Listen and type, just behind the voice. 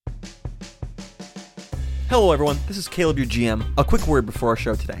Hello everyone, this is Caleb, your GM. A quick word before our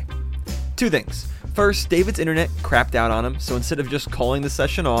show today. Two things. First, David's internet crapped out on him, so instead of just calling the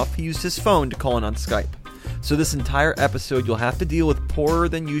session off, he used his phone to call in on Skype. So this entire episode, you'll have to deal with poorer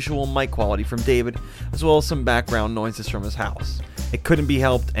than usual mic quality from David, as well as some background noises from his house. It couldn't be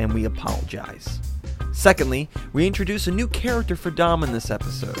helped, and we apologize. Secondly, we introduce a new character for Dom in this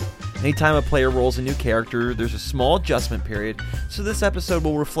episode. Anytime a player rolls a new character, there's a small adjustment period, so this episode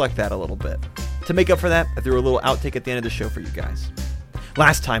will reflect that a little bit. To make up for that, I threw a little outtake at the end of the show for you guys.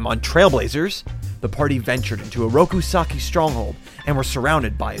 Last time on Trailblazers, the party ventured into a Rokusaki stronghold and were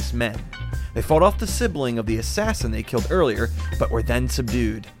surrounded by his men. They fought off the sibling of the assassin they killed earlier, but were then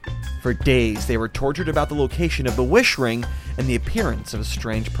subdued. For days, they were tortured about the location of the Wish Ring and the appearance of a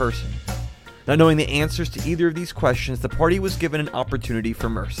strange person. Not knowing the answers to either of these questions, the party was given an opportunity for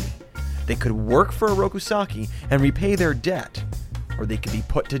mercy. They could work for a Rokusaki and repay their debt, or they could be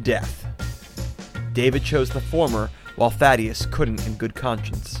put to death. David chose the former, while Thaddeus couldn't in good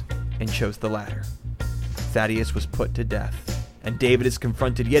conscience, and chose the latter. Thaddeus was put to death, and David is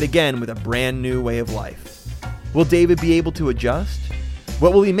confronted yet again with a brand new way of life. Will David be able to adjust?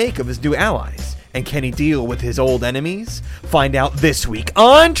 What will he make of his new allies? And can he deal with his old enemies? Find out this week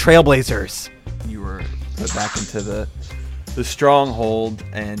on Trailblazers! You were put back into the stronghold,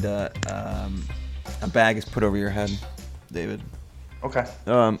 and a bag is put over your head, David. Okay.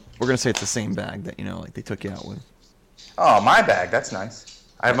 We're gonna say it's the same bag that like they took you out with. Oh, my bag. That's nice.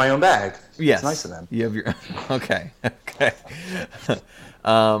 I have my own bag. Yes. It's nice of them. You have your okay.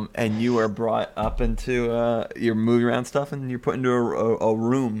 And you are brought up into your moving around stuff, and you're put into a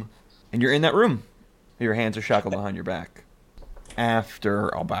room, and you're in that room. Your hands are shackled behind your back. After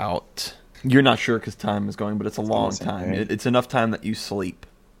about, you're not sure because time is going, but it's a long time. It's enough time that you sleep.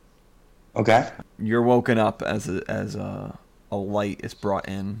 Okay. You're woken up as a light is brought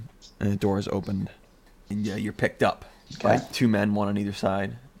in, and the door is opened, and you're picked up by two men, one on either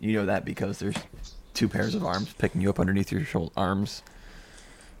side. You know that because there's two pairs of arms picking you up underneath your arms,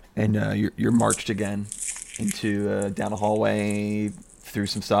 and you're marched again into down a hallway, through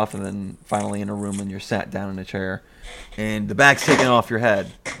some stuff, and then finally in a room, and you're sat down in a chair, and the bag's taken off your head,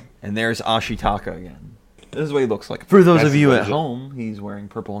 and there's Ashitaka again. This is what he looks like. For those of you at home, he's wearing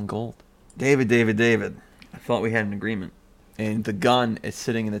purple and gold. David, I thought we had an agreement. And the gun is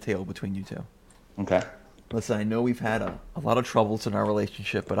sitting in the table between you two. Okay. Listen, I know we've had a lot of troubles in our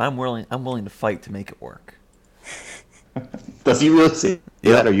relationship, but I'm willing to fight to make it work. Does he really say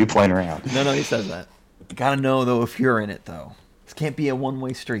that, or are you playing around? No, he says that. You gotta know, though, if you're in it, though. This can't be a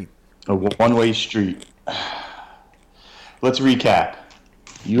one-way street. A one-way street. Let's recap.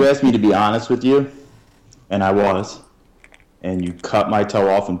 You asked me to be honest with you, and I was. And you cut my toe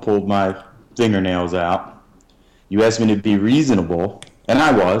off and pulled my fingernails out. You asked me to be reasonable, and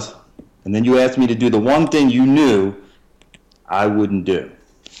I was. And then you asked me to do the one thing you knew I wouldn't do.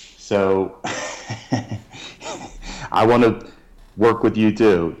 So I want to work with you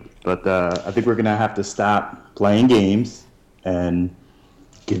too. But I think we're going to have to stop playing games and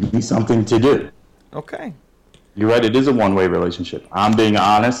give me something to do. Okay. You're right, it is a one-way relationship. I'm being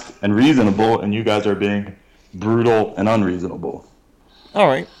honest and reasonable, and you guys are being brutal and unreasonable. All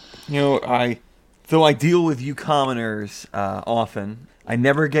right. Though I deal with you commoners often, I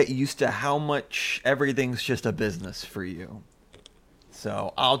never get used to how much everything's just a business for you.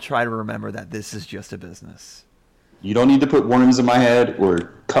 So I'll try to remember that this is just a business. You don't need to put worms in my head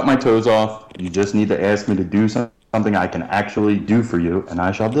or cut my toes off. You just need to ask me to do something I can actually do for you, and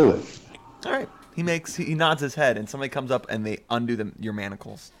I shall do it. All right. He nods his head, and somebody comes up and they undo your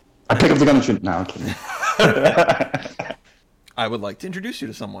manacles. I pick up the gun and shoot. No, I'm kidding. I would like to introduce you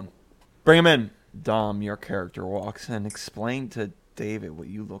to someone. Bring him in. Dom, your character, walks in. Explain to David what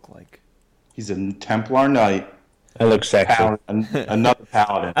you look like. He's a Templar Knight. I look sexy. Another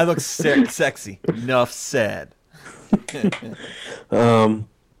paladin. I look sexy. Enough said.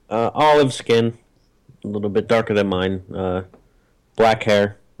 Olive skin, a little bit darker than mine. Black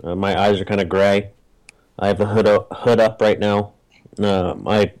hair. My eyes are kind of gray. I have a hood up right now.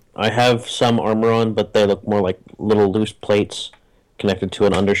 I have some armor on, but they look more like little loose plates connected to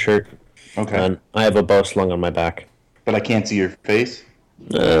an undershirt. Okay. And I have a bow slung on my back. But I can't see your face?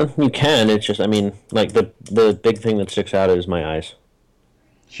 You can. It's just, the big thing that sticks out is my eyes.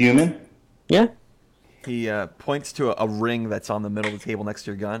 Human? Yeah. He points to a ring that's on the middle of the table next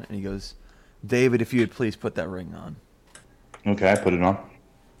to your gun, and he goes, David, if you would please put that ring on. Okay, I put it on.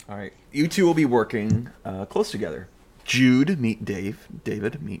 All right. You two will be working close together. Jude, meet Dave.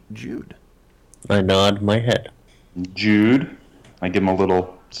 David, meet Jude. I nod my head. Jude. I give him a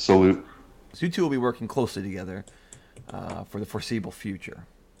little salute. So you two will be working closely together for the foreseeable future.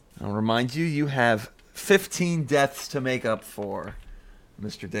 I'll remind you, you have 15 deaths to make up for,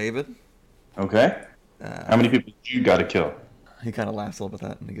 Mr. David. Okay. How many people you got to kill? He kind of laughs a little bit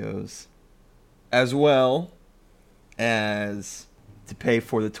at that, and he goes, as well as to pay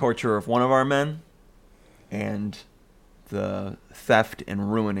for the torture of one of our men and the theft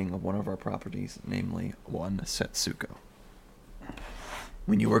and ruining of one of our properties, namely one Setsuko.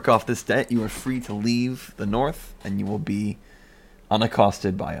 When you work off this debt, you are free to leave the north, and you will be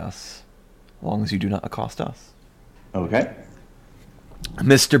unaccosted by us, as long as you do not accost us. Okay.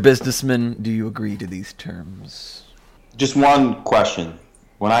 Mr. Businessman, do you agree to these terms? Just one question.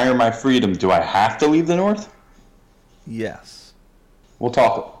 When I earn my freedom, do I have to leave the north? Yes. We'll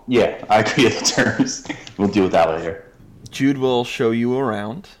talk. Yeah, I agree with the terms. We'll deal with that later. Jude will show you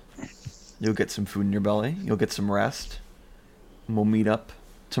around. You'll get some food in your belly. You'll get some rest. And we'll meet up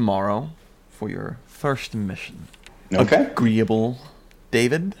tomorrow for your first mission. Okay. Agreeable,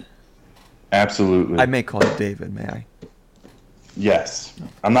 David? Absolutely. I may call you David, may I? Yes.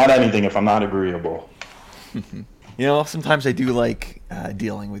 I'm not anything if I'm not agreeable. You know, sometimes I do like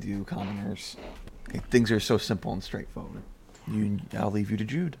dealing with you commoners. Things are so simple and straightforward. I'll leave you to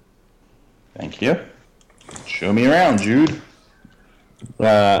Jude. Thank you. Show me around, Jude.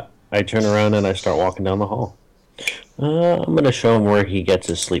 I turn around and I start walking down the hall. I'm gonna show him where he gets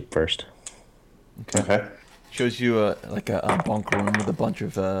his sleep first. Okay. Shows you a bunk room with a bunch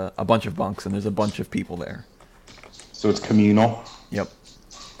of bunks, and there's a bunch of people there. So it's communal. Yep.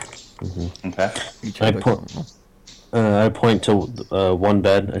 Mm-hmm. Okay. Each have I point to one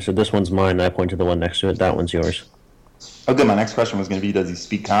bed. I said, "This one's mine." I point to the one next to it. That one's yours. Oh, good. My next question was going to be, does he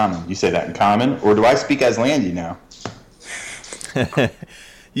speak common? You say that in common? Or do I speak as Landy now?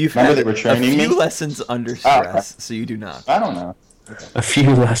 You've Remember had they were training a few me? lessons under stress, so you do not. I don't know. A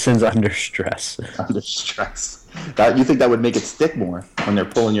few lessons under stress. Under stress. You think that would make it stick more when they're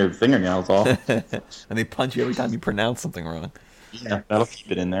pulling your fingernails off? And they punch you every time you pronounce something wrong. Yeah, that'll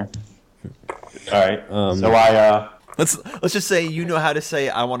keep it in there. All right. So I... Let's just say you know how to say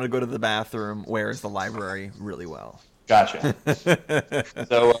 "I want to go to the bathroom. Where is the library?" really well. Gotcha.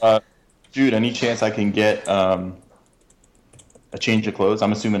 So, Jude, any chance I can get a change of clothes?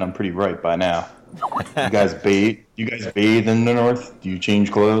 I'm assuming I'm pretty ripe by now. You guys bathe in the north? Do you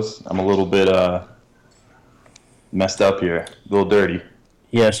change clothes? I'm a little bit messed up here, a little dirty.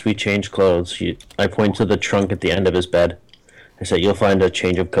 Yes, we change clothes. I point to the trunk at the end of his bed. I said, "You'll find a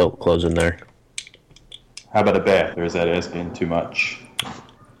change of clothes in there." How about a bath, or is that asking too much?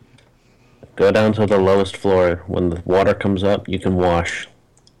 Go down to the lowest floor. When the water comes up, you can wash.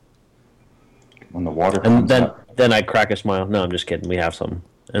 When the water And comes up? then I crack a smile. No, I'm just kidding. We have some.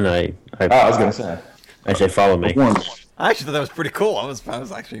 And I was gonna say. I say, "Follow me." I actually thought that was pretty cool. I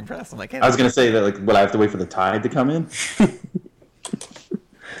was actually impressed. I'm like, hey, I was gonna say that, like, would I have to wait for the tide to come in?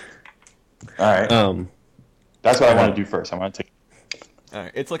 All right. That's what I want to do first. I want to take. all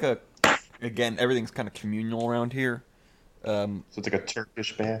right. It's like again, everything's kind of communal around here. So it's like a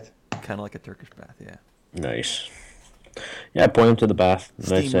Turkish bath. Kind of like a Turkish bath, yeah. Nice. Yeah, I point him to the bath, and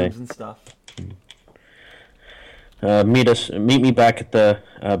I Steam say, rooms and stuff. meet me back at the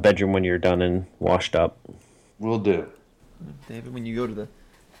bedroom when you're done and washed up." Will do. David, when you go to the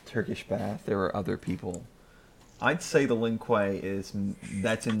Turkish bath, there are other people. I'd say the Lin Kuei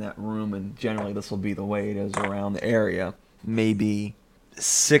that's in that room, and generally this will be the way it is around the area. Maybe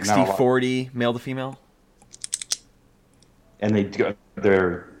 60-40 male to female. And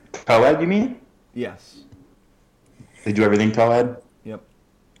they're co-ed, you mean? Yes. They do everything co-ed? Yep.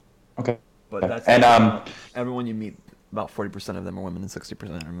 Okay. But that's And everyone you meet, about 40% of them are women and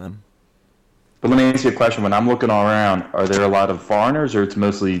 60% are men. but let me ask you a question. When I'm looking all around, are there a lot of foreigners, or it's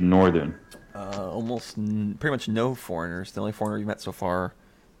mostly northern? Pretty much no foreigners. The only foreigner you met so far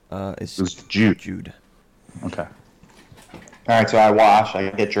is Jude. Jude. Okay. All right, so I wash,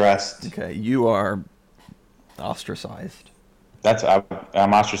 I get dressed. Okay, you are ostracized.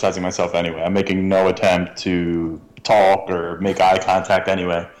 I'm ostracizing myself anyway. I'm making no attempt to talk or make eye contact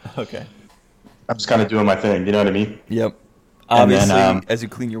anyway. Okay. I'm just kind of doing my thing. You know what I mean? Yep. And Obviously, then, as you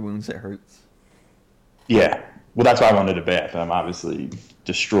clean your wounds, it hurts. Yeah. Well, that's why I wanted a bath. I'm obviously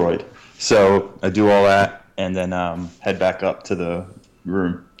destroyed. So I do all that and then head back up to the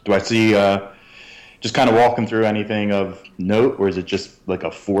room. Do I see, just kind of walking through anything of note, or is it just like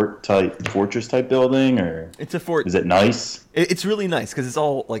a fortress type building, or It's a fort. is it nice? It's really nice because it's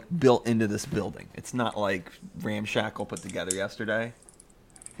all like built into this building. It's not like ramshackle put together yesterday.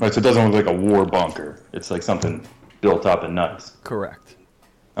 Right, so it doesn't look like a war bunker. It's like something built up and nice. Correct.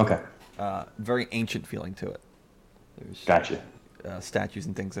 Okay. Very ancient feeling to it. There's Gotcha. statues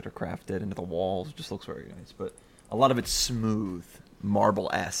and things that are crafted into the walls. It just looks very nice, but a lot of it's smooth,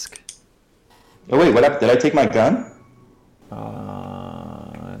 marble-esque. Oh wait, what happened? Did I take my gun?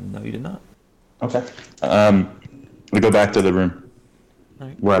 No, you did not. Okay. We go back to the room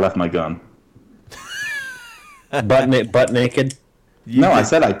where I left my gun. Butt naked. No, I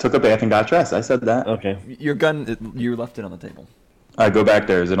said I took a bath and got dressed. I said that. Okay. Your gun, you left it on the table. I go back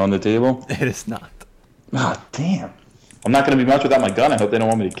there. Is it on the table? It is not. Ah, damn. I'm not going to be much without my gun. I hope they don't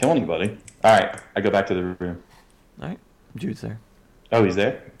want me to kill anybody. All right. I go back to the room. All right. Jude's there. Oh, he's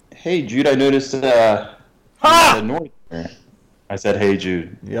there? Hey, Jude, I noticed you're not a northerner. I said, hey,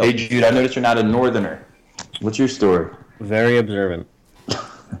 Jude. Yep. Hey, Jude, I noticed you're not a northerner. What's your story? Very observant.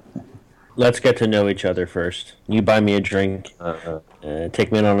 Let's get to know each other first. You buy me a drink.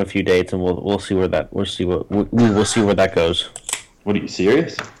 Take me on a few dates, and we'll see where that we will see where that goes. What, are you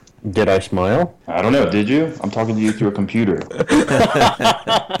serious? Did I smile? I don't know. Did you? I'm talking to you through a computer.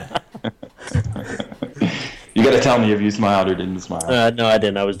 You got to tell me if you smiled or didn't smile. No, I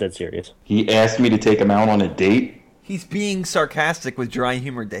didn't. I was dead serious. He asked me to take him out on a date. He's being sarcastic with dry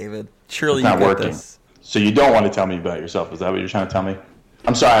humor, David. Surely It's you not get working. this. So you don't want to tell me about yourself? Is that what you're trying to tell me?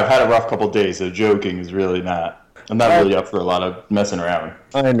 I'm sorry. I've had a rough couple of days, so joking is really not. I'm not really up for a lot of messing around.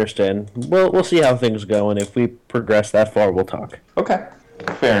 I understand. We'll see how things go, and if we progress that far, we'll talk. Okay,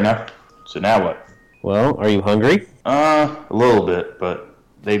 fair enough. So now what? Well, are you hungry? A little bit, but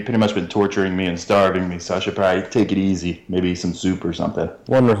they've pretty much been torturing me and starving me, so I should probably take it easy. Maybe some soup or something.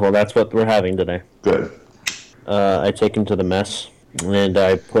 Wonderful. That's what we're having today. Good. I take him to the mess, and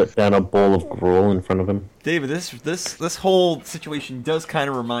I put down a bowl of gruel in front of him. David, this whole situation does kind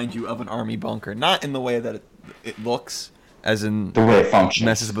of remind you of an army bunker. Not in the way that it looks, as in The way it functions.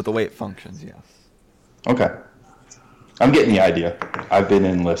 messes, but the way it functions, yes. Okay. I'm getting the idea. I've been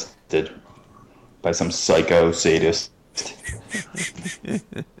enlisted by some psycho sadist.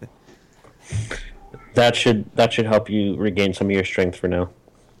 That should help you regain some of your strength for now.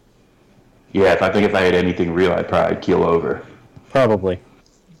 Yeah, I think if I had anything real, I'd probably keel over. Probably.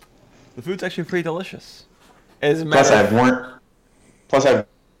 The food's actually pretty delicious. As a Plus, I matter have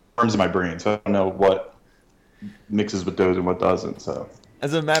worms in my brain, so I don't know what mixes with those and what doesn't. So,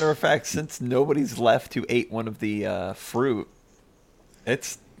 as a matter of fact, since nobody's left who ate one of the fruit,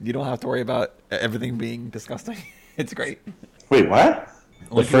 you don't have to worry about everything being disgusting. It's great. wait, what?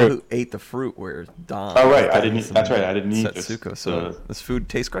 Only people fruit. who ate the fruit were Don. Oh, right, I didn't eat. That's right, I didn't eat this. Setsuko, so this food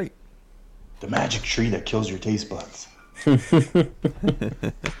tastes great. The magic tree that kills your taste buds. It's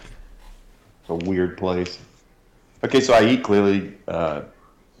a weird place. Okay, so I eat clearly.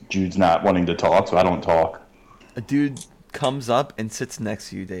 Jude's not wanting to talk, so I don't talk. A dude comes up and sits next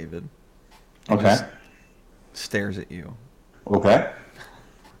to you, David. and Okay. just stares at you. Okay.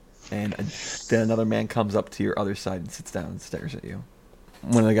 And then another man comes up to your other side and sits down and stares at you.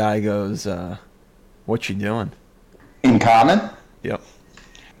 When the guy goes, what you doing? In common, Yep.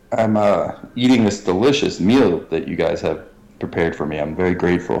 I'm eating this delicious meal that you guys have prepared for me. I'm very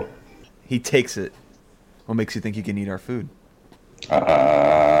grateful. He takes it. What makes you think you can eat our food?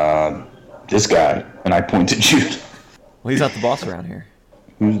 This guy, and I point to Jude. Well, he's not the boss around here.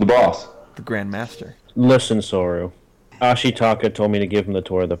 Who's the boss? The Grand Master. Listen, Soru. Ashitaka told me to give him the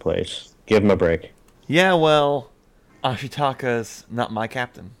tour of the place. Give him a break. Yeah, well, Ashitaka's not my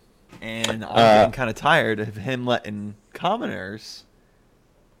captain. And I'm getting kind of tired of him letting commoners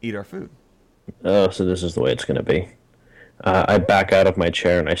eat our food. Oh, so this is the way it's going to be. I back out of my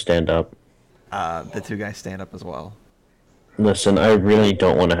chair and I stand up. The two guys stand up as well. Listen, I really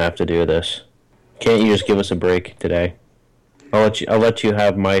don't want to have to do this. Can't you just give us a break today? I'll let you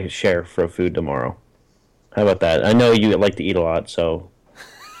have my share for food tomorrow. How about that? I know you like to eat a lot, so...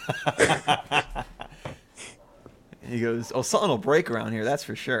 He goes, oh, something will break around here, that's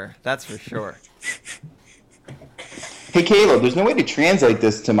for sure. That's for sure. Hey, Caleb, there's no way to translate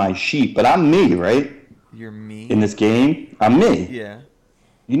this to my sheep, but I'm me, right? You're me? In this game, I'm me. Yeah.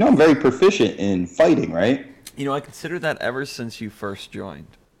 You know I'm very proficient in fighting, right? You know, I consider that ever since you first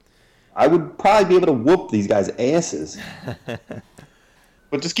joined. I would probably be able to whoop these guys' asses.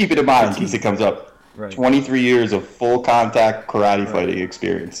 But just keep it in mind in case it comes up. Right. 23 years of full contact karate fighting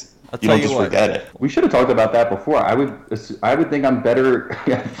experience. I'll You tell don't you just what. forget it. We should have talked about that before. I would think I'm better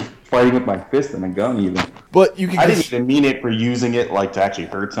fighting with my fist than a gun even. But you can I didn't even mean it for using it like to actually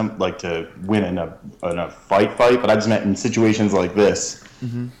hurt some, like to win in a fight. But I just meant in situations like this,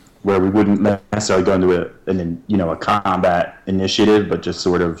 where we wouldn't necessarily go into a combat initiative, but just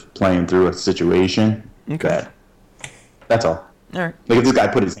sort of playing through a situation. Okay. That's all. All right. Like if this guy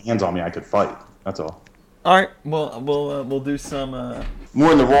put his hands on me, I could fight. That's all. All right. Well, we'll do some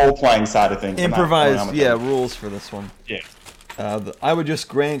More in the role playing side of things. I'm not going improvised, on with yeah, that. rules for this one. Yeah. I would just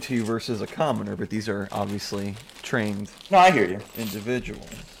grant to you versus a commoner, but these are obviously trained No, I hear you. individuals.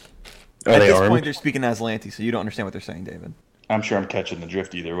 Are At they this armed? point, they're speaking Aslanti, so you don't understand what they're saying, David. I'm sure I'm catching the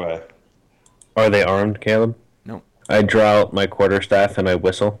drift either way. Are they armed, Caleb? No. I draw out my quarterstaff and I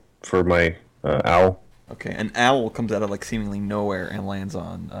whistle for my owl. Okay, an owl comes out of like seemingly nowhere and lands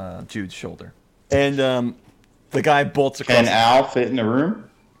on Jude's shoulder. And the guy bolts across. Can an owl fit in the room?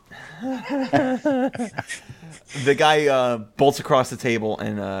 The guy bolts across the table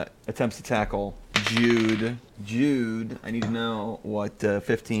and attempts to tackle Jude. Jude, I need to know what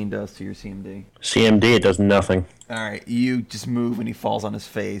 15 does to your CMD. CMD, it does nothing. All right, you just move and he falls on his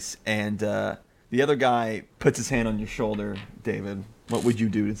face, and the other guy puts his hand on your shoulder. David, what would you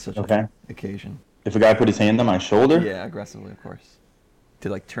do to such an occasion? If a guy put his hand on my shoulder? Yeah, aggressively, of course.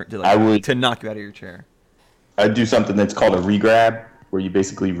 I would to knock you out of your chair. I'd do something that's called a re-grab, where you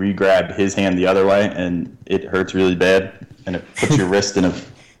basically re-grab his hand the other way, and it hurts really bad, and it puts your wrist in an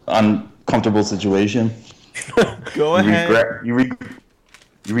uncomfortable situation. Go ahead. You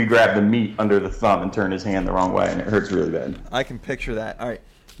re-grab the meat under the thumb and turn his hand the wrong way, and it hurts really bad. I can picture that. All right,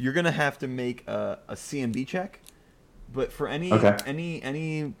 you're gonna have to make a CMB check, but for any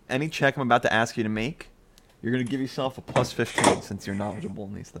check I'm about to ask you to make, you're gonna give yourself a plus 15 since you're knowledgeable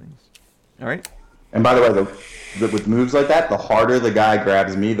in these things. All right. And by the way, with moves like that, the harder the guy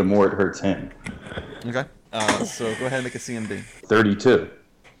grabs me, the more it hurts him. Okay. So go ahead and make a CMB. 32.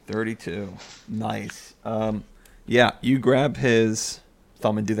 32. Nice. Yeah, you grab his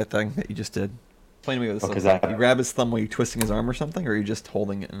thumb and do that thing that you just did. Explain to me what this looks like. You grab his thumb while you're twisting his arm or something, or are you just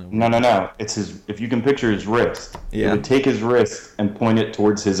holding it in a No. It's his. If you can picture his wrist, yeah. I would take his wrist and point it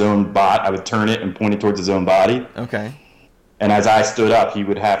towards his own body. I would turn it and point it towards his own body. Okay. And as I stood up, he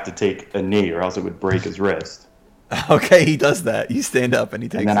would have to take a knee, or else it would break his wrist. Okay, he does that. You stand up and he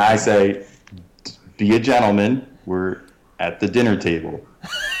takes. And then I say, "Be a gentleman. We're at the dinner table."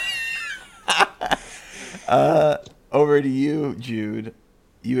 Over to you, Jude.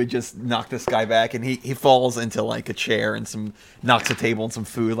 You had just knocked this guy back, and he falls into like a chair and knocks a table and some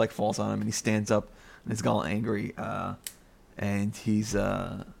food like falls on him, and he stands up and he's all angry, and he's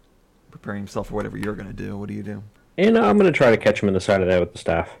preparing himself for whatever you're gonna do. What do you do? And I'm going to try to catch him in the side of the head with the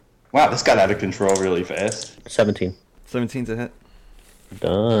staff. Wow, this got out of control really fast. 17. 17's a hit.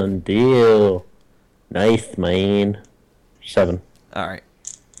 Done deal. Nice, man. 7. All right,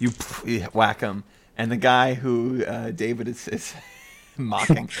 you whack him, and the guy who David is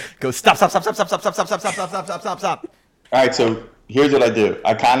mocking goes, stop. All right, so here's what I do.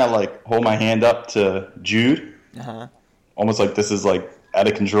 I kind of like hold my hand up to Jude, almost like this is like out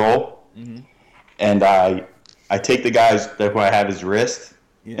of control, and I take the guy's who I have his wrist,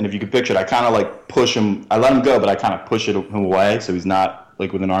 and if you can picture it, I kind of like push him. I let him go, but I kind of push him away so he's not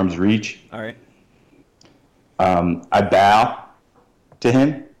like within arm's reach. All right. I bow to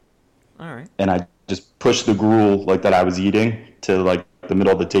him. All right. And I just push the gruel like that I was eating to like the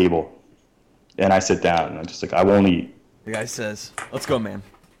middle of the table, and I sit down and I'm just like, I won't eat. The guy says, "Let's go, man."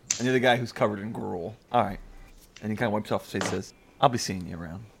 And you're the guy who's covered in gruel. All right. And he kind of wipes off his face and says, "I'll be seeing you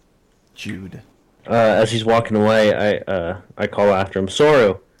around, Jude." As he's walking away, I call after him,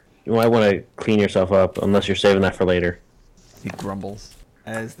 "Soru, you might want to clean yourself up, unless you're saving that for later." He grumbles.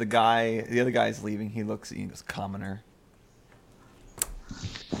 As the other guy is leaving, he looks at you and goes, "Commoner."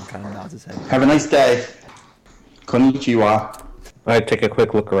 And kind of nods his head. Have a nice day. Konnichiwa. I take a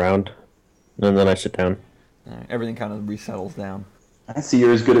quick look around, and then I sit down. All right. Everything kind of resettles down. I see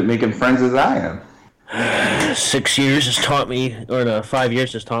you're as good at making friends as I am. 6 years has taught me, or no, 5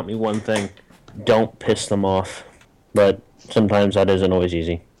 years has taught me one thing. Don't piss them off. But sometimes that isn't always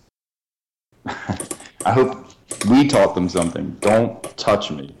easy. I hope we taught them something. Don't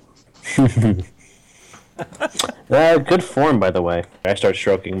touch me. Good form, by the way. I start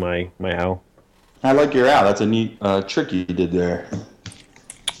stroking my owl. I like your owl. That's a neat trick you did there.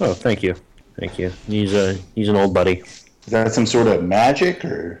 Oh, thank you. Thank you. He's an old buddy. Is that some sort of magic,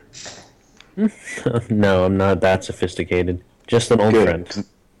 or? No, I'm not that sophisticated. Just an old friend.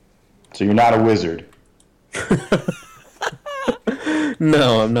 So you're not a wizard.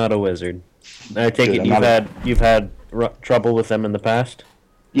 No, I'm not a wizard. I take it you've had trouble with them in the past?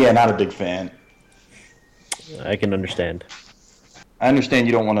 Yeah, not a big fan. I can understand. I understand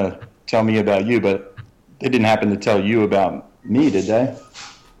you don't want to tell me about you, but they didn't happen to tell you about me, did they?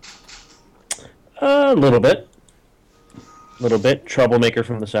 A little bit. Troublemaker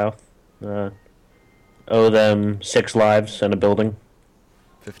from the south. Owe them 6 lives and a building.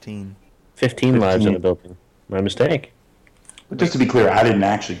 15. 15 lives in a building. My mistake. But just to be clear, I didn't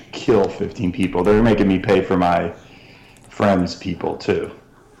actually kill 15 people. They're making me pay for my friends' people, too.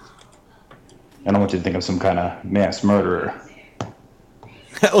 I don't want you to think I'm some kind of mass murderer.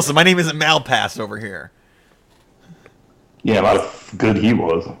 Listen, my name isn't Malpass over here. Yeah, a lot of good he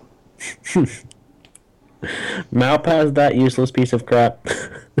was. Malpass, that useless piece of crap.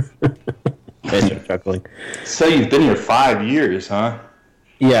 I start chuckling. So you've been here 5 years, huh?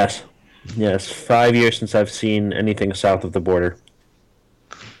 Yes. Yes, 5 years since I've seen anything south of the border.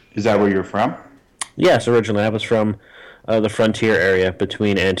 Is that where you're from? Yes, originally I was from the frontier area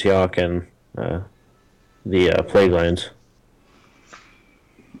between Antioch and the Plague Lands.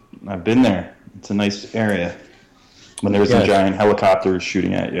 I've been there. It's a nice area. When there was some giant helicopters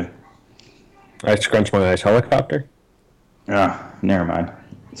shooting at you. I scrunched my eyes. Helicopter? Ah, never mind.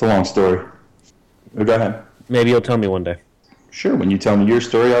 It's a long story. Go ahead. Maybe you'll tell me one day. Sure, when you tell me your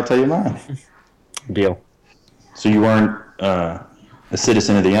story, I'll tell you mine. Deal. So you weren't a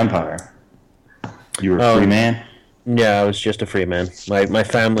citizen of the Empire? You were a free man? Yeah, I was just a free man. My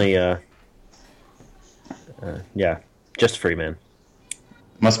family, just a free man.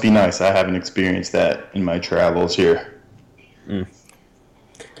 Must be nice. I haven't experienced that in my travels here.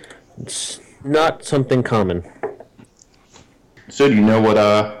 It's not something common. So do you know what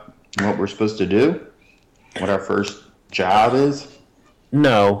we're supposed to do? What our first job is?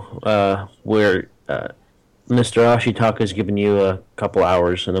 No, we're Mr. Ashitaka's given you a couple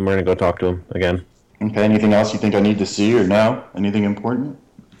hours, and then we're gonna go talk to him again. Okay. Anything else you think I need to see or know? Anything important?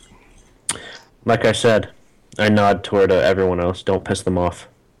 Like I said, I nod toward everyone else. Don't piss them off.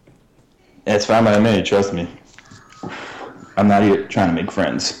 It's fine by me. Trust me. I'm not here trying to make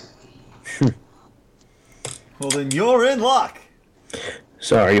friends. Well, then you're in luck.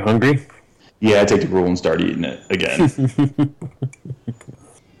 So, are you hungry? Yeah, I take the rule and start eating it again.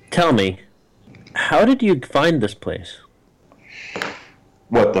 Tell me, how did you find this place?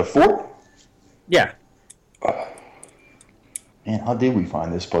 What, the fort? Yeah. Man, how did we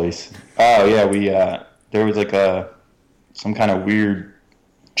find this place? Oh, yeah, we, there was like some kind of weird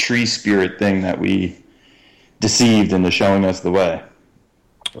tree spirit thing that we deceived into showing us the way.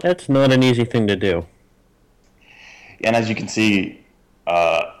 That's not an easy thing to do. And as you can see,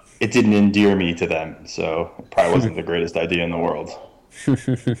 it didn't endear me to them, so it probably wasn't the greatest idea in the world.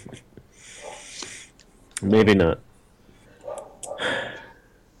 Maybe not.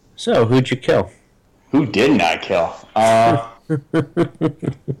 So, who'd you kill? Who didn't I kill?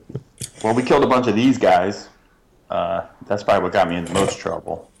 Well, we killed a bunch of these guys. That's probably what got me in the most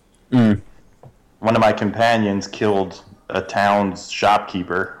trouble. One of my companions killed a town's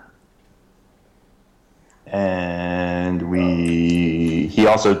shopkeeper. And he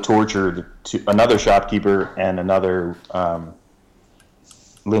also tortured another shopkeeper and another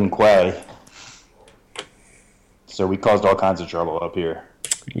Lin Kuei. So we caused all kinds of trouble up here.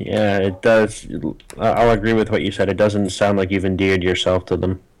 Yeah, it does. I'll agree with what you said. It doesn't sound like you've endeared yourself to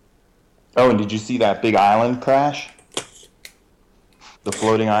them. Oh, and did you see that big island crash? The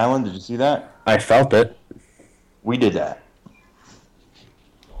floating island, did you see that? I felt it. We did that.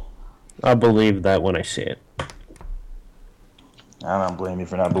 I'll believe that when I see it. I don't blame you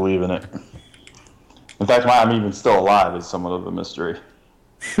for not believing it. In fact, why I'm even still alive is somewhat of a mystery.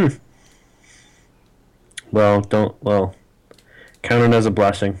 Well, count it as a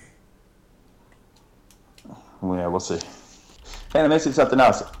blessing. Well, yeah, we'll see. Hey, let me see something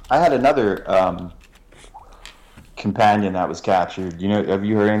else. I had another companion that was captured. Have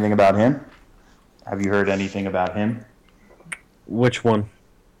you heard anything about him? Have you heard anything about him? Which one?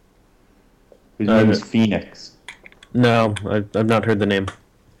 His name is Phoenix. No, I've not heard the name.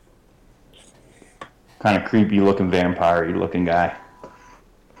 Kind of creepy looking, vampire-y looking guy.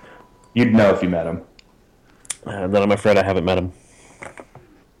 You'd know if you met him. Then I'm afraid I haven't met him.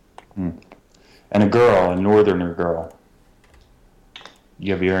 And a girl, a northerner girl.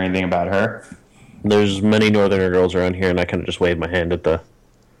 You ever hear anything about her? There's many northerner girls around here, and I kind of just wave my hand at the...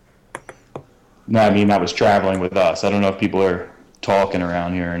 No, I mean, that was traveling with us. I don't know if people are talking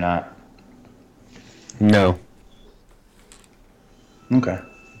around here or not. No. Okay.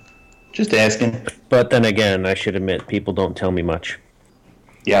 Just asking. But then again, I should admit, people don't tell me much.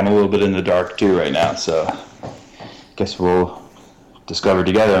 Yeah, I'm a little bit in the dark too right now, so guess we'll discover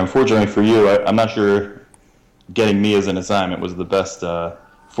together. Unfortunately for you, I'm not sure getting me as an assignment was the best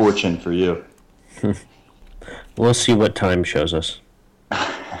fortune for you. We'll see what time shows us.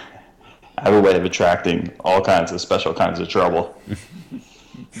 I have a way of attracting all kinds of special kinds of trouble.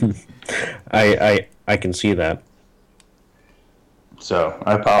 I can see that. So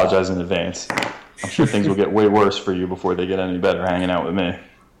I apologize in advance. I'm sure things will get way worse for you before they get any better hanging out with me.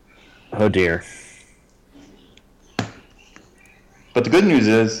 Oh dear. But the good news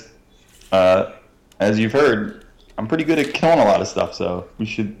is, as you've heard, I'm pretty good at killing a lot of stuff, so we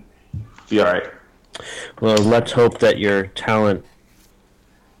should be alright. Well, let's hope that your talent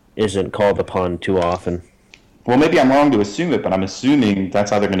isn't called upon too often. Well, maybe I'm wrong to assume it, but I'm assuming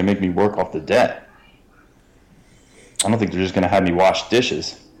that's how they're going to make me work off the debt. I don't think they're just going to have me wash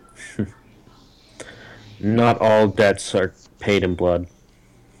dishes. Not all debts are paid in blood.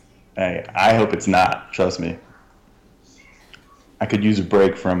 Hey, I hope it's not. Trust me. I could use a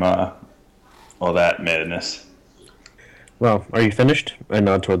break from all that madness. Well, are you finished? I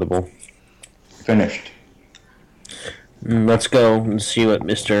nod toward the bowl. Finished. Let's go and see what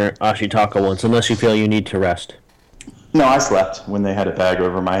Mr. Ashitaka wants, unless you feel you need to rest. No, I slept when they had a bag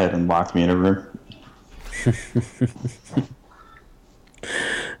over my head and locked me in a room.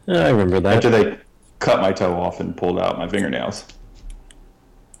 I remember that. After they cut my toe off and pulled out my fingernails.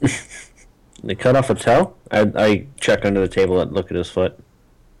 They cut off a toe? I check under the table and look at his foot.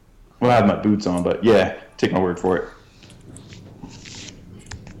 Well, I have my boots on, but yeah, take my word for it.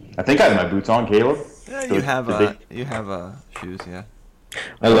 I think I have my boots on, Caleb. Yeah, So you have shoes. Yeah,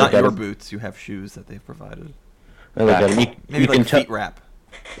 I look not at your him. boots. You have shoes that they've provided. I look at him. Maybe You like can a feet tell. wrap.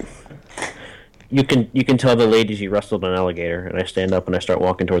 You can tell the ladies you wrestled an alligator, and I stand up and I start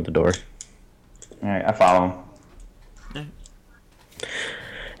walking toward the door. All right, I follow him.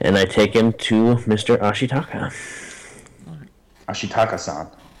 And I take him to Mr. Ashitaka. Ashitaka-san.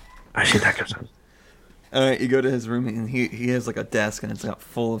 Ashitaka-san. You go to his room and he has like a desk and it's got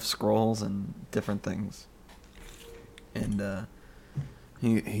full of scrolls and different things. And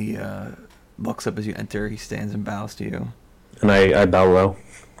he looks up as you enter. He stands and bows to you. And I bow low.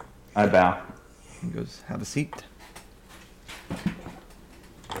 I bow. He goes, "Have a seat."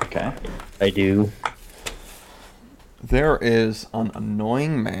 Okay. I do. There is an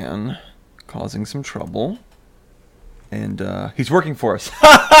annoying man causing some trouble, and he's working for us.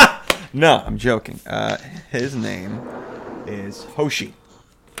 No, I'm joking. His name is Hoshi,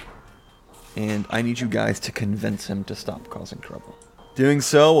 and I need you guys to convince him to stop causing trouble. Doing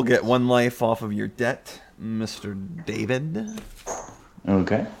so will get 1 life off of your debt, Mr. David.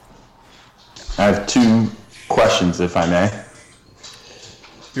 Okay. I have 2 questions, if I may.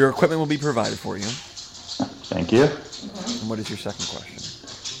 Your equipment will be provided for you. Thank you. And what is your second question?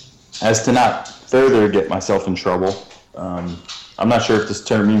 As to not further get myself in trouble, I'm not sure if this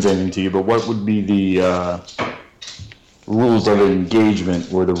term means anything to you, but what would be the rules of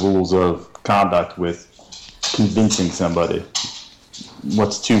engagement or the rules of conduct with convincing somebody?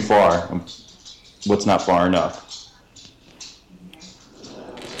 What's too far? What's not far enough?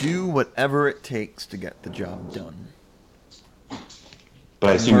 Do whatever it takes to get the job done.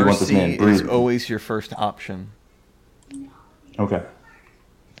 But I assume you want this man Mercy is breathing. always your first option, Okay.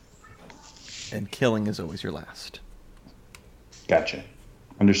 and killing is always your last. Gotcha.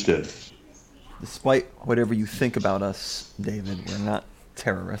 Understood. Despite whatever you think about us, David, we're not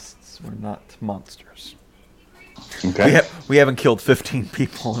terrorists. We're not monsters. Okay. We haven't killed 15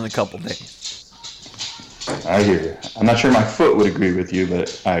 people in a couple days. I hear you. I'm not sure my foot would agree with you,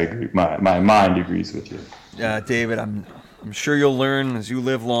 but I agree. My mind agrees with you. David, I'm sure you'll learn as you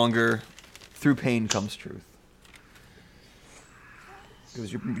live longer. Through pain comes truth.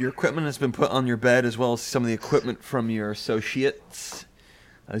 Because your equipment has been put on your bed, as well as some of the equipment from your associates.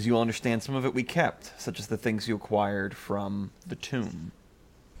 As you'll understand, some of it we kept, such as the things you acquired from the tomb.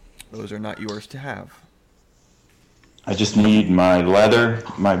 Those are not yours to have. I just need my leather,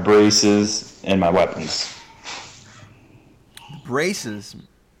 my braces, and my weapons. Braces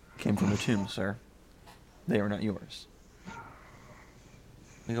came from the tomb, sir. They are not yours.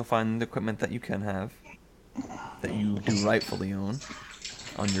 You'll find the equipment that you can have, that you do rightfully own,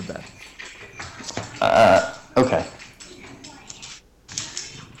 on your bed. Okay.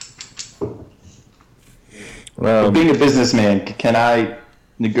 Well, Being a businessman, can I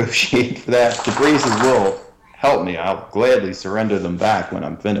negotiate for that? The braces will help me. I'll gladly surrender them back when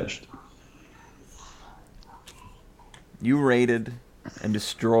I'm finished. You raided and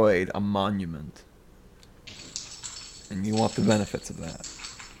destroyed a monument. And you want the benefits of that.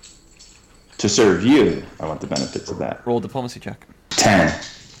 To serve you, I want the benefits of that. Roll a diplomacy check. 10.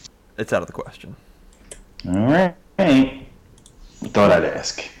 It's out of the question. All right. Thought I'd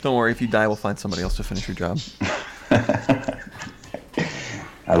ask. Don't worry, if you die, we'll find somebody else to finish your job.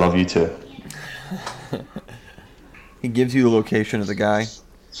 I love you too. He gives you the location of the guy,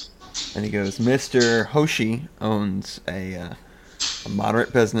 and he goes, Mr. Hoshi owns a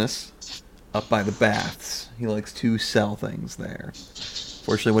moderate business up by the baths. He likes to sell things there.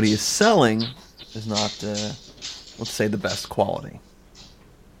 Fortunately, what he is selling is not, let's say, the best quality.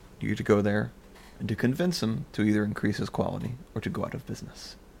 You to go there and to convince him to either increase his quality or to go out of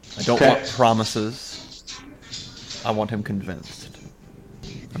business. I don't want promises. I want him convinced.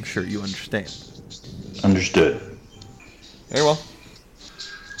 I'm sure you understand. Understood. Very well.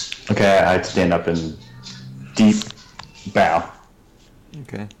 Okay, I'd stand up and deep bow.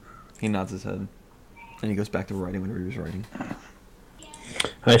 Okay. He nods his head. And he goes back to writing whatever he was writing.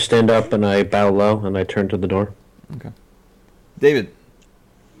 I stand up and I bow low and I turn to the door. Okay. David,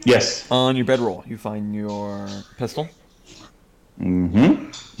 Yes. on your bedroll, you find your pistol.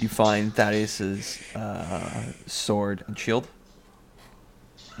 Mm-hmm. You find Thaddeus's sword and shield.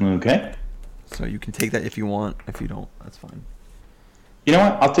 Okay. So you can take that if you want. If you don't, that's fine. You know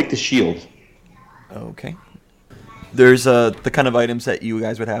what? I'll take the shield. Okay. There's the kind of items that you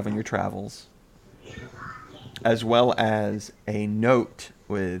guys would have in your travels, as well as a note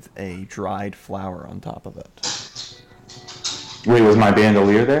with a dried flower on top of it. Wait, was my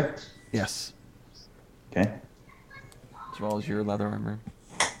bandolier there? Yes. Okay. As well as your leather armor.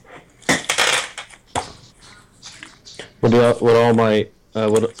 Would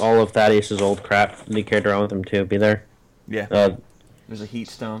all of Thaddeus's old crap that he carried around with him too be there? Yeah. Uh, There's a heat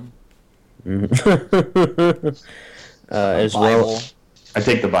stone. as Bible. well. I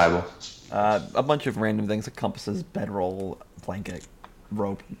take the Bible. A bunch of random things like compasses, bedroll, blanket,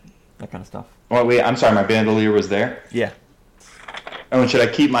 rope, that kind of stuff. Oh, wait, I'm sorry, my bandolier was there? Yeah. Oh, and should I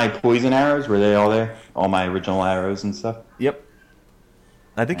keep my poison arrows? Were they all there? All my original arrows and stuff? Yep.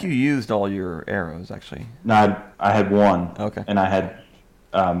 I think you used all your arrows, actually. No, I had one. Okay. And I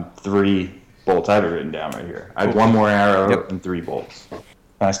had 3 bolts. I have it written down right here. I had 1 more arrow Yep. and 3 bolts. And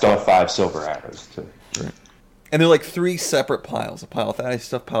I still have 5 silver arrows, too. Right. And they're like 3 separate piles. A pile of Thaddeus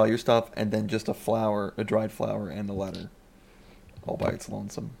stuff, pile of your stuff, and then just a flower, a dried flower, and a letter. All by its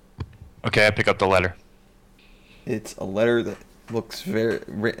lonesome. Okay, I pick up the letter. It's a letter that looks very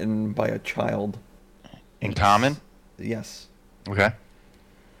written by a child. In common? Yes. Okay.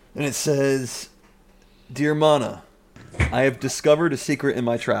 And it says, Dear Mana, I have discovered a secret in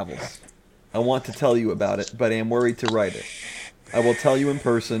my travels. I want to tell you about it, but I am worried to write it. I will tell you in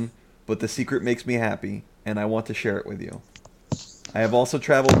person, but the secret makes me happy, and I want to share it with you. I have also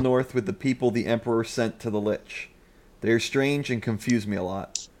traveled north with the people the Emperor sent to the Lich. They are strange and confuse me a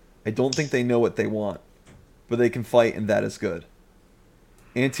lot. I don't think they know what they want, but they can fight, and that is good.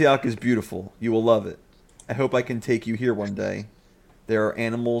 Antioch is beautiful. You will love it. I hope I can take you here one day. There are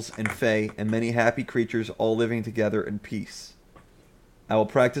animals and fae and many happy creatures all living together in peace. I will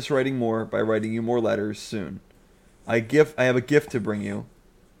practice writing more by writing you more letters soon. I have a gift to bring you.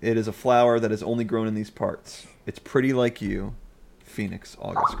 It is a flower that has only grown in these parts. It's pretty like you, Phoenix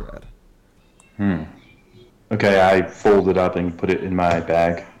Augustgrad. Okay, I fold it up and put it in my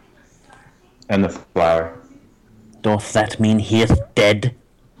bag. And the flower. Doth that mean he is dead?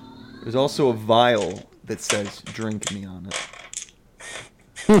 There's also a vial that says "Drink me" on it.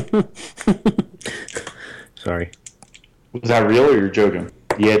 Sorry. Was that real or you're joking?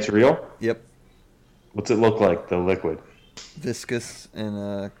 Yeah, it's real? Yep, What's it look like, the liquid? viscous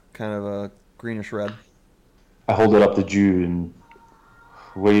and kind of a greenish red. I hold it up to Jude and...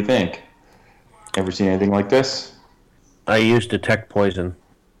 What do you think? Ever seen anything like this? I use detect poison.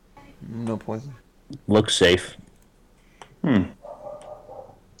 No poison. Looks safe.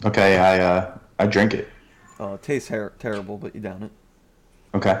 Okay, I drink it. It tastes terrible, but you down it.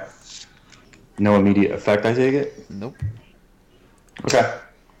 Okay. No immediate effect, I take it? Nope. Okay.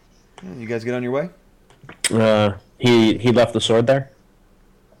 Yeah, you guys get on your way? He left the sword there.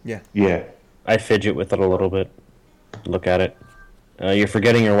 Yeah. Yeah. I fidget with it a little bit. Look at it. You're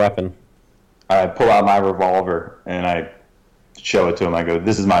forgetting your weapon. I pull out my revolver and I show it to him. I go,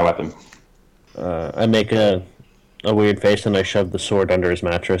 this is my weapon. I make a weird face and I shove the sword under his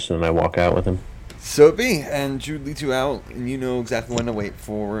mattress and I walk out with him. So it be, and Jude leads you out, and you know exactly when to wait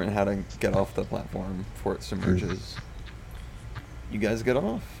for and how to get off the platform before it submerges. You guys get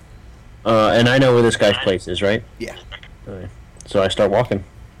off. And I know where this guy's place is, right? Yeah. Okay. So I start walking.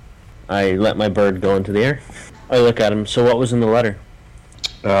 I let my bird go into the air. I look at him. So what was in the letter?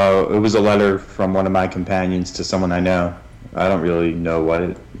 It was a letter from one of my companions to someone I know. I don't really know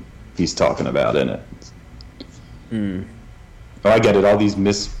what he's talking about in it. Oh, I get it. All these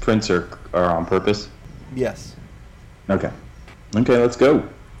misprints are on purpose? Yes. Okay. Okay, let's go.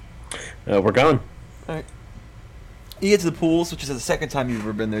 We're gone. Alright. You get to the pools, which is the second time you've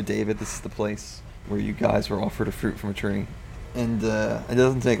ever been there, David. This is the place where you guys were offered a fruit from a tree. And it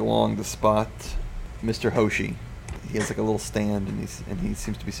doesn't take long to spot Mr. Hoshi. He has like a little stand, and he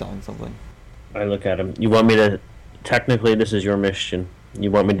seems to be selling something. I look at him. You want me to... Technically, this is your mission.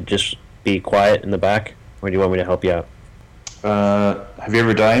 You want me to just be quiet in the back? Or do you want me to help you out? Have you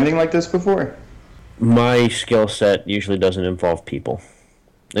ever done anything like this before? My skill set usually doesn't involve people.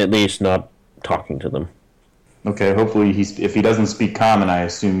 At least not talking to them. Okay, hopefully if he doesn't speak common, I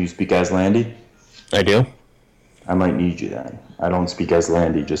assume you speak Icelandic? I do? I might need you then. I don't speak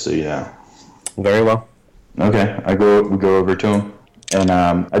Icelandic, just so you know. Very well. Okay, we go over to him, and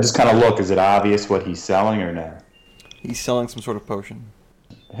I just kind of look. Is it obvious what he's selling or no? He's selling some sort of potion.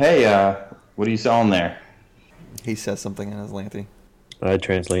 Hey, what are you selling there? He says something in Aslanti. I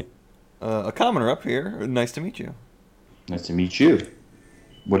translate. A commoner up here. Nice to meet you. Nice to meet you.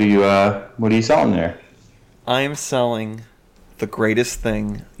 What are you selling there? I am selling the greatest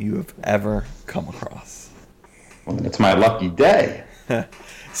thing you have ever come across. Well, it's my lucky day.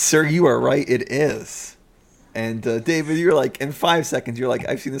 Sir, you are right, it is. And David, you're like, in 5 seconds, you're like,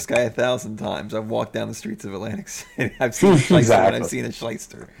 I've seen this guy 1,000 times. I've walked down the streets of Atlantic City. I've seen a shyster Exactly. and I've seen a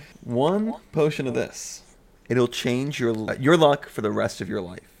shyster. One potion of this, it'll change your luck for the rest of your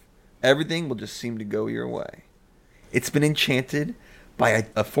life. Everything will just seem to go your way. It's been enchanted by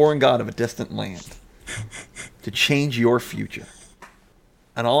a foreign god of a distant land to change your future.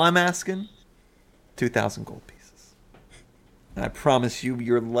 And all I'm asking, 2,000 gold pieces. And I promise you,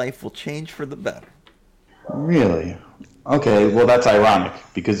 your life will change for the better. Really? Okay, well that's ironic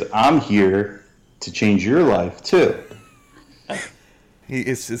because I'm here to change your life too.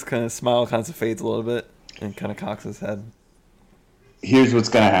 His kind of smile kind of fades a little bit and kind of cocks his head. Here's what's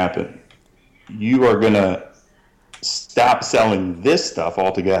going to happen. You are going to stop selling this stuff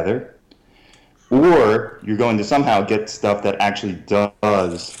altogether, or you're going to somehow get stuff that actually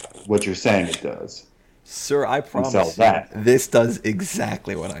does what you're saying it does. Sir, I promise sell you, that. this does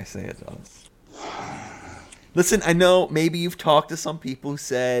exactly what I say it does. Listen, I know maybe you've talked to some people who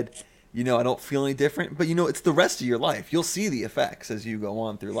said, I don't feel any different, but it's the rest of your life. You'll see the effects as you go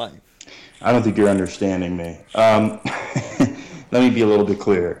on through life. I don't think you're understanding me. Let me be a little bit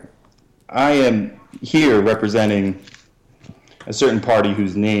clearer. I am here representing a certain party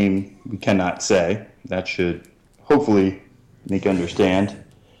whose name we cannot say. That should hopefully make you understand.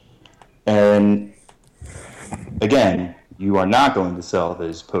 And again, you are not going to sell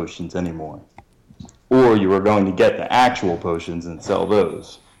those potions anymore. Or you are going to get the actual potions and sell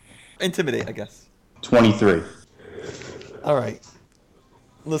those. Intimidate, I guess. 23. All right.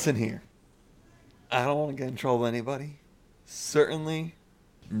 Listen here. I don't want to get in trouble with anybody. Certainly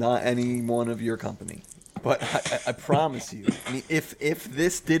not any one of your company. But I promise you, if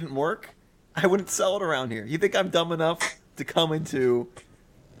this didn't work, I wouldn't sell it around here. You think I'm dumb enough to come into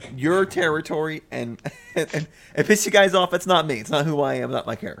your territory and piss you guys off? That's not me. It's not who I am, not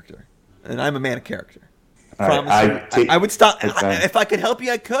my character. And I'm a man of character. I would stop. If I could help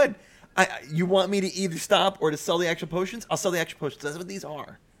you, I could. You want me to either stop or to sell the actual potions? I'll sell the actual potions. That's what these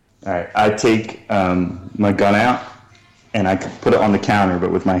are. All right, I take my gun out and I put it on the counter,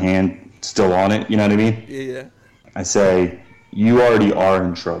 but with my hand still on it. You know what I mean? Yeah. I say, you already are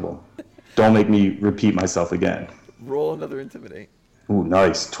in trouble. Don't make me repeat myself again. Roll another intimidate. Ooh,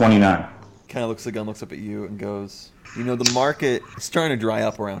 nice. 29. Kind of looks at the gun, looks up at you, and goes, the market is starting to dry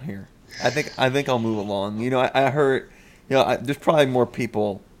up around here. I think I'll move along. I heard, there's probably more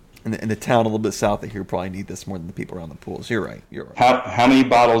people in the town a little bit south of here probably need this more than the people around the pools. You're right. How many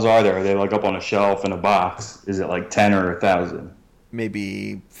bottles are there? Are they like up on a shelf in a box? Is it like 10 or 1,000?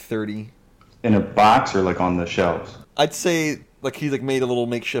 Maybe 30. In a box or like on the shelves? I'd say like he made a little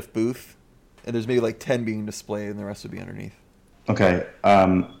makeshift booth, and there's maybe like 10 being displayed, and the rest would be underneath. Okay.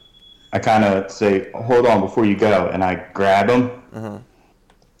 I kind of say, hold on before you go, and I grab him. Uh-huh.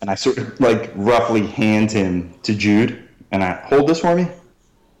 And I sort of roughly hand him to Jude, and I hold this for me.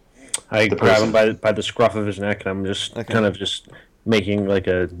 I grab him by the scruff of his neck, and I'm just kind of just making like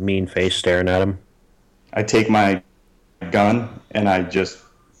a mean face staring at him. I take my gun and I just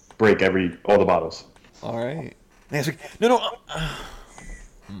break all the bottles. All right. No.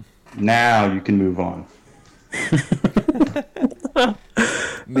 Now you can move on.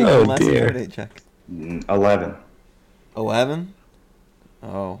 Make one last intimidate check. 11. 11?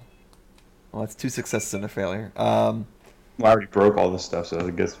 Oh. Well, that's 2 successes and a failure. Well, I already broke all this stuff, so I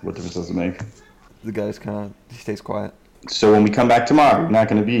guess what difference does it make? The guy just he stays quiet. So when we come back tomorrow, you're not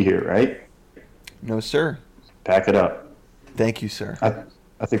going to be here, right? No, sir. Pack it up. Thank you, sir.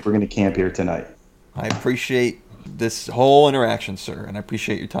 I think we're going to camp here tonight. I appreciate this whole interaction, sir, and I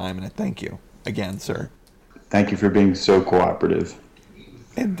appreciate your time, and I thank you again, sir. Thank you for being so cooperative.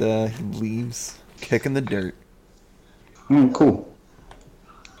 And he leaves, kicking the dirt. Cool.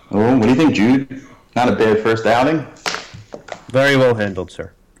 Well, what do you think, Jude? Not a bad first outing? Very well handled,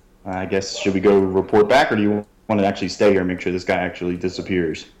 sir. I guess, should we go report back, or do you want to actually stay here and make sure this guy actually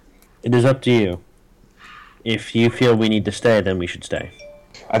disappears? It is up to you. If you feel we need to stay, then we should stay.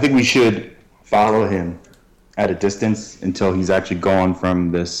 I think we should follow him at a distance until he's actually gone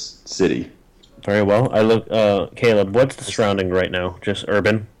from this city. Very well. I look, Caleb, what's the surrounding right now? Just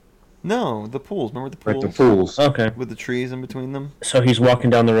urban? No, the pools. Remember the pools? Like the pools. Okay. With the trees in between them? So he's walking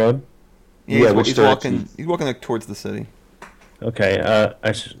down the road? Yeah, which he's direction? walking. He's walking like, towards the city. Okay.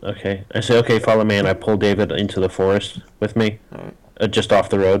 Okay. I say, okay, follow me, and I pull David into the forest with me, All right. just off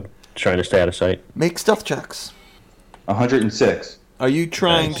the road, trying to stay out of sight. Make stealth checks. 106. Are you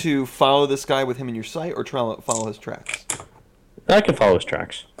trying Nice. to follow this guy with him in your sight, or try to follow his tracks? I can follow his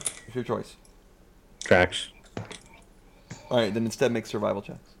tracks. It's your choice. Tracks. All right, then instead make survival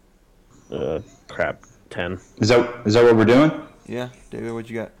checks. Crap. 10. Is that what we're doing? Yeah, David, what'd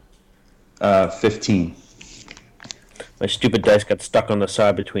you got? 15. My stupid dice got stuck on the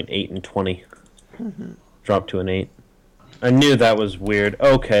side between 8 and 20. Dropped to an 8. I knew that was weird.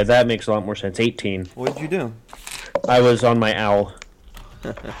 Okay, that makes a lot more sense. 18. What did you do? I was on my owl.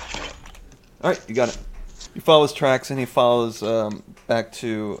 All right, you got it. You follow his tracks, and he follows back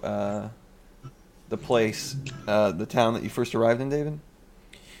to the place, the town that you first arrived in, David.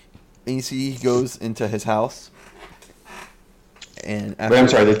 And you see he goes into his house. And after, Wait, I'm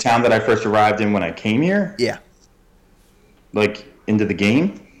sorry, the town that I first arrived in when I came here? Yeah. Like, into the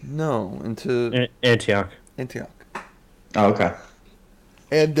game? No, into Antioch. Antioch. Oh, okay.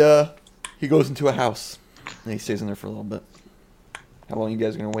 And he goes into a house, and he stays in there for a little bit. How long you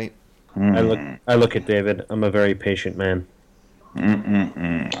guys gonna wait? I look at David. I'm a very patient man.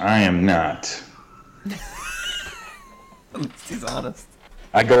 I am not. He's honest.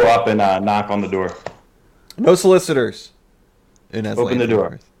 I go up and knock on the door. No solicitors. And as Open the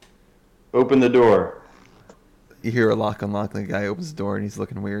door. Open the door. You hear a lock unlock, and the guy opens the door, and he's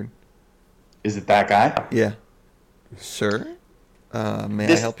looking weird. Is it that guy? Yeah. Sir? May I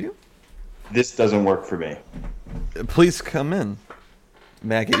This- help you? This doesn't work for me. Please come in.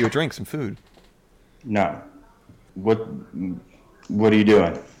 May I get you a drink, some food? No. What are you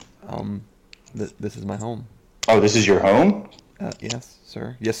doing? This is my home. Oh, this is your home? Yes,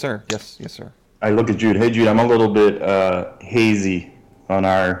 sir. Yes, sir. Yes, sir. I look at Jude. Hey, Jude, I'm a little bit hazy on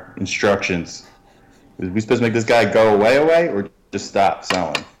our instructions. Are we supposed to make this guy go away, or just stop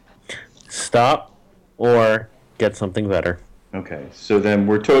selling? Stop or get something better. Okay, so then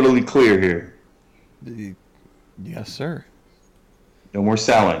we're totally clear here. Yes, sir. No more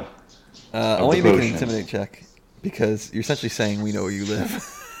selling. I want you to make an potions. intimidate check, because you're essentially saying we know where you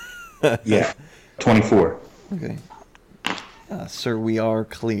live. Yeah. 24. Okay. Sir, we are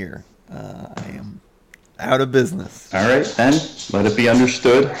clear. I am out of business. All right, then. Let it be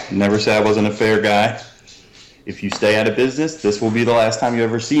understood. Never say I wasn't a fair guy. If you stay out of business, this will be the last time you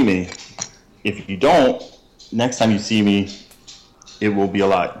ever see me. If you don't, next time you see me, it will be a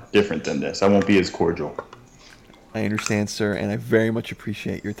lot different than this. I won't be as cordial. I understand, sir, and I very much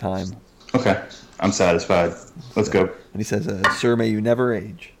appreciate your time. Okay, I'm satisfied. Let's go. And he says, sir, may you never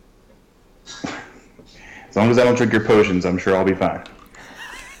age. As long as I don't drink your potions, I'm sure I'll be fine.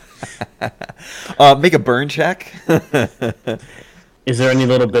 Make a burn check. Is there any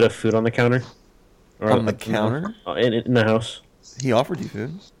little bit of food on the counter? Or On the counter? In the house? He offered you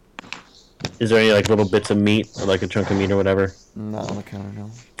food. Is there any like little bits of meat or like a chunk of meat or whatever? Not on the counter, no.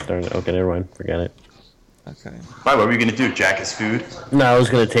 Darn it. Okay, never mind. Forget it. Okay. Why, what were you going to do? Jack his food? No, I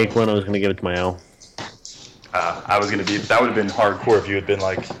was gonna take one. I was gonna give it to my owl. I was going to be... That would have been hardcore if you had been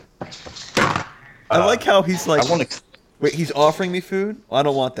like... I like how he's like, I want to... wait, he's offering me food? Well, I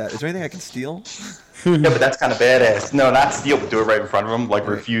don't want that. Is there anything I can steal? Yeah, but that's kind of badass. No, not steal, but do it right in front of him. Like,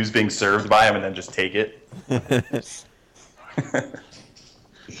 refuse being served by him and then just take it.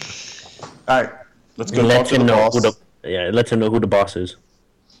 All right. Let's go talk Let to him the know boss. who the let him know who the boss is.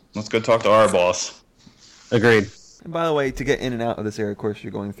 Let's go talk to our boss. Agreed. And by the way, to get in and out of this area, of course,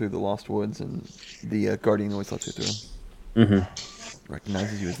 you're going through the Lost Woods, and the Guardian always lets you through. Mm-hmm.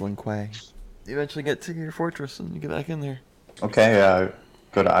 Recognizes you as Lin Kuei. You eventually get to your fortress, and you get back in there. Okay,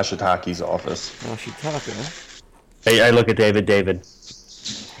 go to Ashitaki's office. Oh, Shitaka. I look at David. David.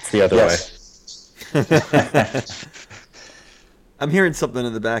 It's the other way. Yes. I'm hearing something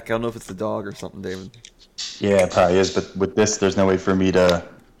in the back. I don't know if it's the dog or something, David. Yeah, it probably is, but with this, there's no way for me to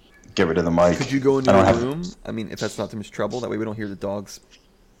get rid of the mic. Could you go into I your don't have- room? I mean, if that's not too much trouble, that way we don't hear the dogs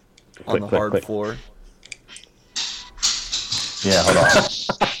on Quick, the quick, hard quick. floor. Yeah, hold on.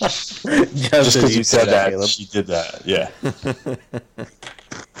 Just because you said that, Caleb. she did that. Yeah.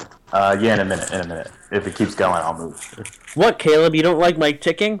 Yeah, in a minute. If it keeps going, I'll move. What, Caleb? You don't like my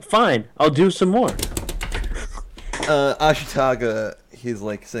ticking? Fine, I'll do some more. Ashitaga, he's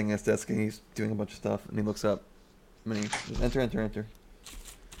like sitting at his desk and he's doing a bunch of stuff, and he looks up. And he says, enter.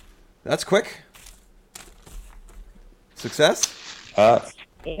 That's quick. Success? Yeah,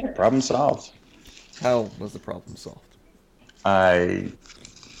 problem solved. How was the problem solved? I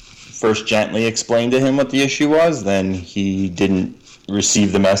first gently explained to him what the issue was, then he didn't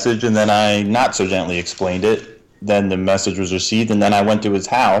receive the message, and then I not so gently explained it. Then the message was received, and then I went to his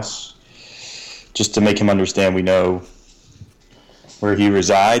house just to make him understand we know where he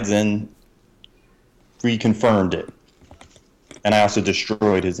resides, and reconfirmed it. And I also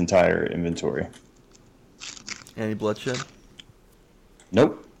destroyed his entire inventory. Any bloodshed?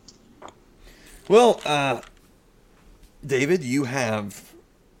 Nope. Well, David, you have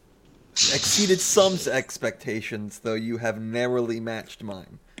exceeded some expectations, though you have narrowly matched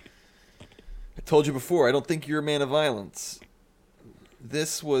mine. I told you before, I don't think you're a man of violence.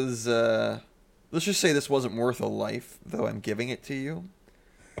 This was, let's just say this wasn't worth a life, though I'm giving it to you.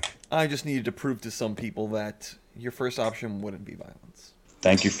 I just needed to prove to some people that your first option wouldn't be violence.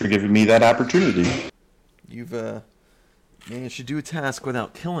 Thank you for giving me that opportunity. You've, managed to do a task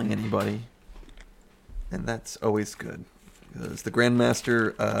without killing anybody. And that's always good. Because the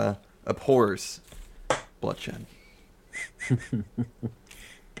Grandmaster, abhors bloodshed.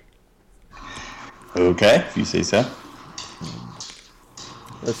 Okay, if you say so.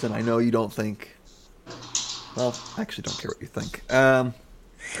 Listen, I know you don't think... Well, I actually don't care what you think. And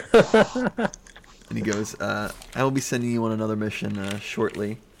he goes, I will be sending you on another mission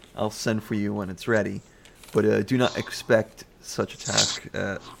shortly. I'll send for you when it's ready. But do not expect such a task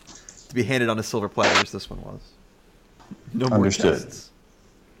to be handed on a silver platter as this one was. No more Understood. tests.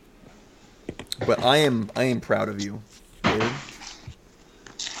 But I am proud of you, David.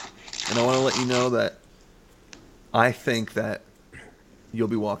 And I want to let you know that I think that you'll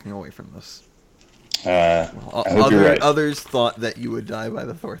be walking away from this. I hope you're right. Others thought that you would die by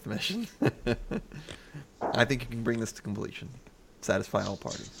the fourth mission. I think you can bring this to completion. Satisfy all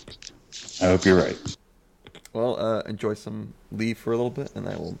parties. I hope you're right. Well, enjoy some leave for a little bit, and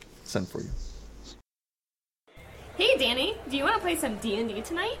I will send for you. Hey, Danny, do you want to play some D&D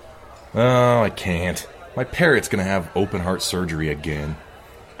tonight? Oh, I can't. My parrot's gonna have open heart surgery again.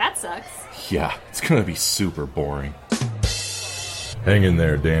 That sucks. Yeah, it's gonna be super boring. Hang in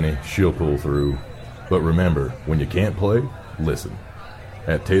there, Danny. She'll pull through. But remember, when you can't play, listen.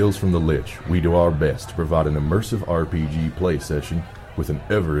 At Tales from the Lich, we do our best to provide an immersive RPG play session with an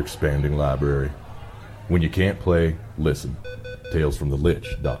ever-expanding library. When you can't play, listen.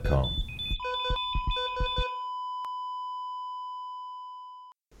 TalesFromTheLich.com.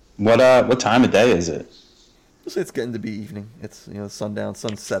 What time of day is it? Let's say it's getting to be evening. It's, sundown,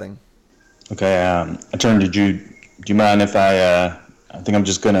 sun's setting. Okay, I turned to Jude. Do you mind if I think I'm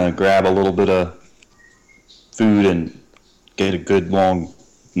just gonna grab a little bit of food and get a good long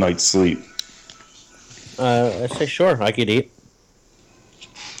night's sleep. I say sure, I could eat.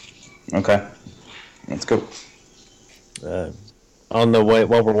 Okay, let's go. On the way,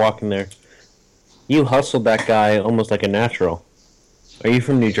 while we're walking there, you hustled that guy almost like a natural. Are you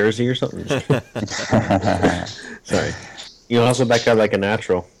from New Jersey or something? Sorry. You hustled that guy like a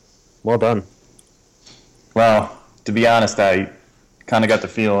natural. Well done. Well, to be honest, I kind of got the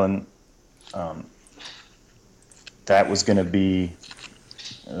feeling that was going to be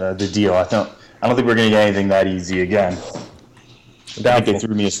the deal. I don't think we're going to get anything that easy again. I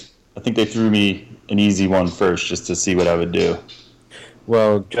think they threw me an easy one first just to see what I would do.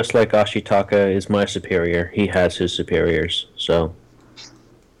 Well, just like Ashitaka is my superior, he has his superiors, so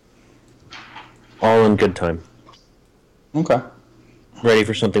all in good time. Okay. Ready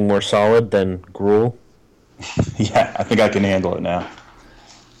for something more solid than gruel? Yeah, I think I can handle it now.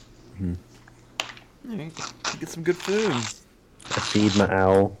 Alright, get some good food. I feed my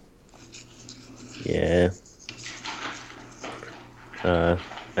owl. Yeah. I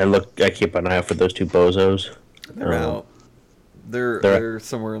keep an eye out for those two bozos. They're out. They're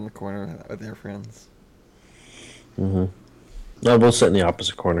somewhere in the corner with their friends. No, we'll sit in the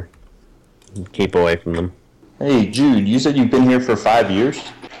opposite corner. Keep away from them. Hey, Jude, you said you've been here for 5 years.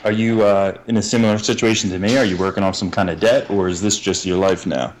 Are you in a similar situation to me? Are you working off some kind of debt, or is this just your life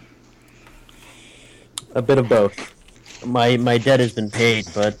now? A bit of both. My debt has been paid,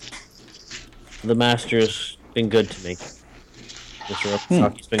 but the master's been good to me. Mr.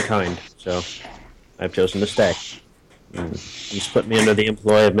 Okasaki's been kind, so I've chosen to stay. He's put me under the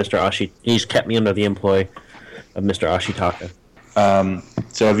employ of He's kept me under the employ of Mr. Ashitaka.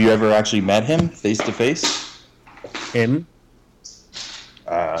 So have you ever actually met him face to face? Him?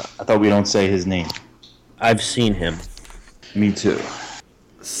 I thought we don't say his name. I've seen him. Me too.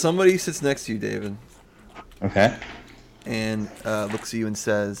 Somebody sits next to you, David, Okay. and looks at you and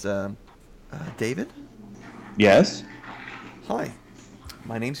says, David? Yes? Hi,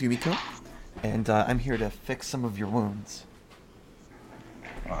 my name's Yumiko, and I'm here to fix some of your wounds.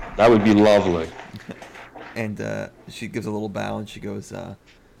 That would be lovely. And she gives a little bow, and she goes, I'll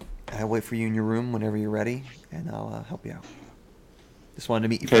wait for you in your room whenever you're ready, and I'll help you out. Just wanted to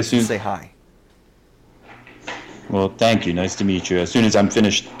meet you first and say hi. Well, thank you. Nice to meet you. As soon as I'm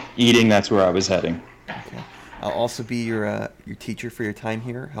finished Eating, that's where I was heading. Okay. I'll also be your teacher for your time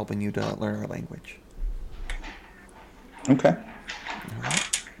here, helping you to learn our language. Okay. All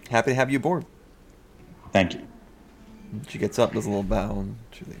right. Happy to have you aboard. Thank you. She gets up, does a little bow, and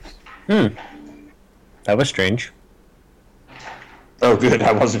she leaves. That was strange. Oh, good.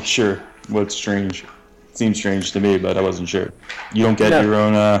 I wasn't sure. What's strange? Seems strange to me, but I wasn't sure. You don't get your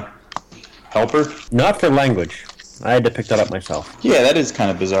own helper? Not for language. I had to pick that up myself. Yeah, that is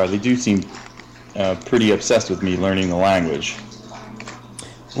kind of bizarre. They do seem pretty obsessed with me learning the language.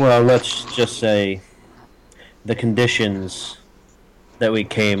 Well, let's just say the conditions that we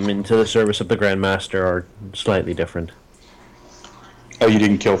came into the service of the Grand Master are slightly different. Oh, you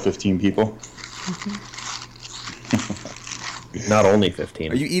didn't kill 15 people? Not only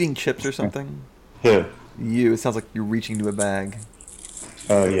 15. Are you eating chips or something? Who? You. It sounds like you're reaching into a bag.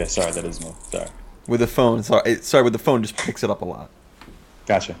 Oh, yeah, sorry, that is me. Sorry. With the phone. Sorry, with the phone just picks it up a lot.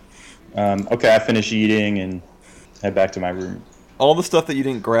 Gotcha. Okay, I finish eating and head back to my room. All the stuff that you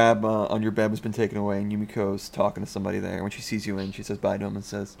didn't grab on your bed has been taken away, and Yumiko's talking to somebody there. When she sees you in, she says bye to him and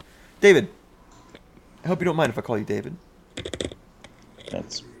says, David, I hope you don't mind if I call you David.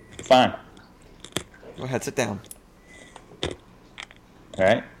 That's fine. Go ahead, sit down. All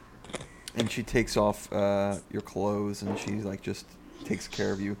right. And she takes off your clothes, and she just takes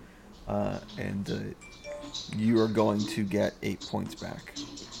care of you. And you are going to get 8 points back.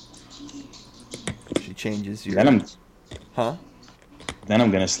 She changes your... Then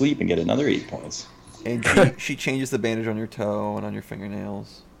I'm going to sleep and get another 8 points. And she changes the bandage on your toe and on your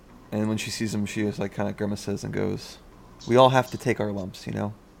fingernails. And when she sees them, she just kind of grimaces and goes, we all have to take our lumps, you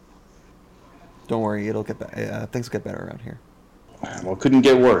know? Don't worry, it'll get things will get better around here. Well, couldn't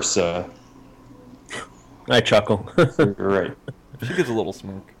get worse. I chuckle. You're right. She gives a little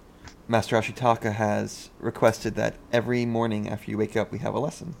smirk. Master Ashitaka has requested that every morning after you wake up, we have a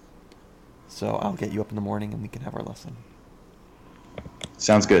lesson. So I'll get you up in the morning and we can have our lesson.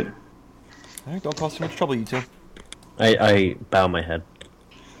 Sounds good. All right, don't cause too much trouble, you two. I bow my head.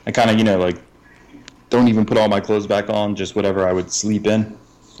 I kind of, don't even put all my clothes back on, just whatever I would sleep in.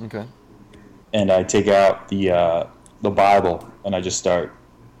 Okay. And I take out the Bible, and I just start.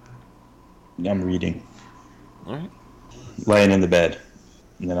 I'm reading. All right. Laying in the bed,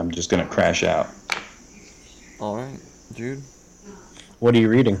 and then I'm just gonna crash out. All right, Jude. What are you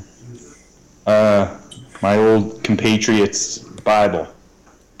reading? My old compatriots' Bible.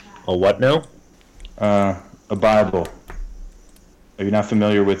 A what now? A Bible. Are you not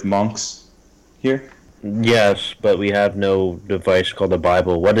familiar with monks here? Yes, but we have no device called a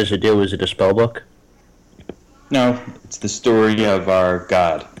Bible. What does it do? Is it a spell book? No, it's the story of our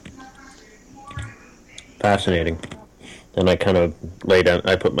God. Fascinating. Then I kind of lay down.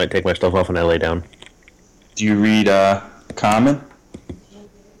 Take my stuff off and I lay down. Do you read Common?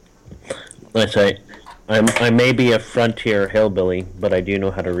 I say, I may be a frontier hillbilly, but I do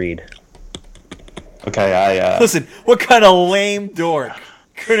know how to read. Okay, Listen, what kind of lame dork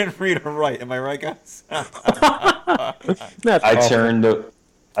couldn't read or write? Am I right, guys? That's I awful.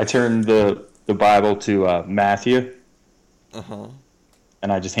 turned the Bible to Matthew. Uh-huh.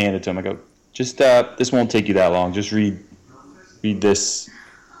 And I just hand it to him. I go, this won't take you that long. Just read this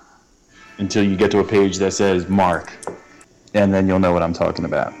until you get to a page that says Mark, and then you'll know what I'm talking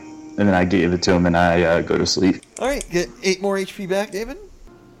about. And then I give it to him, and I go to sleep. All right, get 8 more HP back, David.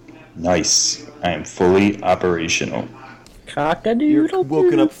 Nice. I am fully operational. You're Cock-a-doodle.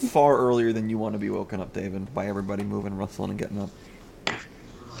 woken up far earlier than you want to be woken up, David, by everybody moving, rustling, and getting up.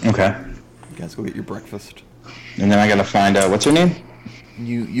 Okay. You guys go get your breakfast. And then I gotta find out, what's her name?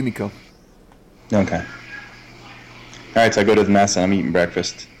 Yumiko. Okay. Alright, so I go to the mess and I'm eating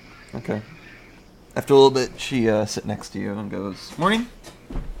breakfast. Okay. After a little bit, she sits next to you and goes, morning.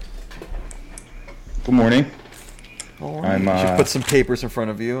 Good morning. All right. She puts some papers in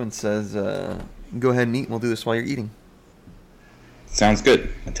front of you and says, go ahead and eat, and we'll do this while you're eating. Sounds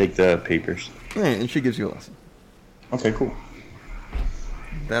good. I take the papers. All right, and she gives you a lesson. Okay, cool.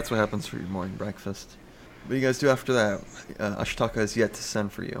 That's what happens for your morning breakfast. What do you guys do after that? Ashitaka is yet to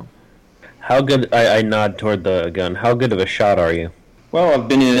send for you. How good? I nod toward the gun. How good of a shot are you? Well, I've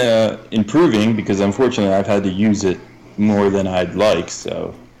been improving because unfortunately I've had to use it more than I'd like,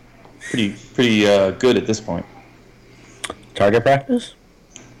 so pretty good at this point. Target practice?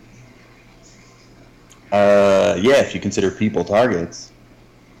 Yeah, if you consider people targets.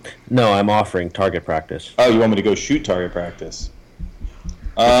 No, I'm offering target practice. Oh, you want me to go shoot target practice?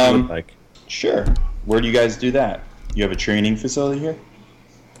 What's it look like? Sure. Where do you guys do that? You have a training facility here?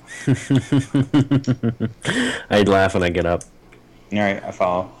 I'd laugh when I get up. All right, I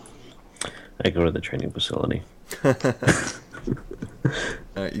follow. I go to the training facility.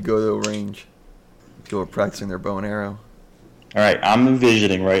 Alright, you go to a range. People are practicing their bow and arrow. All right, I'm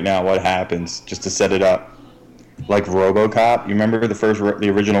envisioning right now what happens just to set it up. Like RoboCop. You remember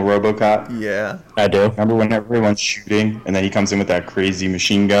the original RoboCop? Yeah. I do. Remember when everyone's shooting and then he comes in with that crazy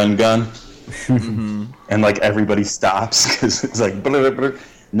machine gun? Mm-hmm. And like everybody stops because it's like blah, blah, blah.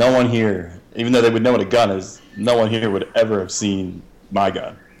 No one here, even though they would know what a gun is, no one here would ever have seen my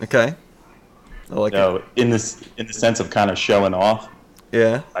gun. Okay. I like it. So in the sense of kind of showing off,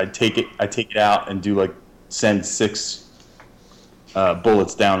 Yeah. I take it out and do like send 6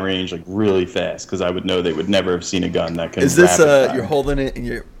 bullets downrange like really fast because I would know they would never have seen a gun that can. Is this rapid fire. you're holding it and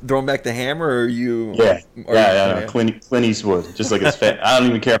you're throwing back the hammer, or are you? Yeah, or yeah. Clint Eastwood, just like it's fast. I don't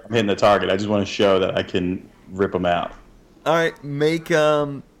even care if I'm hitting the target. I just want to show that I can rip them out. All right, make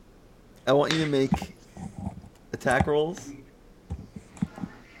I want you to make attack rolls.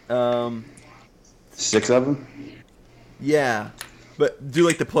 6 of them. Yeah, but do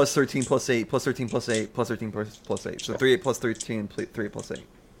like the plus 13, plus 8, plus 13, plus 8, plus 13, plus 8. So 3, 8, plus 13, 3, 8, plus 8.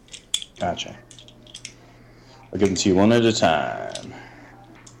 Gotcha. I'll give them to you one at a time.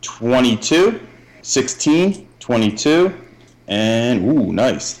 22, 16, 22, and ooh,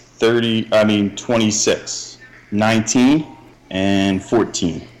 nice. 26, 19, and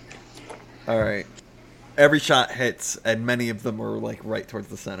 14. All right. Every shot hits, and many of them are like right towards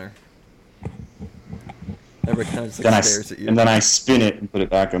the center. Everybody kind of just like stares at you. And then I spin it and put it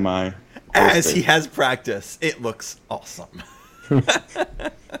back in my. As holster. he has practice, it looks awesome.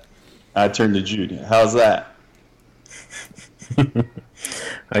 I turned to Jude. How's that?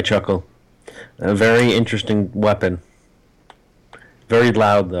 I chuckle. A very interesting weapon. Very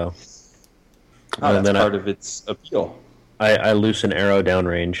loud, though. Oh, And that's then part of its appeal. I loose an arrow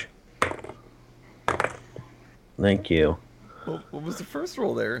downrange. Thank you. What was the first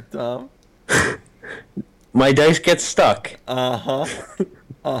roll there, Tom? My dice get stuck. Uh-huh.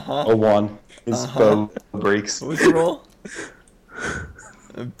 Uh-huh. A 1. His bow breaks. What was the roll?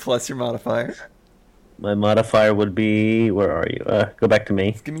 Plus your modifier. My modifier would be... Where are you? Go back to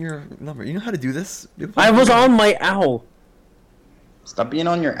me. Give me your number. You know how to do this? I was on my owl. Stop being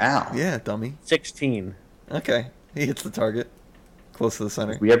on your owl. Yeah, dummy. 16. Okay. He hits the target. Close to the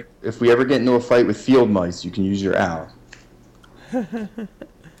center. If we ever get into a fight with field mice, you can use your owl.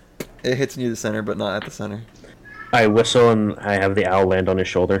 It hits near the center, but not at the center. I whistle and I have the owl land on his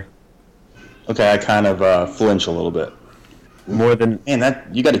shoulder. Okay, I kind of flinch a little bit. More than... Man,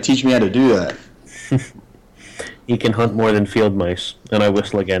 you got to teach me how to do that. He can hunt more than field mice. And I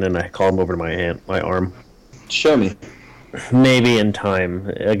whistle again and I call him over to my arm. Show me. Maybe in time.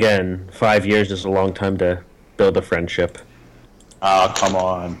 Again, 5 years is a long time to build a friendship. Oh, come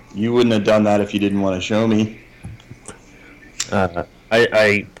on. You wouldn't have done that if you didn't want to show me.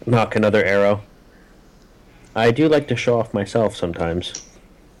 I knock another arrow. I do like to show off myself sometimes.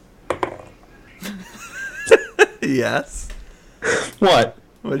 Yes. What?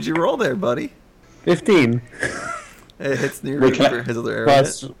 What did you roll there, buddy? 15. It hits near Wait, can I- his other arrow.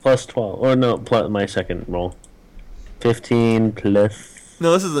 Plus 12. Or no, plus my second roll. 15 plus...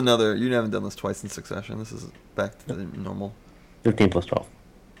 No, this is another. You haven't done this twice in succession. This is back to the normal. 15 plus 12.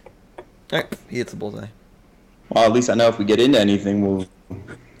 Alright, he hits the bullseye. Well, at least I know if we get into anything,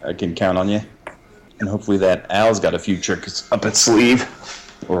 I can count on you. And hopefully that owl's got a few tricks up its sleeve.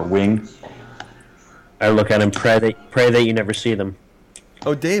 Or wing. I look at him, pray that you never see them.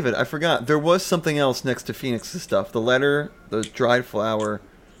 Oh, David, I forgot. There was something else next to Phoenix's stuff. The letter, the dried flower,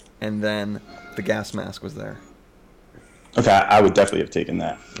 and then the gas mask was there. Okay, I would definitely have taken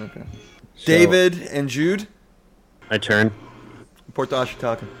that. Okay. So- David and Jude, I turn. report to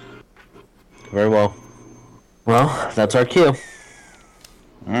Ashitaka. Very well. Well, that's our cue.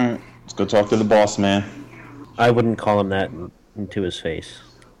 Alright, let's go talk to the boss man. I wouldn't call him that into his face.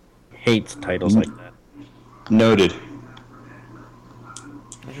 Hates titles like that. Noted.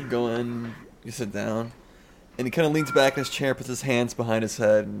 You go in, you sit down, and he kind of leans back in his chair, puts his hands behind his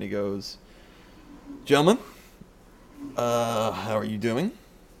head, and he goes, "Gentlemen, how are you doing?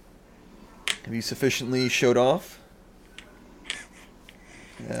 Have you sufficiently showed off?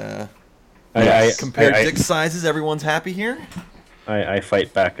 Compared dick sizes, everyone's happy here?" I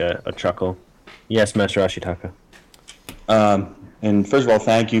fight back a chuckle. Yes, Master Ashitaka. And first of all,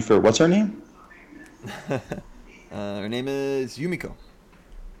 thank you for... What's her name? Her name is Yumiko.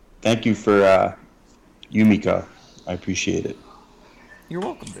 Thank you for Yumiko. I appreciate it. You're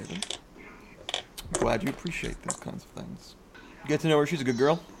welcome, David. I'm glad you appreciate those kinds of things. Get to know her. She's a good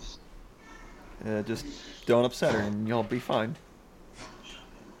girl. Just don't upset her, and you'll be fine.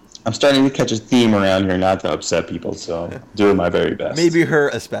 I'm starting to catch a theme around here not to upset people, so doing my very best. Maybe her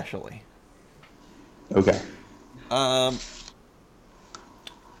especially. Okay.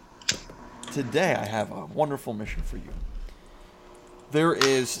 today I have a wonderful mission for you. There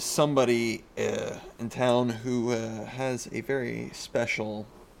is somebody in town who has a very special,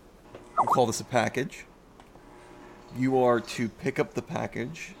 we'll call this a package. You are to pick up the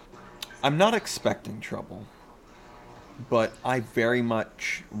package. I'm not expecting trouble, but I very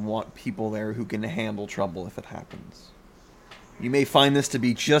much want people there who can handle trouble if it happens. You may find this to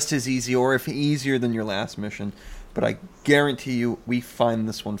be just as easy or if easier than your last mission, but I guarantee you we find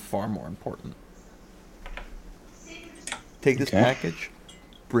this one far more important. Take this package,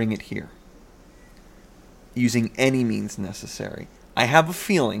 bring it here. Using any means necessary. I have a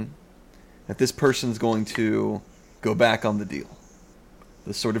feeling that this person's going to go back on the deal.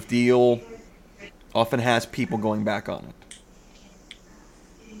 This sort of deal often has people going back on it.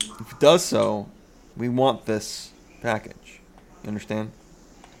 If it does so, we want this package. You understand?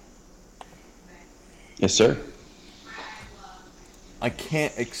 Yes, sir. I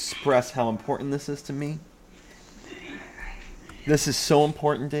can't express how important this is to me. This is so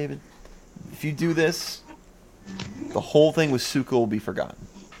important, David. If you do this, the whole thing with Suka will be forgotten.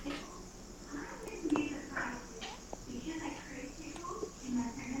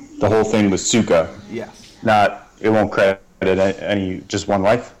 The whole thing with Suka. Yes. It won't credit any, just one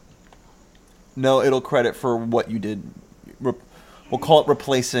life? No, it'll credit for what you did. We'll call it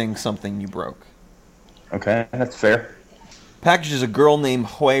replacing something you broke. Okay, that's fair. Package is a girl named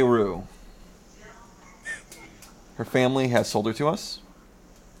Hui Ru. Her family has sold her to us.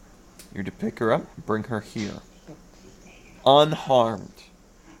 You're to pick her up, bring her here. Unharmed.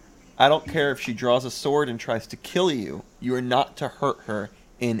 I don't care if she draws a sword and tries to kill you. You are not to hurt her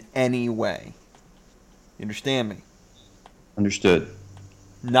in any way. You understand me? Understood.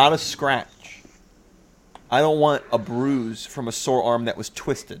 Not a scratch. I don't want a bruise from a sore arm that was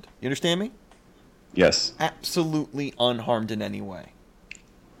twisted. You understand me? Yes. Absolutely unharmed in any way.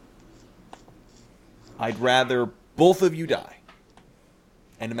 I'd rather both of you die.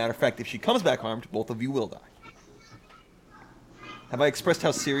 And a matter of fact, if she comes back harmed, both of you will die. Have I expressed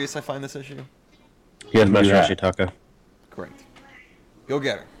how serious I find this issue? Yes, Master Ashitaka. Great. Go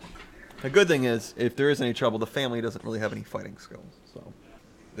get her. The good thing is, if there is any trouble, the family doesn't really have any fighting skills. So,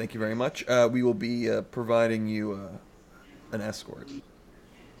 thank you very much. We will be providing you an escort.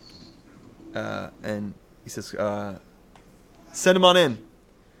 And he says, send him on in.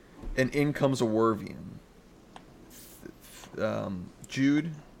 And in comes a Wervian.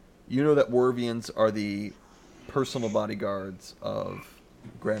 Jude, you know that Wervians are the personal bodyguards of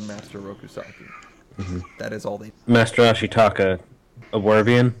Grandmaster Rokusaki. Mm-hmm. That is all they... Master Ashitaka, a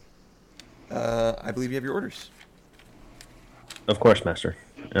Wervian? I believe you have your orders. Of course, Master.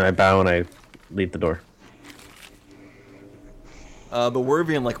 And I bow and I leave the door. The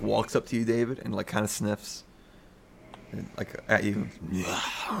Wervian, walks up to you, David, and, kind of sniffs. And, at you.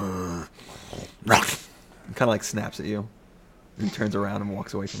 And kind of, snaps at you. And turns around and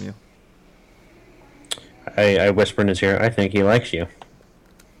walks away from you. I whisper in his ear, I think he likes you.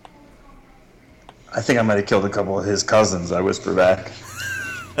 I think I might have killed a couple of his cousins, I whisper back.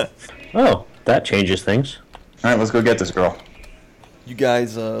 Oh, that changes things. Alright, let's go get this girl. You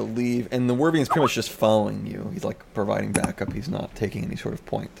guys leave, and the Wervian's pretty much just following you. He's, providing backup. He's not taking any sort of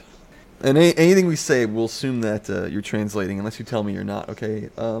point. And anything we say, we'll assume that you're translating, unless you tell me you're not, okay,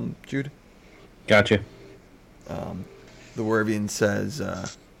 Jude? Gotcha. The Wervian says,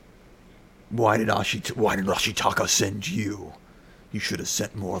 Why did Ashitaka send you? You should have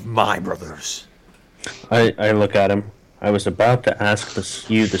sent more of my brothers. I look at him. I was about to ask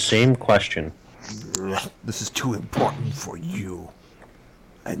you the same question. This is too important for you.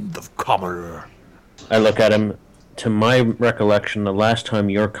 And the commoner. I look at him. To my recollection, the last time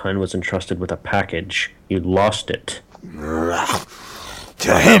your kind was entrusted with a package, you lost it.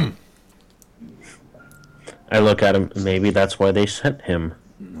 To him! I look at him. Maybe that's why they sent him.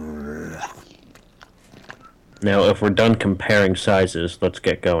 Now, if we're done comparing sizes, let's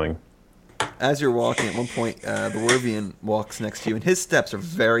get going. As you're walking, at one point, the Wervian walks next to you, and his steps are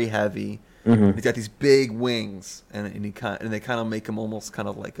very heavy. Mm-hmm. He's got these big wings, and they kind of make him almost kind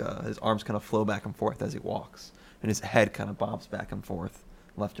of like his arms kind of flow back and forth as he walks, and his head kind of bobs back and forth,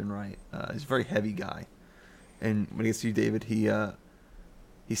 left and right. He's a very heavy guy, and when he gets to you, David,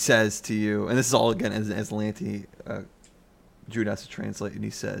 he says to you, and this is all again as Lanty, Jude has to translate, and he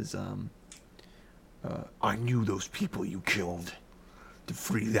says, "I knew those people you killed to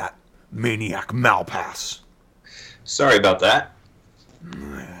free that maniac Malpass. Sorry about that.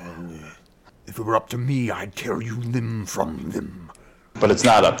 If it were up to me, I'd tear you limb from limb. But it's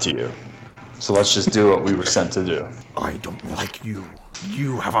not up to you. So let's just do what we were sent to do. I don't like you.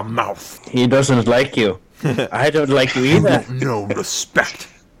 You have a mouth. He doesn't like you. I don't like you You either. don't know respect.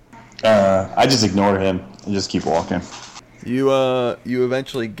 I just ignore him and just keep walking. You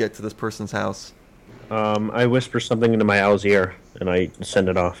eventually get to this person's house. I whisper something into my owl's ear, and I send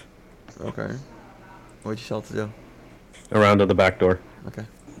it off. Okay. What'd you tell it to do? Around to the back door. Okay.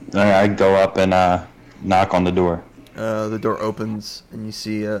 I go up and knock on the door. The door opens, and you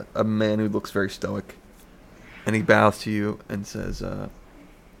see a man who looks very stoic. And he bows to you and says,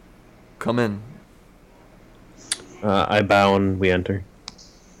 come in. I bow and we enter.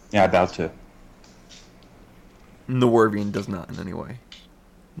 Yeah, I bow too. And the Wervian does not in any way.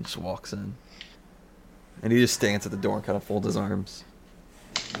 He just walks in. And he just stands at the door and kind of folds his arms.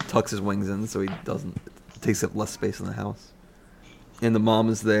 Tucks his wings in so he doesn't... It takes up less space in the house. And the mom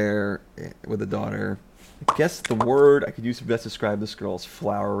is there with the daughter. I guess the word I could use to best describe this girl is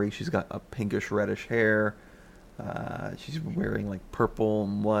flowery. She's got a pinkish reddish hair. She's wearing like purple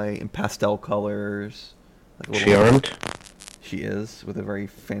and white and pastel colors. Like She armed? She is, with a very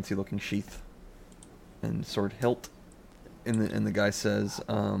fancy looking sheath and sword hilt. And the guy says,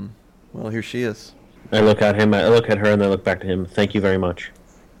 well, here she is. I look at him, I look at her, and I look back to him. Thank you very much.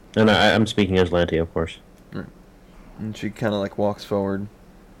 And I'm speaking as Lanty, of course. Right. And she kind of like walks forward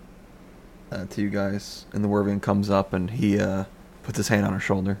to you guys, and the Wervian comes up and he puts his hand on her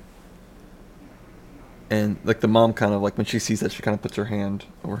shoulder. And like the mom kind of like when she sees that, she kind of puts her hand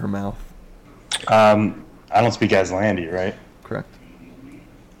over her mouth. I don't speak Aslandy, right? Correct.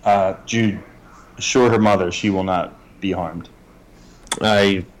 Jude, assure her mother she will not be harmed.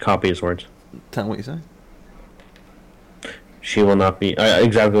 I copy his words. Tell me what you say. She will not be...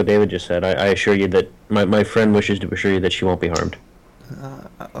 exactly what David just said. I assure you that... My friend wishes to assure you that she won't be harmed.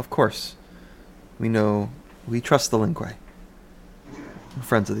 Of course. We know... We trust the Linquay. We're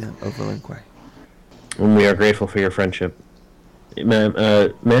friends of the Linquay. And we are grateful for your friendship.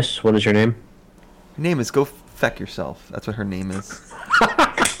 Miss, what is your name? Her name is Go Feck Yourself. That's what her name is.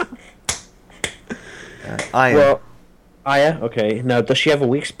 Aya. Well, Aya, okay. Now, does she have a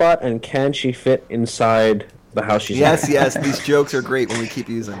weak spot, and can she fit inside the house she's in? Yes. These jokes are great when we keep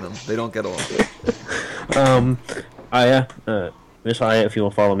using them. They don't get old. Aya, Miss Aya, if you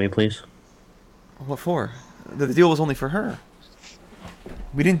will follow me, please. What for? The deal was only for her.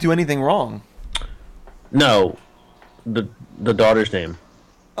 We didn't do anything wrong. No, the daughter's name.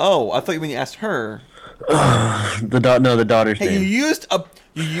 Oh, I thought when you asked her. The daughter's Hey, name. you used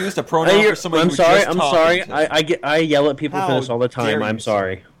a pronoun for somebody. I'm who sorry. just I'm talked sorry. to. I yell at people for How this all the time. dare I'm you,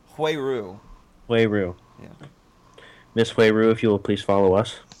 sorry. Hui Ru. Hui Ru. Yeah. Miss Hui Ru, if you will please follow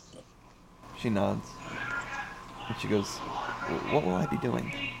us. She nods. And she goes, what will I be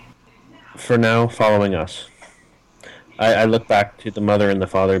doing? For now, following us. I look back to the mother and the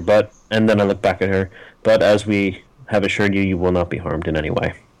father, and then I look back at her. But as we have assured you, you will not be harmed in any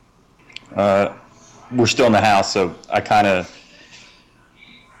way. We're still in the house, so I kind of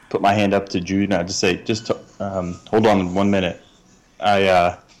put my hand up to Jude, and I just say, hold on 1 minute.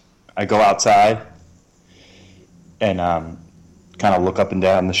 I go outside and kind of look up and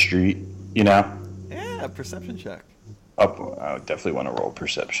down the street, you know? Yeah, perception check. I would definitely want to roll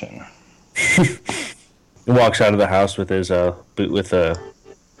perception. He walks out of the house with his boot with a...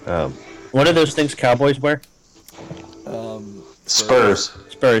 what are those things cowboys wear? Spurs.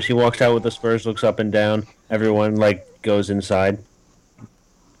 Spurs. He walks out with the spurs, looks up and down. Everyone, goes inside.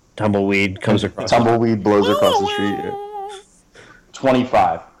 Tumbleweed comes across. Tumbleweed blows across the street.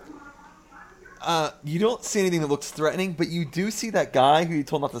 25. You don't see anything that looks threatening, but you do see that guy who you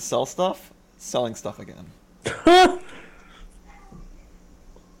told not to sell stuff, selling stuff again.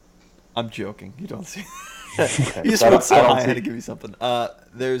 I'm joking. You don't see. You just went so high, I had to give you something.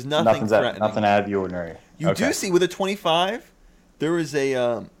 There's nothing threatening. Nothing out of the ordinary. You do see with a 25, there is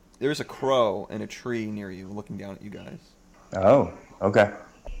a crow in a tree near you, looking down at you guys. Oh, okay.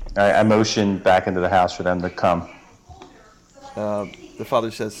 I motion back into the house for them to come. The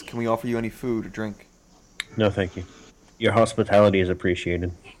father says, "Can we offer you any food or drink?" No, thank you. Your hospitality is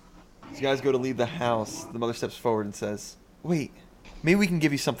appreciated. As you guys go to leave the house, the mother steps forward and says, "Wait, maybe we can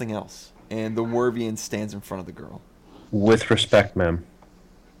give you something else." And the Wervian stands in front of the girl. With respect, ma'am.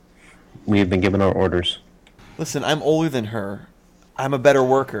 We have been given our orders. Listen, I'm older than her. I'm a better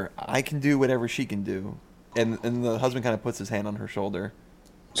worker. I can do whatever she can do. And the husband kind of puts his hand on her shoulder.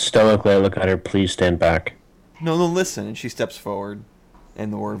 Stoically, I look at her. Please stand back. No, listen. And she steps forward.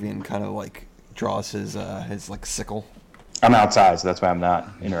 And the Wervian kind of draws his sickle. I'm outside, so that's why I'm not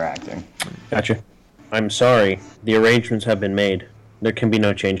interacting. Gotcha. I'm sorry. The arrangements have been made. There can be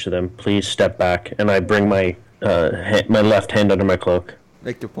no change to them. Please step back. And I bring my my left hand under my cloak.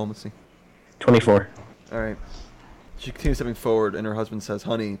 Make diplomacy. 24. All right. She continues stepping forward, and her husband says,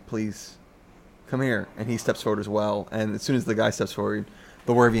 "Honey, please, come here." And he steps forward as well. And as soon as the guy steps forward,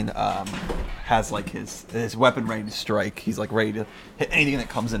 the Wervian has like his weapon ready to strike. He's like ready to hit anything that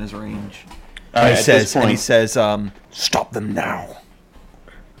comes in his range. All right, He says, "Stop them now."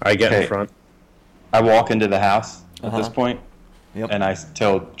 I get Okay. in front. I walk into the house at this Uh-huh. point, Yep. and I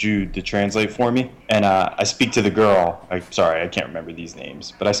tell Jude to translate for me. And I speak to the girl. Sorry, I can't remember these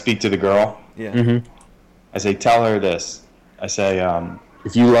names, but I speak to the girl. Yeah. Mm-hmm. I say, tell her this. I say,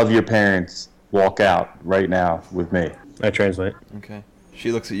 if you love your parents, walk out right now with me. I translate. Okay.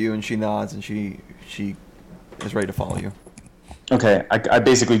 She looks at you and she nods and she is ready to follow you. Okay, I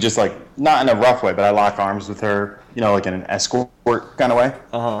basically just like, not in a rough way, but I lock arms with her, like in an escort kind of way.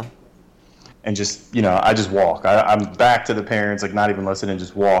 Uh huh. And just, I just walk. I'm back to the parents, like not even listening,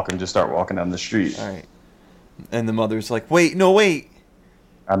 just walk and just start walking down the street. All right. And the mother's like, "Wait, no, wait,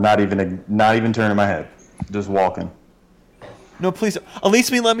 I'm not even turning my head, just walking. no, please, at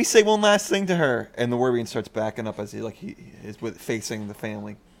least let me say one last thing to her." And the Wervian starts backing up as he is facing the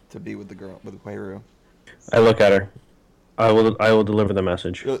family to be with the girl with Huayru. I look at her. I will deliver the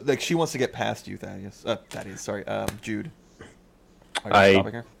message. Like she wants to get past you, Thaddeus. Sorry, Jude. Are you I-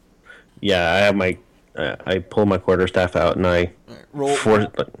 stopping her? Yeah, I have my. I pull my quarterstaff out and I All right, force.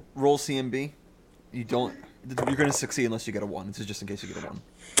 roll CMB. You don't. You're going to succeed unless you get a 1. This is just in case you get a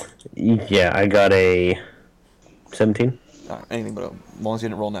 1. Yeah, I got a 17. Anything but as long as you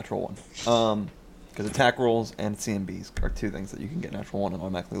didn't roll natural 1. Because attack rolls and CMBs are 2 things that you can get natural 1 and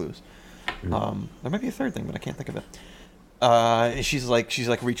automatically lose. There might be a third thing, but I can't think of it. And she's like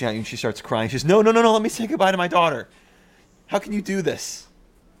reaching out you and she starts crying. She's no, let me say goodbye to my daughter. How can you do this?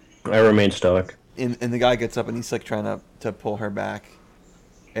 I remain stoic. And the guy gets up and he's like trying to pull her back.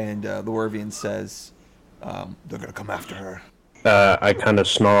 And the Wervian says, they're going to come after her. I kind of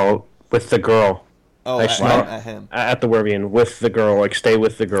snarl with the girl. Oh, I at him. At the Wervian, with the girl, like stay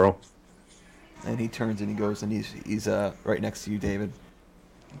with the girl. And he turns and he goes and he's right next to you, David.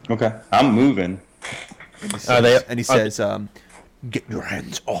 Okay, I'm moving. And he Are says, get your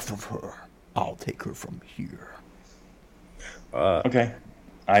hands off of her. I'll take her from here. Okay,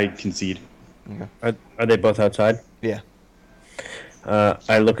 I concede. Okay. Are they both outside? Yeah.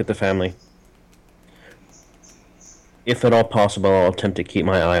 I look at the family. If at all possible, I'll attempt to keep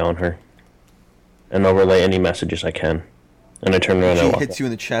my eye on her. And I'll relay any messages I can. And I turn around and I She walk hits out. you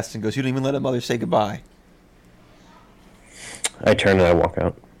in the chest and goes, you don't even let a mother say goodbye. I turn and I walk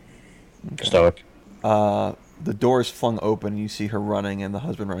out. Okay. Stoic. The door is flung open and you see her running and the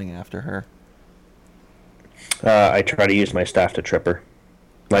husband running after her. I try to use my staff to trip her.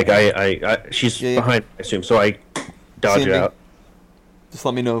 Like, she's Yeah. behind, I assume, so I dodge CMB. out. Just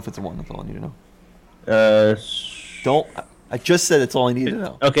let me know if it's a 1. That's all I need to know. Uh, Don't. I just said it's all I need to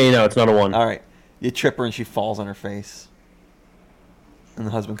know. Okay, no, it's not a 1. All right. You trip her and she falls on her face. And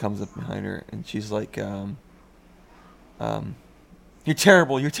the husband comes up behind her and she's like, you're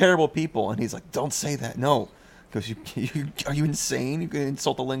terrible people. And he's like, don't say that. No. He goes, are you insane? You can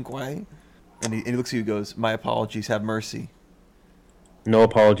insult the Lin Kuei? And he looks at you and goes, my apologies, have mercy. No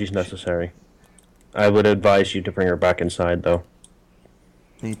apologies necessary. I would advise you to bring her back inside, though.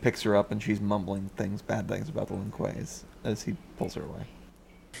 And he picks her up and she's mumbling bad things about the Lin Kuei as he pulls her away.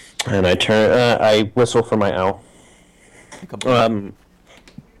 And I turn. I whistle for my owl. He comes back.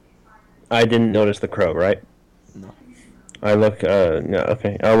 I didn't notice the crow, right? No. I look. No,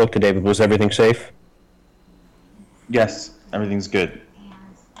 okay. I'll look to David. Was everything safe? Yes, everything's good.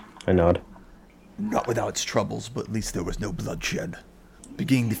 I nod. Not without its troubles, but at least there was no bloodshed.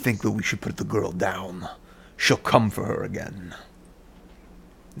 Beginning to think that we should put the girl down. She'll come for her again.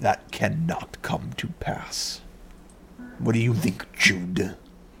 That cannot come to pass. What do you think, Jude?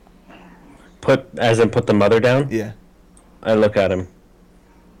 Put the mother down. Yeah. I look at him.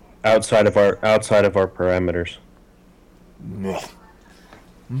 Outside of our parameters. Ugh.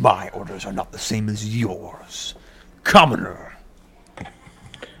 My orders are not the same as yours. Commoner,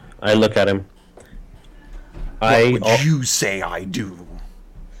 I look at him. what would you say I do?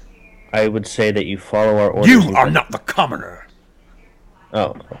 I would say that you follow our orders. You are not the commoner.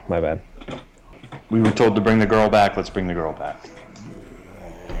 Oh, my bad. We were told to bring the girl back. Let's bring the girl back.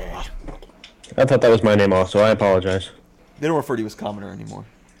 I thought that was my name also. I apologize. They don't refer to you as commoner anymore.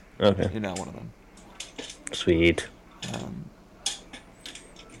 Okay. You're not one of them. Sweet.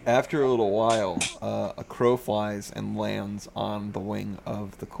 After a little while, a crow flies and lands on the wing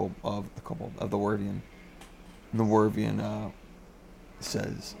of the Wervian. And the Wervian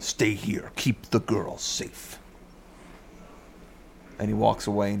says, Stay here. Keep the girl safe. and he walks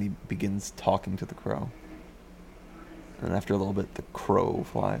away and he begins talking to the crow. And after a little bit, the crow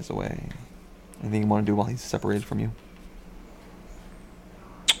flies away. Anything you want to do while he's separated from you?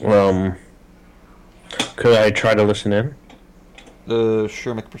 Could I try to listen in?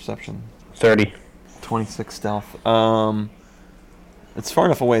 Sure, make a perception. 30. 26 stealth. It's far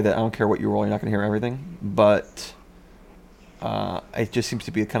enough away that I don't care what you roll, you're not going to hear everything. But it just seems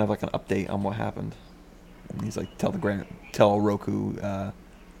to be kind of like an update on what happened. And he's like, tell Roku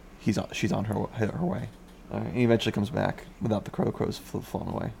she's on her way. And he eventually comes back without the crows flown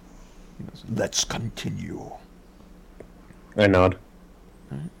away. He goes, let's continue. I nod.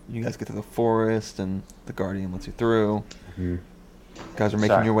 Right. You guys get to the forest, and the Guardian lets you through. Mm-hmm. You guys are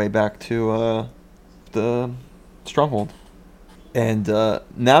making your way back to the stronghold. And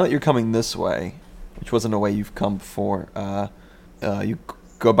now that you're coming this way, which wasn't a way you've come before, you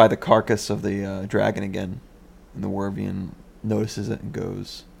go by the carcass of the dragon again, and the Wervian notices it and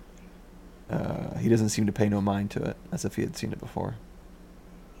goes... he doesn't seem to pay no mind to it, as if he had seen it before.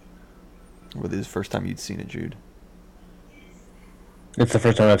 Or this is the first time you'd seen it, Jude. It's the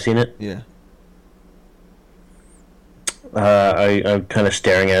first time I've seen it? Yeah. I'm kind of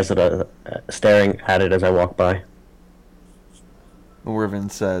staring at it as I walk by. Wervin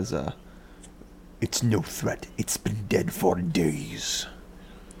says, it's no threat. It's been dead for days.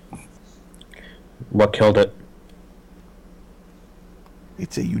 What killed it?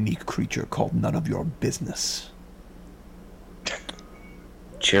 It's a unique creature called None of Your Business.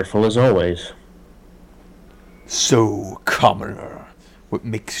 Cheerful as always. So, commoner, what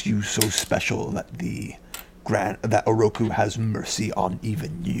makes you so special that that Oroku has mercy on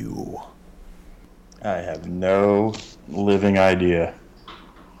even you? I have no living idea.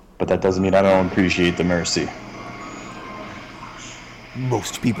 But that doesn't mean I don't appreciate the mercy.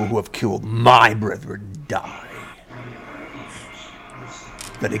 Most people who have killed my brethren die.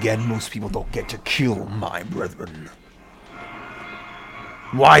 Then again, most people don't get to kill my brethren.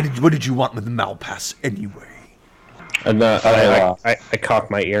 What did you want with Malpass anyway? And I cock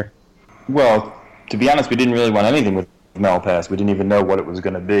my ear. Well, to be honest, we didn't really want anything with Malpass. We didn't even know what it was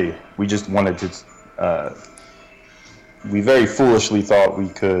going to be. We just wanted to... we very foolishly thought we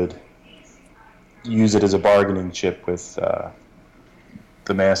could use it as a bargaining chip with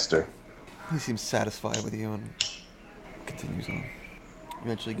the master. he seems satisfied with you and continues on. You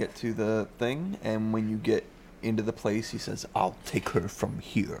eventually get to the thing, and when you get into the place, he says, I'll take her from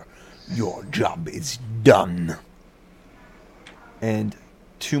here. Your job is done. And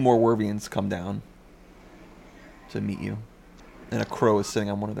 2 more Wervians come down to meet you. And a crow is sitting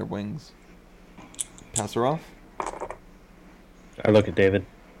on one of their wings. Pass her off? I look at David.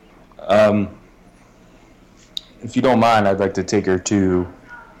 If you don't mind, I'd like to take her to,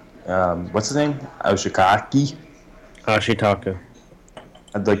 what's his name? Oshikaki? Ashitaku.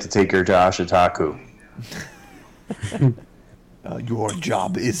 I'd like to take her to Ashitaku. Your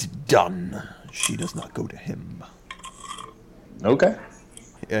job is done. She does not go to him. Okay.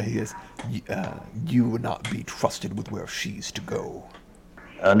 Yeah, he is. You would not be trusted with where she's to go.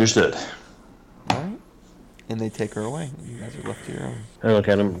 Understood. All right. And they take her away. You guys are left to your own. I look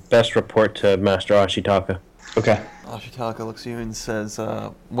at him. Best report to Master Ashitaka. Okay. Ashitaka looks at you and says,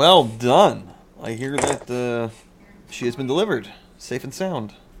 well done. I hear that she has been delivered, safe and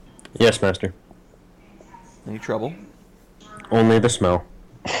sound. Yes, Master. Any trouble? Only the smell.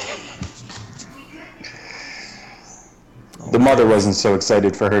 The mother wasn't so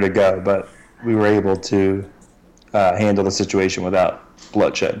excited for her to go, but we were able to handle the situation without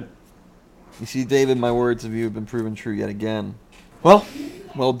bloodshed. You see, David, my words of you have been proven true yet again.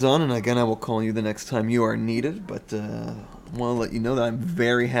 Well done, and again I will call you the next time you are needed, but I want to let you know that I'm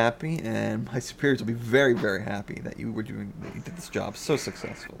very happy, and my superiors will be very, very happy that you did this job so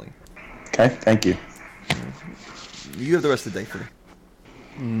successfully. Okay, thank you. You have the rest of the day free.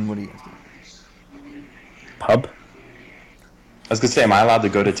 What do you guys do? Pub? I was going to say, am I allowed to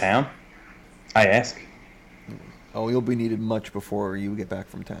go to town? I ask. Oh, you'll be needed much before you get back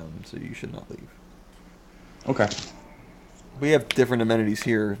from town, so you should not leave. Okay. We have different amenities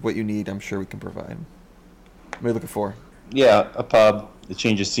here. What you need, I'm sure we can provide. What are you looking for? Yeah, a pub, a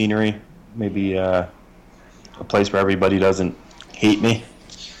change of scenery, maybe a place where everybody doesn't hate me.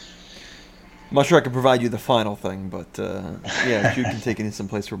 I'm not sure I can provide you the final thing, but yeah, you can take it in some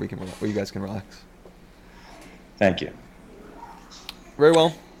place where you guys can relax. Thank you. Very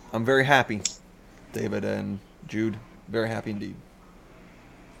well. I'm very happy, David and Jude. Very happy indeed.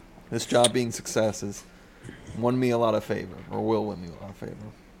 This job being success has won me a lot of favor, or will win me a lot of favor.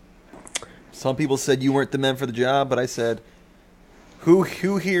 Some people said you weren't the men for the job, but I said, who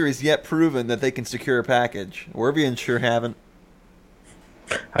here is yet proven that they can secure a package? Wervians sure haven't.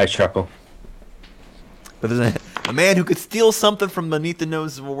 I chuckle. But there's a man who could steal something from beneath the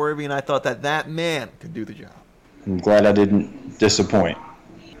nose of a Wervian, and I thought that man could do the job. I'm glad I didn't disappoint.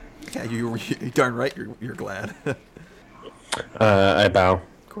 Yeah, you're darn right you're glad. I bow.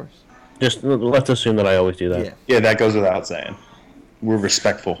 Of course. Just let's assume that I always do that. Yeah. Yeah, that goes without saying. We're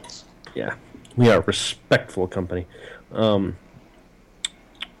respectful. Yeah. We are a respectful company. So,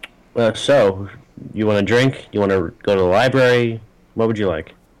 you want to drink? You want to go to the library? What would you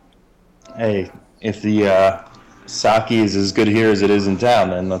like? Hey, if the sake is as good here as it is in town,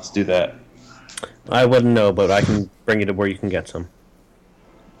 then let's do that. I wouldn't know, but I can bring you to where you can get some.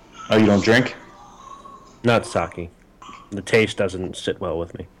 Oh, you don't drink? Not sake. The taste doesn't sit well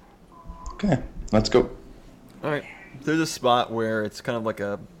with me. Okay, let's go. All right. There's a spot where it's kind of like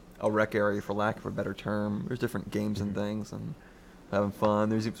a rec area, for lack of a better term. There's different games and things, and having fun.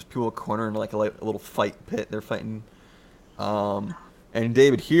 There's people cornering like a little fight pit. They're fighting. And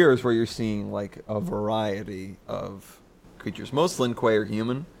David, here is where you're seeing like a variety of creatures. Most Lin Kuei are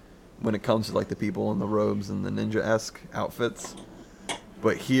human when it comes to like the people in the robes and the ninja-esque outfits.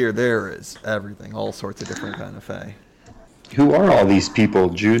 But here, there is everything, all sorts of different kind of fae. Who are all these people,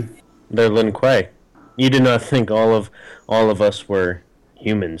 Jude? They're Lin Kuei. You did not think all of us were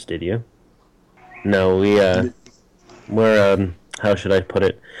humans, did you? No, we're how should I put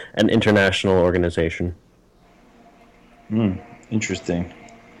it? An international organization. Interesting.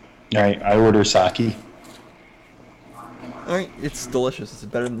 All right, I order sake. All right, it's delicious. It's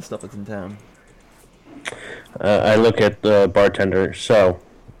better than the stuff that's in town. I look at the bartender. So,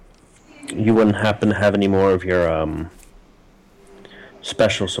 you wouldn't happen to have any more of your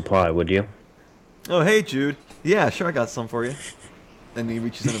special supply, would you? Oh, hey, Jude. Yeah, sure, I got some for you. And he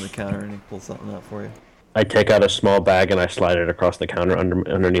reaches under the counter and he pulls something out for you. I take out a small bag and I slide it across the counter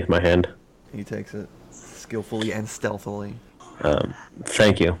underneath my hand. He takes it skillfully and stealthily.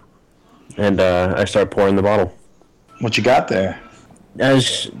 Thank you. And I start pouring the bottle. What you got there?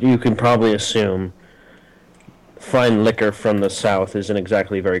 As you can probably assume, fine liquor from the south isn't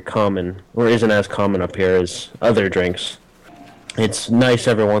exactly very common, or isn't as common up here as other drinks. It's nice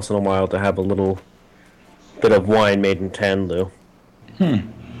every once in a while to have a little bit of wine made in Tanlu.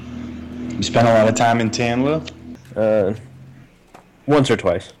 You spent a lot of time in Tanlu? Once or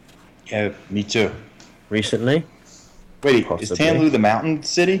twice. Yeah, me too. Recently? Wait, Possibly. is Tanlu the mountain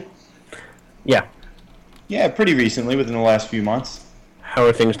city? Yeah. Yeah, pretty recently, within the last few months. How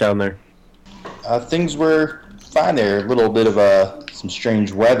are things down there? Things were fine there. A little bit of some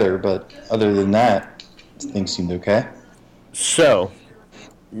strange weather, but other than that, things seemed okay. So,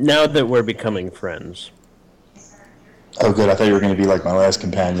 now that we're becoming friends... Oh, good. I thought you were going to be like my last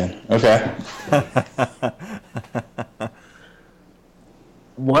companion. Okay.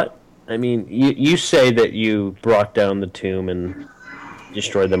 What? I mean, you say that you brought down the tomb and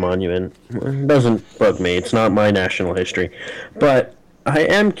destroyed the monument. It doesn't bug me. It's not my national history. But I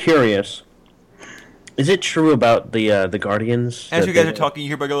am curious. Is it true about the Guardians? As you guys are talking, you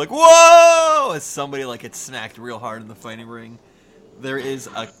hear go like, "Whoa!" as somebody like gets smacked real hard in the fighting ring. There is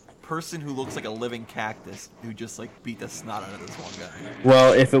a person who looks like a living cactus who just like beat the snot out of this one guy.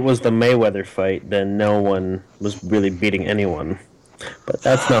 Well, if it was the Mayweather fight, then no one was really beating anyone. But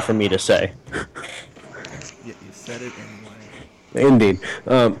that's not for me to say. Yeah, you said it anyway. Indeed.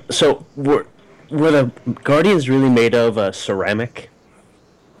 So were the Guardians really made of ceramic?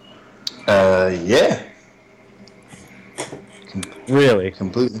 Yeah. Really?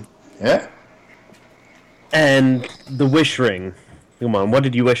 Completely. Yeah. And the wish ring. Come on, what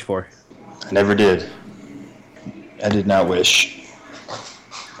did you wish for? I never did. I did not wish.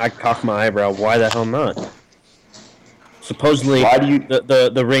 I cocked my eyebrow. Why the hell not? Supposedly, Why do you...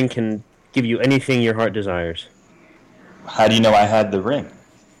 the ring can give you anything your heart desires. How do you know I had the ring?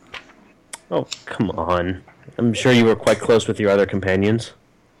 Oh, come on. I'm sure you were quite close with your other companions.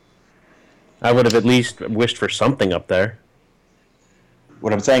 I would have at least wished for something up there.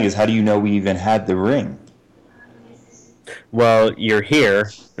 What I'm saying is, how do you know we even had the ring? Well, you're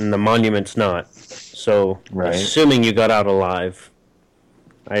here, and the monument's not. So, Right. Assuming you got out alive,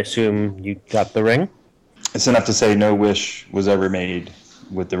 I assume you got the ring? It's enough to say no wish was ever made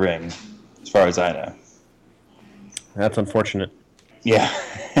with the ring, as far as I know. That's unfortunate. Yeah.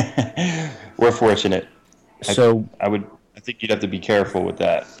 We're fortunate. So, I think you'd have to be careful with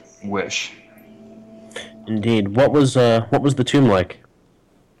that wish. indeed, what was the tomb like?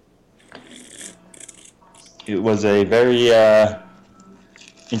 It was a very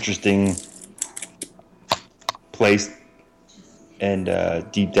interesting place, and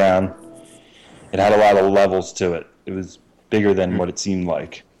deep down, it had a lot of levels to it. It was bigger than what it seemed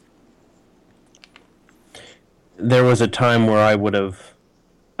like. There was a time where I would have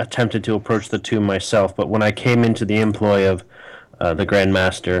attempted to approach the tomb myself, but when I came into the employ of the Grand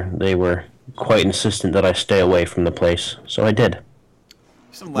Master, they were quite insistent that I stay away from the place, so I did.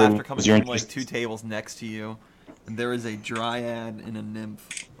 Some laughter Well, coming was your from like interest- two tables next to you, There is a dryad and a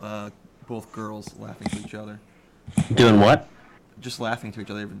nymph, both girls laughing to each other. Doing what? Just laughing to each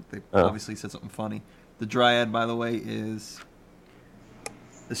other. They Oh. obviously said something funny. The dryad, by the way, is...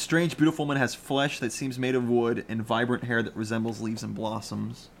 The strange, beautiful woman has flesh that seems made of wood and vibrant hair that resembles leaves and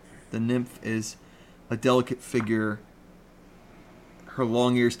blossoms. The nymph is a delicate figure, her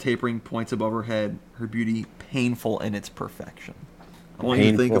long ears tapering points above her head, her beauty painful in its perfection. I want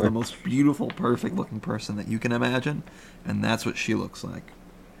you to think of the most beautiful, perfect-looking person that you can imagine, and that's what she looks like.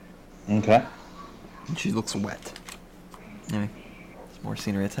 Okay. And she looks wet. Anyway, there's more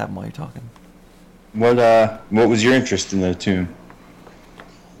scenery that's happening while you're talking. What was your interest in the tomb?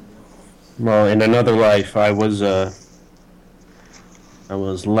 Well, in another life, I was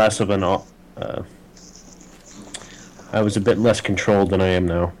less of an I was a bit less controlled than I am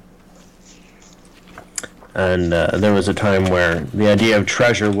now. And there was a time where the idea of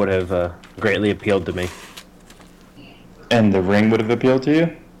treasure would have greatly appealed to me. And the ring would have appealed to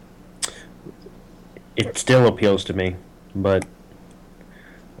you? It still appeals to me, but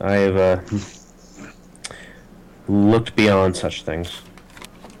I have looked beyond such things.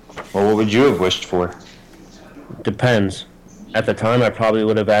 Well, what would you have wished for? Depends. At the time, I probably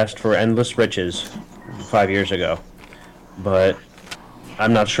would have asked for endless riches 5 years ago. But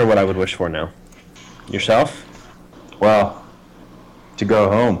I'm not sure what I would wish for now. Yourself? Well, to go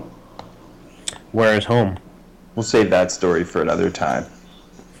home. Where is home? We'll save that story for another time.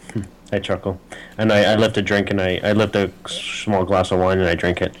 I chuckle. And I lift a drink, and I lift a small glass of wine, and I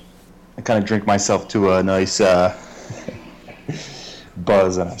drink it. I kind of drink myself to a nice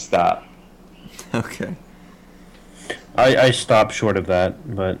buzz, and I stop. Okay. I stop short of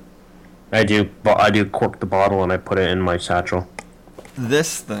that, but I do cork the bottle, and I put it in my satchel.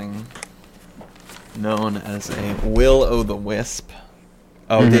 This thing, known as a Will-o'-the-Wisp.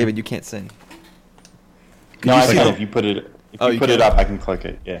 Oh, David, you can't sing. No, I can. If you put it, it up, I can click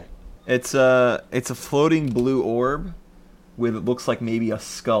it. Yeah. It's a floating blue orb with it looks like maybe a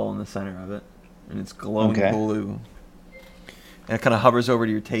skull in the center of it, and it's glowing blue. And it kind of hovers over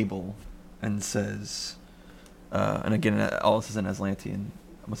to your table and says, and again, all this is in Aslantean.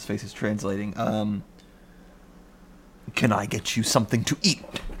 What's face is translating. Can I get you something to eat?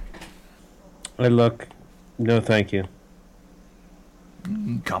 I look. No, thank you.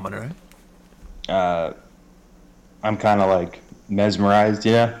 Commoner. I'm kind of like mesmerized,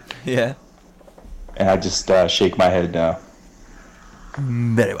 you know? Yeah. And I just shake my head no.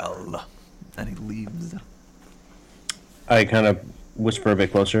 Very well. And he leaves. I kind of whisper a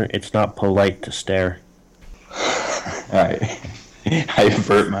bit closer. It's not polite to stare. Alright. I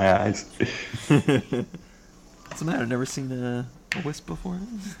avert my eyes. What's the matter? Never seen a wisp before?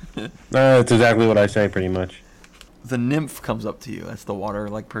 That's exactly what I say, pretty much. The nymph comes up to you. That's the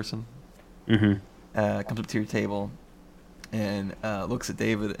water-like person. Mm-hmm. Comes up to your table and looks at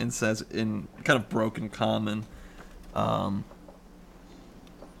David and says in kind of broken common,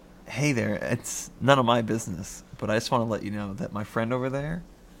 hey there, it's none of my business, but I just want to let you know that my friend over there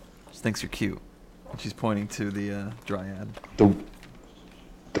just thinks you're cute. And she's pointing to the dryad. The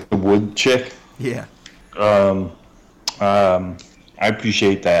wood chick? Yeah. I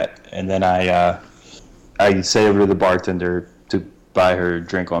appreciate that. And then I say over to the bartender to buy her a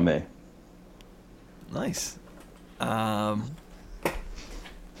drink on me. Nice. The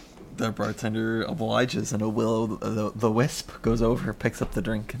bartender obliges, and a Will-o'-the-Wisp goes over, picks up the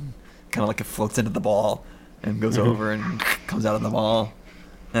drink, and kind of like it floats into the ball, and goes over and comes out of the ball.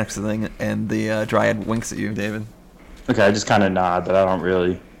 Next thing, and the dryad winks at you, David. Okay, I just kind of nod, but I don't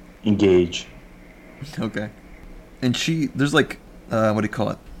really engage. Okay. And there's like, what do you call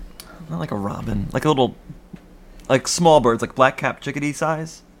it? Not like a robin, like a little, like small birds, like black-capped chickadee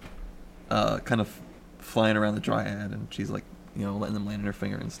size, kind of flying around the dryad, and she's like, letting them land on her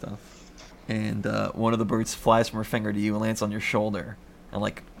finger and stuff. And one of the birds flies from her finger to you and lands on your shoulder, and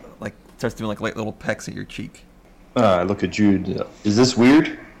like starts doing like little pecks at your cheek. I look at Jude. Is this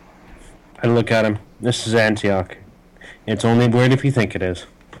weird? I look at him. This is Antioch. It's only weird if you think it is.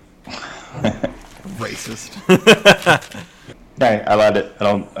 Racist. Hey, I let it.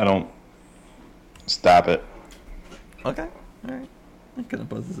 I don't stop it. Okay, all right. That kind of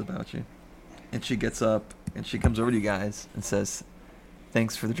buzzes about you. And she gets up and she comes over to you guys and says,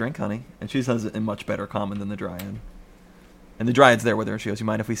 "Thanks for the drink, honey." And she says it in much better common than the dryad. And the dryad's there with her, and she goes, "You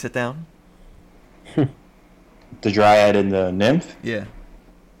mind if we sit down?" The dryad and the nymph? Yeah.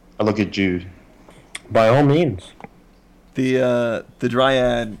 I look at Jude. By all means. The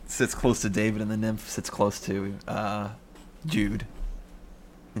dryad sits close to David, and the nymph sits close to Jude.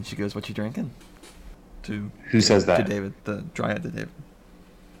 And she goes, "What you drinking?" Who says that? To David. The dryad to David.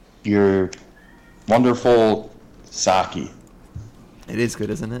 Your wonderful sake. It is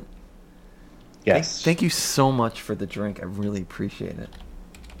good, isn't it? Yes. Thank you so much for the drink. I really appreciate it.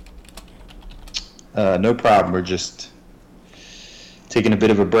 No problem. We're just taking a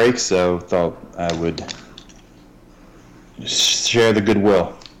bit of a break, so thought I would share the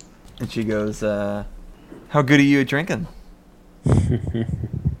goodwill. And she goes, how good are you at drinking?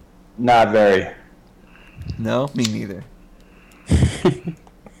 Not very. No, me neither.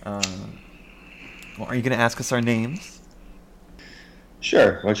 Well, are you going to ask us our names?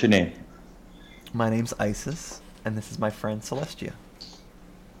 Sure. What's your name? My name's Isis, and this is my friend Celestia.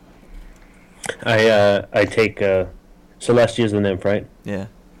 I take Celestia's the nymph, right? Yeah.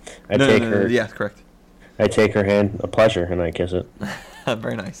 I take her. Yeah, correct. I take her hand, a pleasure, and I kiss it.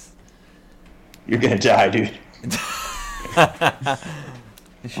 Very nice. You're gonna die, dude.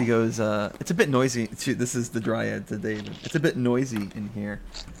 And she goes, it's a bit noisy. This is the Dryad to David. It's a bit noisy in here.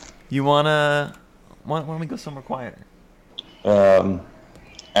 You why don't we go somewhere quieter? I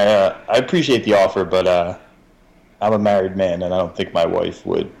appreciate the offer, but I'm a married man, and I don't think my wife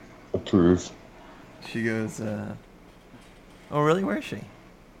would approve. She goes, oh, really? Where is she?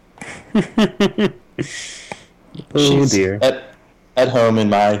 Oh dear. At home in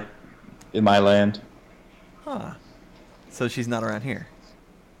my land. Huh. So she's not around here.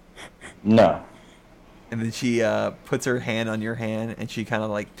 No. And then she puts her hand on your hand, and she kind of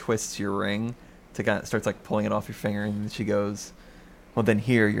like twists your ring to kind of starts like pulling it off your finger, and then she goes, well, then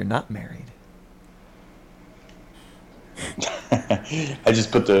here you're not married. I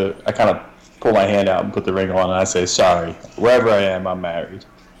just I kind of pull my hand out and put the ring on, and I say, sorry, wherever I am, I'm married.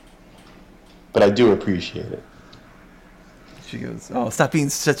 But I do appreciate it. She goes, oh, stop being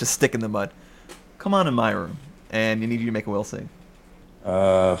such a stick in the mud. Come on in my room, and you need you to make a will save.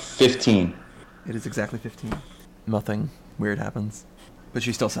 15. It is exactly 15. Nothing weird happens. But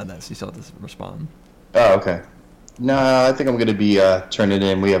she still said that, so she still doesn't respond. Oh, okay. No, I think I'm going to be turning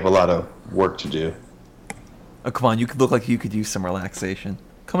in. We have a lot of work to do. Oh, come on, you could look like you could use some relaxation.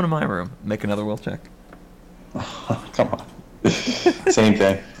 Come into my room, make another will check. Come on. Same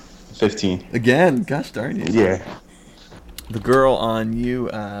thing. 15. Again, gosh darn you. Yeah. The girl on you,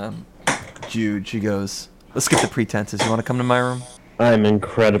 Jude, she goes, let's skip the pretenses. You want to come to my room? I'm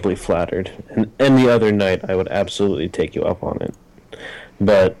incredibly flattered. And any other night, I would absolutely take you up on it.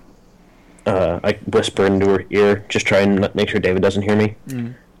 But I whisper into her ear, just try and make sure David doesn't hear me.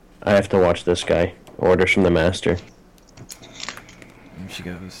 Mm. I have to watch this guy. Orders from the master. And she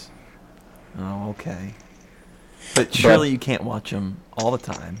goes, oh, okay. But surely you can't watch him all the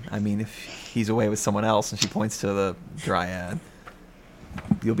time. I mean, if he's away with someone else and she points to the Dryad,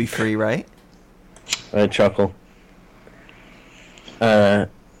 you'll be free, right? I chuckle. I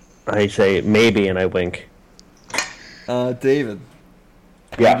say maybe, and I wink. David.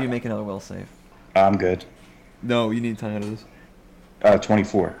 Yeah. Did you make another will save? I'm good. No, you need time out of this.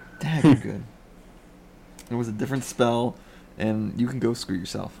 24. Dang, you're good. It was a different spell, and you can go screw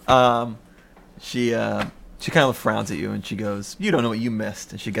yourself. She kind of frowns at you, and she goes, you don't know what you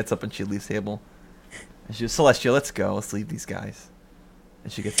missed. And she gets up and she leaves the table. And she goes, Celestia, let's go. Let's leave these guys.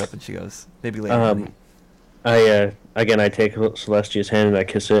 And she gets up and she goes, maybe later. I take Celestia's hand and I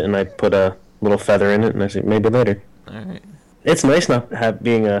kiss it and I put a little feather in it and I say maybe later. All right. It's nice not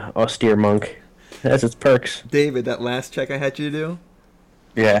being a austere monk. It has its perks. David, that last check I had you to do,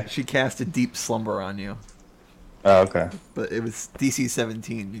 Yeah. she cast a deep slumber on you. Oh, okay. But it was DC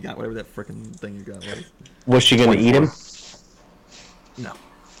 17. You got whatever that freaking thing you got was. Was she going to eat him? No.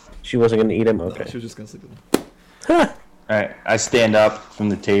 She wasn't going to eat him? No, Okay. she was just going to sleep with him. Huh. All right. I stand up from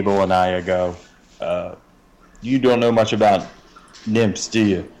the table and I go, you don't know much about nymphs, do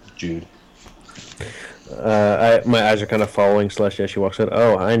you, Jude? My eyes are kind of following Celestia as she walks out.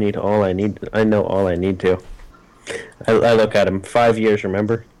 Oh, I know all I need to. I look at him. 5 years,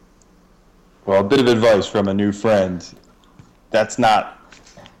 remember? Well, a bit of advice from a new friend. That's not...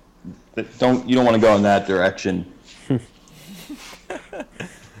 You don't want to go in that direction.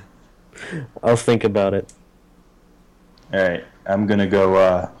 I'll think about it. All right. I'm going to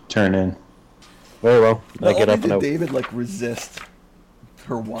go turn in. Very well. I Not get only up and did I... David resist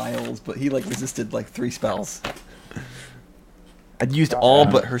her wiles, but he resisted 3 spells. I'd used all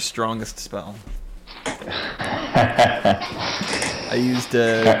but her strongest spell.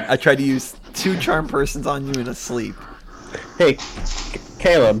 I tried to use 2 charm persons on you in a sleep. Hey,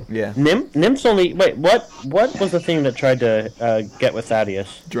 Caleb. Yeah. Nymphs only... Wait, what was the thing that tried to get with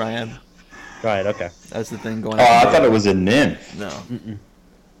Thaddeus? Dryad. Right, okay. That's the thing going Oh, on. I thought it was a nymph. No. Mm-mm.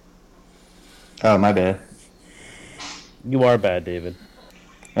 Oh, my bad. You are bad, David.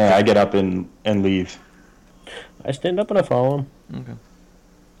 I get up and leave. I stand up and I follow him. Okay.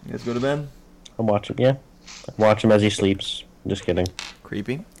 You guys go to bed? I'm watching, yeah. Watch him as he sleeps. Just kidding.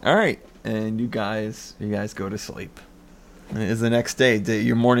 Creepy. All right, and you guys go to sleep. And it is the next day.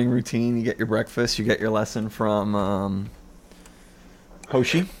 Your morning routine. You get your breakfast. You get your lesson from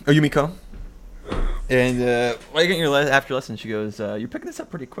Hoshi or Yumiko. And while you're getting your after lesson, she goes, "You're picking this up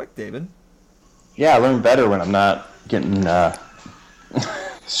pretty quick, David." Yeah, I learn better when I'm not getting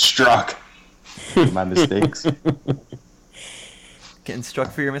struck for my mistakes. Getting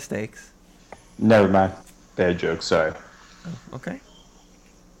struck for your mistakes. Never mind. Bad joke, sorry. Oh, okay.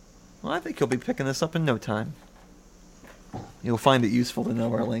 Well, I think you'll be picking this up in no time. You'll find it useful to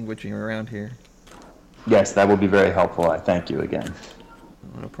know our language around here. Yes, that will be very helpful. I thank you again.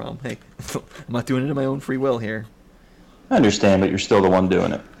 No problem. Hey, I'm not doing it of my own free will here. I understand, but you're still the one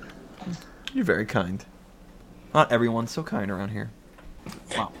doing it. You're very kind. Not everyone's so kind around here.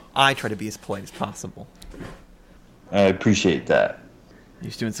 Wow. I try to be as polite as possible. I appreciate that. You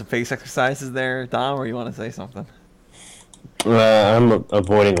just doing some face exercises there, Dom, or you want to say something? I'm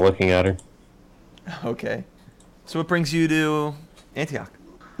avoiding looking at her. Okay. So what brings you to Antioch?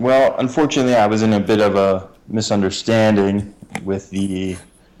 Well, unfortunately, I was in a bit of a misunderstanding with the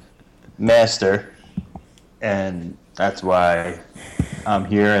master, and that's why I'm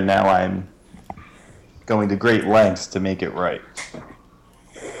here, and now I'm going to great lengths to make it right.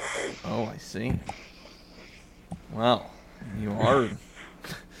 Oh, I see. Well, you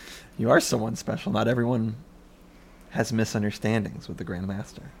are someone special. Not everyone has misunderstandings with the Grand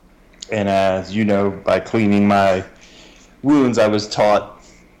Master. And as you know, by cleaning my wounds, I was taught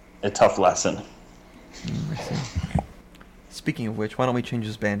a tough lesson. I see. Speaking of which, why don't we change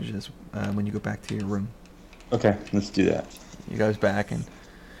those bandages when you go back to your room? Okay, let's do that. You guys back, and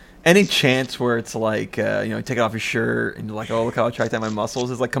any chance where it's like, you take it off your shirt and you're like, oh, look how I tracked out my muscles,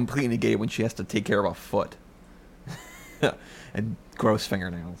 is like completely negated when she has to take care of a foot. And gross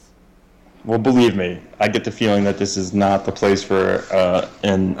fingernails. Well, believe me, I get the feeling that this is not the place for a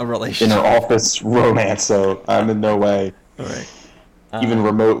relationship, inter-office romance, so I'm in no way all right. even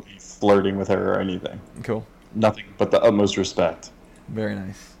remotely flirting with her or anything. Cool. Nothing but the utmost respect. Very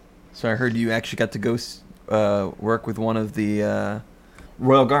nice. So I heard you actually got to go work with one of the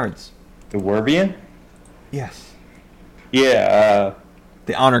Royal Guards. The Werbian? Yes. Yeah.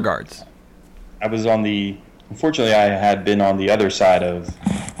 The Honor Guards. I was on the... Unfortunately, I had been on the other side of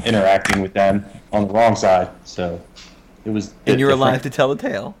interacting with them, on the wrong side, so it was... And you're alive to tell the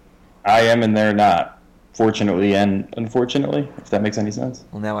tale. I am, and they're not. Fortunately and unfortunately, if that makes any sense.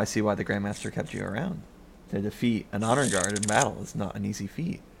 Well, now I see why the Grandmaster kept you around. To defeat an Honor Guard in battle is not an easy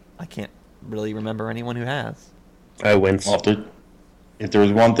feat. I can't really remember anyone who has. I winced. Well, if there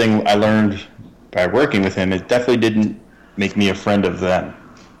was one thing I learned by working with him, it definitely didn't make me a friend of them.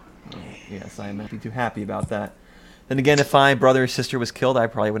 Yes, I am too happy about that. Then again, if my brother or sister was killed, I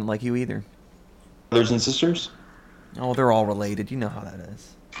probably wouldn't like you either. Brothers and sisters? Oh, they're all related. You know how that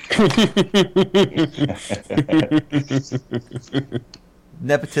is.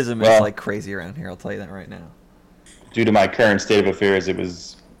 Nepotism is like crazy around here, I'll tell you that right now. Due to my current state of affairs, it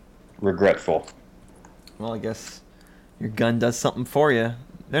was regretful. Well, I guess your gun does something for you.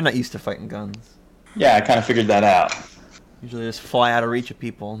 They're not used to fighting guns. Yeah, I kind of figured that out. Usually just fly out of reach of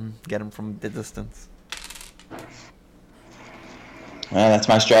people and get them from the distance. Well, that's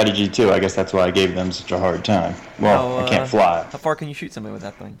my strategy, too. I guess that's why I gave them such a hard time. Well, I can't fly. How far can you shoot somebody with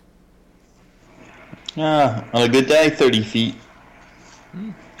that thing? On a good day, 30 feet.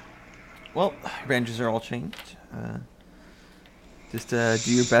 Well, your bandages are all changed. Just do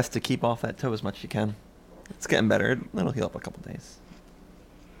your best to keep off that toe as much as you can. It's getting better. It'll heal up a couple days.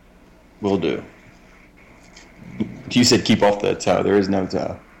 Will do. You said keep off the toe. There is no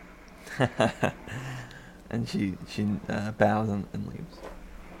toe. And she bows and leaves.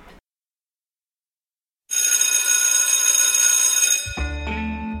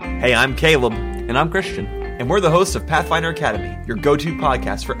 Hey, I'm Caleb. And I'm Christian. And we're the hosts of Pathfinder Academy, your go-to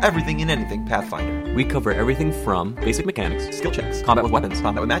podcast for everything and anything Pathfinder. We cover everything from basic mechanics, skill checks, combat with weapons,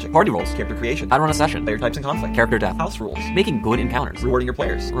 combat with magic, party roles, character creation, how to run a session, player types and conflict, character death, house rules, making good encounters, rewarding your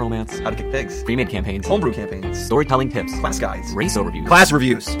players, romance, how to kick pigs, pre-made campaigns, homebrew campaigns, storytelling tips, class guides, race overviews, class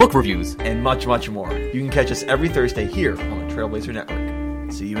reviews, book reviews, and much, much more. You can catch us every Thursday here on the Trailblazer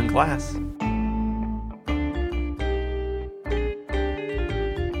Network. See you in class.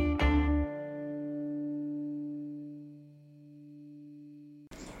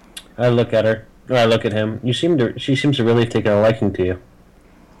 I look at her. Or I look at him. She seems to really take a liking to you.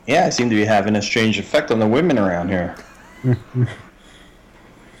 Yeah, I seem to be having a strange effect on the women around here.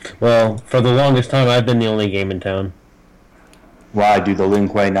 Well, for the longest time, I've been the only game in town. Why, do the Lin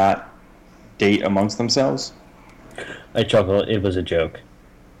Kuei not date amongst themselves? I chuckle. It was a joke.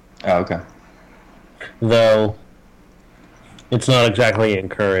 Oh, okay. though it's not exactly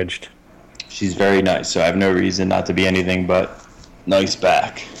encouraged. She's very nice, so I have no reason not to be anything but nice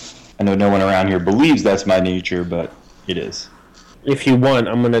back. I know no one around here believes that's my nature, but it is. If you want,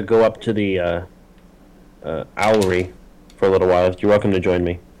 I'm going to go up to the owlery for a little while. You're welcome to join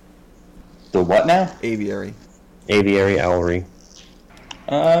me. The what now? Aviary. Aviary, owlery.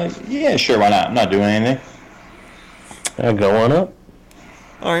 Yeah, sure, why not? I'm not doing anything. Go on up.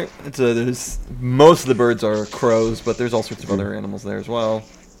 All right. There's most of the birds are crows, but there's all sorts of other animals there as well.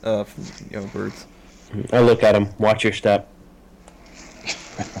 Birds. I look at him. Watch your step.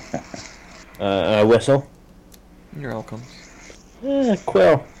 Whistle. Your owl comes.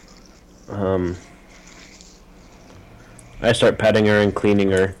 Quill. I start petting her and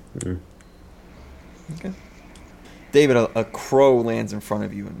cleaning her. Okay. David, a crow lands in front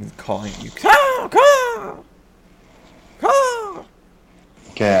of you and is calling at you. Caw, caw, caw.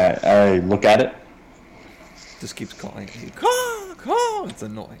 Okay, I look at it. Just keeps calling at you. Caw, caw. It's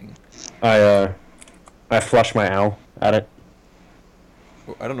annoying. I flush my owl at it.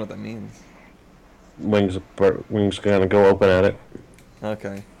 I don't know what that means. Wings gonna go open at it.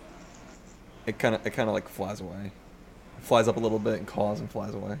 Okay. It kind of like flies away. It flies up a little bit and caws and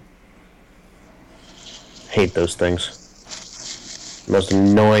flies away. Hate those things. Most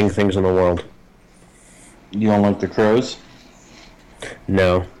annoying things in the world. You don't like the crows?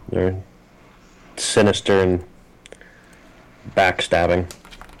 No, they're sinister and backstabbing.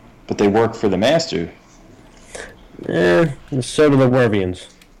 But they work for the master. And so do the Wervians.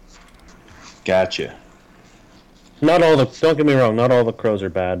 Gotcha. Don't get me wrong, not all the crows are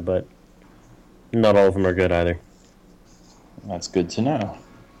bad, but not all of them are good either. That's good to know.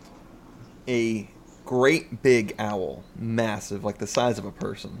 A great big owl, massive, like the size of a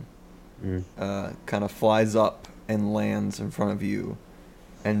person, kind of flies up and lands in front of you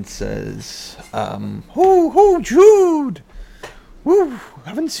and says, Oh, Jude! Woo,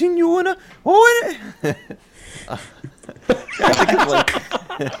 haven't seen you in a...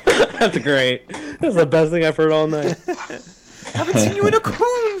 That's great. That's the best thing I've heard all night. Haven't seen you in a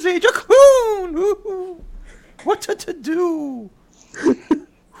coon's age. A coon! Ooh, what to do?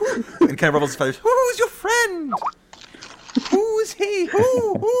 and kind of rubbles his feathers. Who's your friend? Who is he?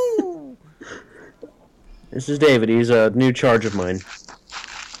 Who? This is David. He's a new charge of mine.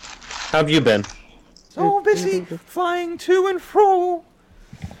 How have you been? So busy flying to and fro.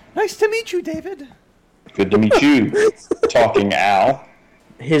 Nice to meet you, David. Good to meet you, talking owl.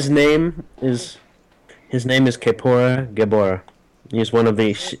 His name is Kepora Gebora. He's one of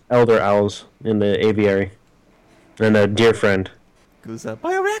the elder owls in the aviary, and a dear friend. Goes up.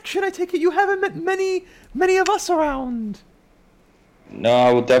 By your action, I take it you haven't met many of us around. No,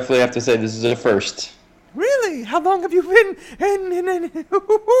 I will definitely have to say this is a first. Really? How long have you been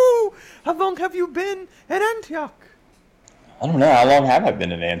How long have you been in Antioch? I don't know. How long have I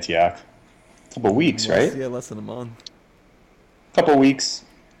been in Antioch? A couple weeks, right? Yeah, less than a month. Couple weeks.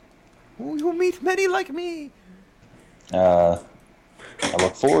 Oh, you'll meet many like me. I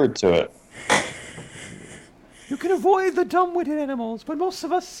look forward to it. You can avoid the dumb-witted animals, but most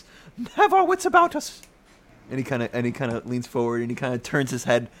of us have our wits about us. And he kind of leans forward and he kind of turns his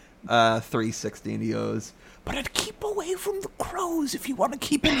head 360 and he goes, But I'd keep away from the crows if you want to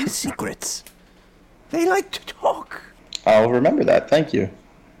keep any secrets. They like to talk. I'll remember that. Thank you.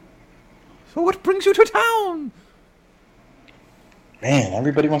 So what brings you to town? Man,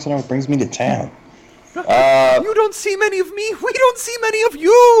 everybody wants to know what brings me to town. You don't see many of me. We don't see many of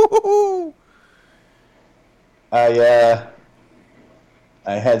you. I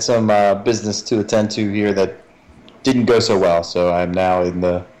had some business to attend to here that didn't go so well, so I'm now in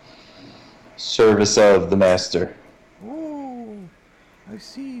the service of the master. Oh, I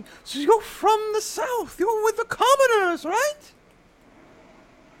see. So you're from the south. You're with the commoners, right?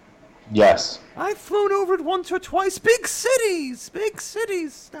 Yes. I've flown over it once or twice. Big cities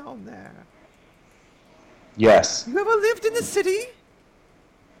down there. Yes. You ever lived in the city?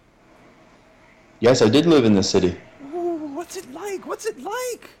 Yes, I did live in the city. Oh, what's it like?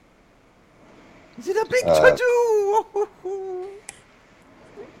 Is it a big to-do?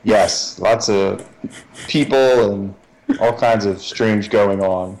 Yes, lots of people and all kinds of strange going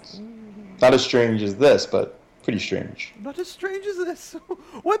on. Not as strange as this, but pretty strange. Not as strange as this.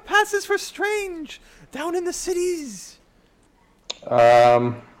 What passes for strange down in the cities?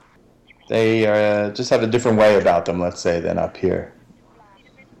 They just have a different way about them, let's say, than up here.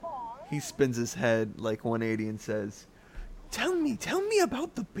 he spins his head like 180 and says, Tell me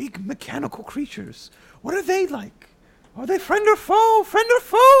about the big mechanical creatures. What are they like? Are they friend or foe?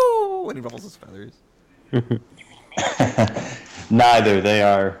 And he ruffles his feathers. Neither. They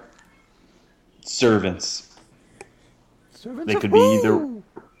are servants. Servants They of could who? be either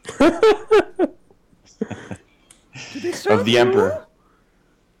Do they serve of the you? Emperor.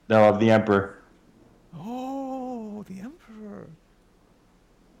 No, of the Emperor. Oh, the Emperor.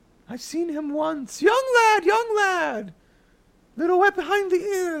 I've seen him once. Young lad. Little wet behind the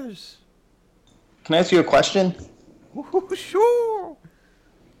ears. Can I ask you a question? Oh, sure.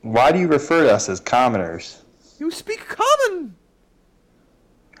 Why do you refer to us as commoners? You speak common.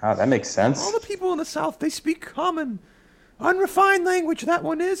 Oh, that makes sense. All the people in the South, they speak common. Unrefined language, that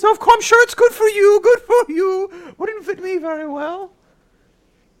one is. Of course, I'm sure it's good for you. Good for you. Wouldn't fit me very well.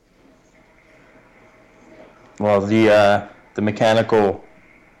 Well, the mechanical,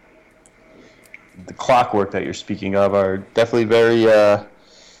 the clockwork that you're speaking of are definitely very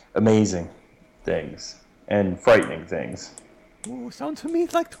amazing things and frightening things. Oh, sounds to me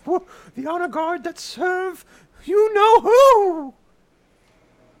like the honor guard that serve you know who.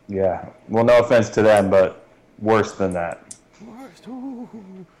 Yeah. Well, no offense to them, but worse than that. Worst. Ooh.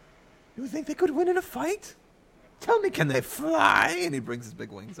 You think they could win in a fight? Tell me, can they fly? And he brings his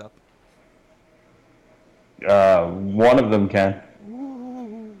big wings up. One of them can.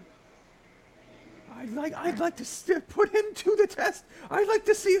 Ooh. I'd like to put him to the test. I'd like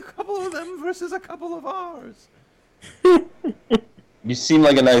to see a couple of them versus a couple of ours. You seem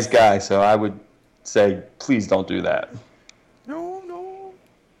like a nice guy, so I would say please don't do that. No.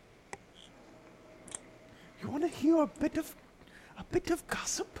 You want to hear a bit of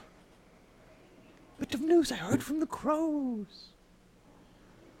gossip? A bit of news I heard from the crows.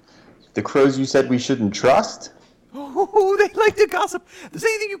 The crows you said we shouldn't trust? Oh, they like to gossip. If there's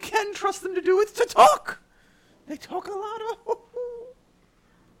anything you can trust them to do, it's to talk. They talk a lot.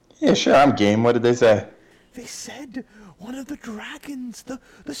 Yeah, sure, I'm game. What did they say? They said one of the dragons, the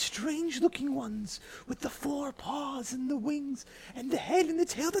strange-looking ones, with the 4 paws and the wings and the head and the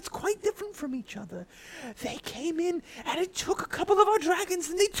tail that's quite different from each other. They came in and it took a couple of our dragons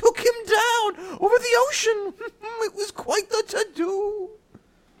and they took him down over the ocean. It was quite the to-do.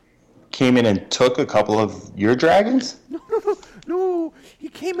 Came in and took a couple of your dragons? No. He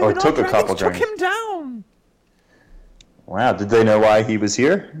came in Or and took our a couple dragons took him dragons. down. Wow, did they know why he was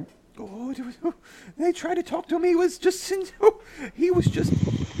here? Oh, they tried to talk to him. He was just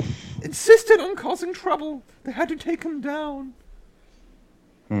insisted on causing trouble. They had to take him down.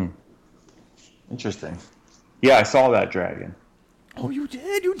 Interesting. Yeah, I saw that dragon. Oh, you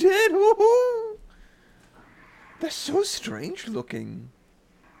did. Ooh. They're so strange looking.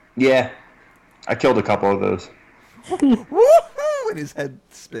 Yeah, I killed a couple of those. Woohoo! And his head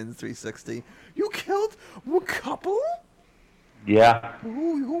spins 360. You killed a couple? Yeah.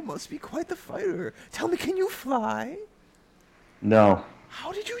 Oh, you must be quite the fighter. Tell me, can you fly? No.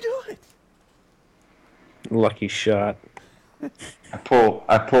 How did you do it? Lucky shot. I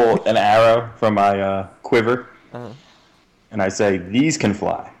pull an arrow from my quiver, and I say, "These can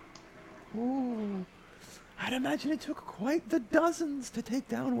fly." Ooh. I'd imagine it took quite the dozens to take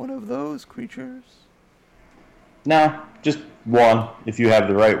down one of those creatures. No, just one, if you have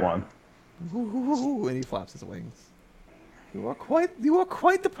the right one. Ooh, and he flaps his wings. You are quite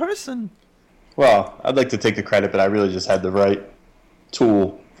the person. Well, I'd like to take the credit, but I really just had the right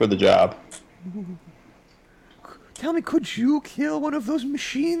tool for the job. Tell me, could you kill one of those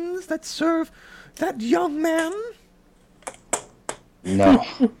machines that serve that young man? No.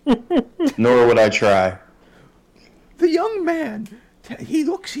 Nor would I try. The young man, he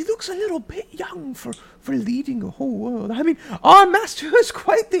looks a little bit young for leading a whole world. I mean, our master is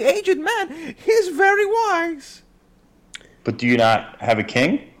quite the aged man. He is very wise. But do you not have a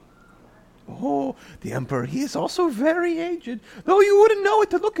king? Oh, the Emperor, he is also very aged, though you wouldn't know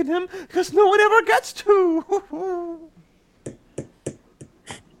it to look at him, because no one ever gets to.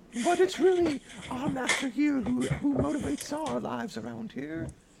 But it's really our master here who motivates our lives around here.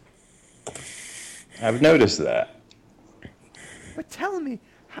 I've noticed that. But tell me,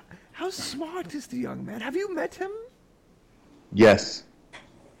 how smart is the young man? Have you met him? Yes.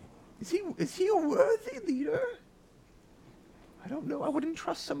 Is he a worthy leader? I don't know. I wouldn't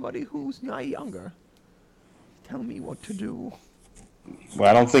trust somebody who's younger. Tell me what to do. Well,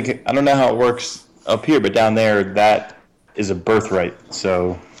 I don't know how it works up here, but down there, that is a birthright.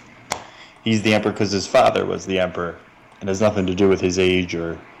 So he's the emperor because his father was the emperor. It has nothing to do with his age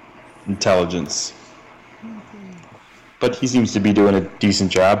or intelligence. But he seems to be doing a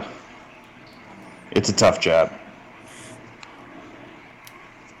decent job. It's a tough job.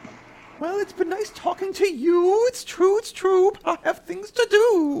 Well, it's been nice talking to you. It's true, but I have things to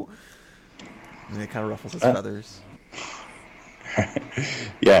do. And he kind of ruffles his feathers.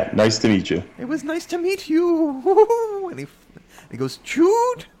 Yeah, nice to meet you. It was nice to meet you. And he goes,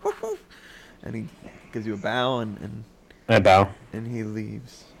 Jude. And he gives you a bow, and I bow. and he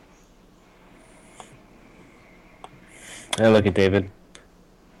leaves. I look at David.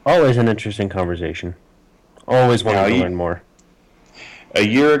 Always an interesting conversation. Always wanting to learn more. A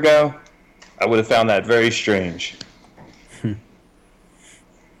year ago, I would have found that very strange.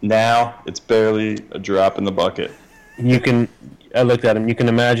 Now, it's barely a drop in the bucket. I looked at him. You can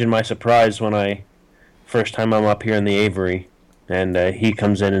imagine my surprise when first time I'm up here in the Avery, and he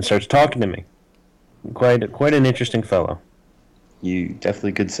comes in and starts talking to me. Quite an interesting fellow. You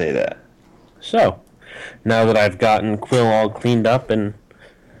definitely could say that. So, now that I've gotten Quill all cleaned up and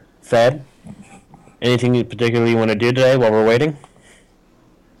fed, anything you particularly want to do today while we're waiting?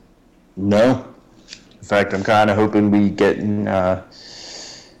 No. In fact, I'm kind of hoping we get an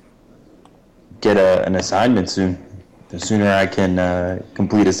assignment soon. The sooner I can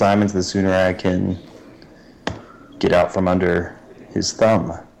complete assignments, the sooner I can get out from under his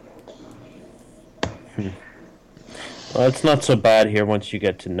thumb. Well, it's not so bad here once you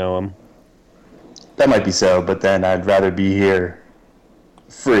get to know him. That might be so, but then I'd rather be here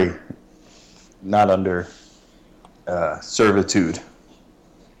free, not under servitude.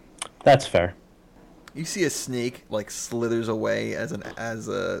 That's fair. You see a snake like slithers away as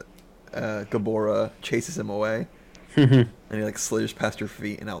Gabora chases him away, and he like slithers past your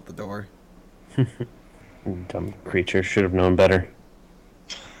feet and out the door. Dumb creature, should have known better.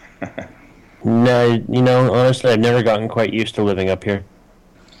 No, honestly, I've never gotten quite used to living up here.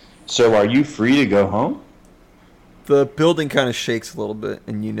 So, are you free to go home? The building kind of shakes a little bit,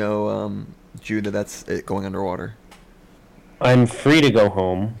 and you know, Judah, that's it going underwater. I'm free to go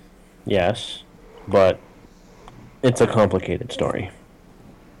home, yes, but it's a complicated story.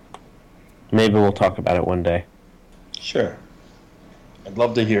 Maybe we'll talk about it one day. Sure. I'd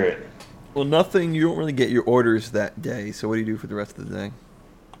love to hear it. Well, nothing. You don't really get your orders that day, so what do you do for the rest of the day?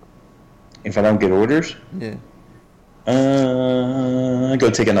 If I don't get orders? Yeah. Go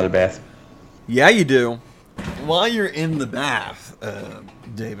take another bath. Yeah, you do. While you're in the bath,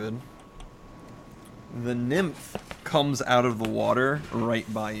 David, the nymph comes out of the water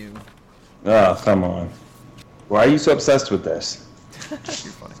right by you. Oh, come on. Why are you so obsessed with this? You're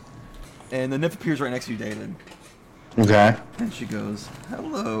funny. And the nymph appears right next to you, David. Okay. And she goes,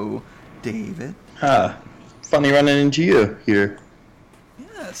 "Hello, David." Huh. Funny running into you here.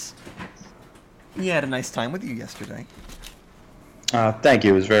 Yes. We had a nice time with you yesterday. Thank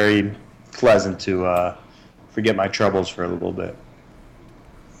you. It was very pleasant to forget my troubles for a little bit.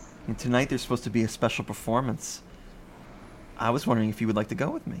 And tonight there's supposed to be a special performance. I was wondering if you would like to go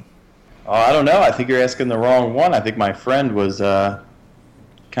with me. Oh, I don't know. I think you're asking the wrong one. I think my friend was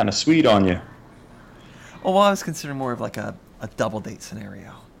kind of sweet on you. Oh, well, I was considering more of like a double date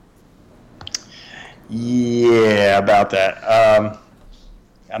scenario. Yeah, about that.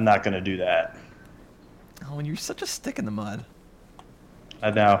 I'm not going to do that. Oh, and you're such a stick in the mud.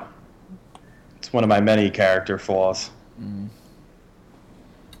 I know. It's one of my many character flaws. Mm.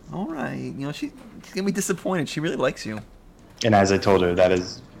 All right. You know, she's going to be disappointed. She really likes you. And as I told her, that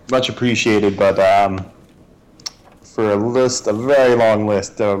is much appreciated, but for a very long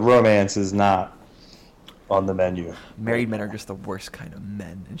list, romance is not on the menu. Married men are just the worst kind of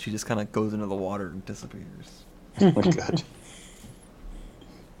men. And she just kind of goes into the water and disappears. Oh, my God.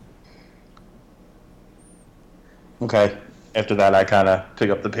 Okay. After that, I kind of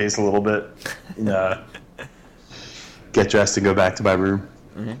pick up the pace a little bit, and, get dressed and go back to my room.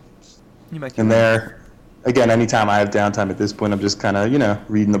 Mm-hmm. And there, again, anytime I have downtime at this point, I'm just kind of,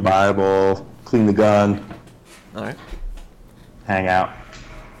 reading the Bible, clean the gun. All right. Hang out. All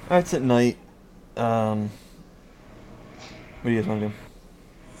right, it's at night. What do you guys want to do?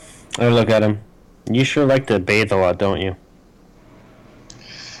 I look at him. You sure like to bathe a lot, don't you?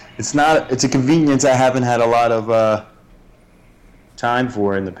 It's a convenience I haven't had a lot of time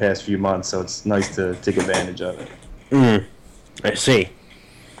for in the past few months, so it's nice to take advantage of it. I see.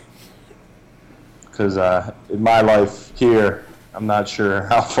 Because in my life here, I'm not sure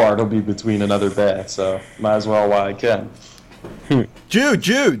how far it'll be between another bath, so might as well while I can.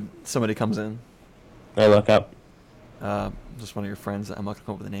 Jude! Somebody comes in. I look up. Just one of your friends that I'm not going to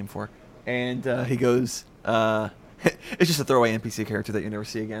come up with a name for. And he goes, it's just a throwaway NPC character that you never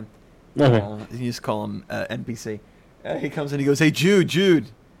see again. Okay. You just call him NPC. He comes in and he goes, "Hey, Jude,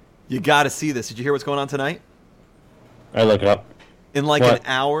 you got to see this. Did you hear what's going on tonight?" I look up. In like What? an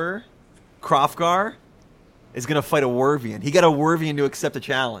hour, Krofgar is going to fight a Wervian. He got a Wervian to accept a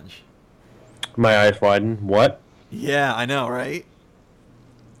challenge. My eyes widen. What? Yeah, I know, right?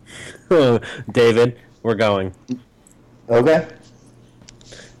 David, we're going. Okay.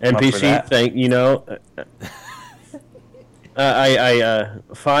 I'm up for NPC, that. I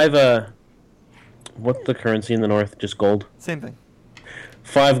What's the currency in the north? Just gold? Same thing.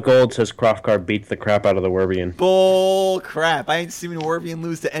 5 gold says Hrothgar beats the crap out of the Werbian. Bull crap. I ain't seen a Werbian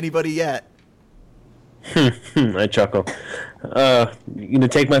lose to anybody yet. I chuckle. You gonna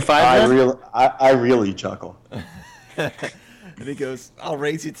take my 5 then? I really chuckle. And he goes, I'll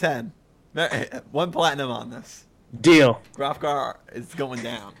raise you 10. 1 platinum on this. Deal. Hrothgar is going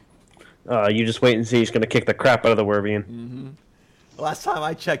down. You just wait and see. He's gonna kick the crap out of the Werbian. Mm-hmm. Last time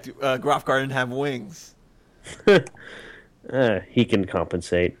I checked, Hrothgar didn't have wings. He can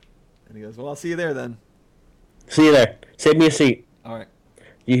compensate. And he goes, well, I'll see you there then. See you there. Save me a seat. All right.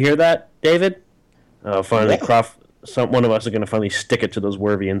 You hear that, David? Finally, Yeah. one of us is going to finally stick it to those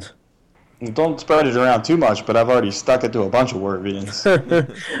Wervians. Don't spread it around too much, but I've already stuck it to a bunch of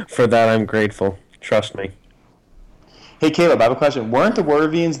Wervians. For that, I'm grateful. Trust me. Hey, Caleb, I have a question. Were the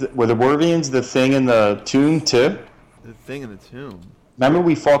Wervians the thing in the tomb, too? The thing in the tomb. Remember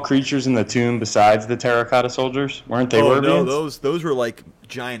we fought creatures in the tomb besides the terracotta soldiers? Weren't they Wervians? No, those were like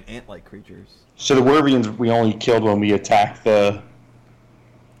giant ant-like creatures. So the Wervians we only killed when we attacked the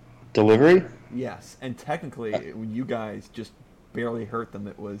delivery? Yes, and technically, when you guys just barely hurt them,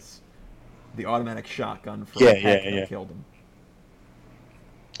 it was the automatic shotgun from Heck that killed them.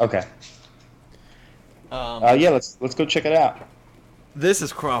 Okay. Let's go check it out. This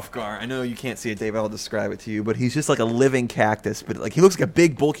is Hrothgar. I know you can't see it, Dave. I'll describe it to you, but he's just like a living cactus. But like he looks like a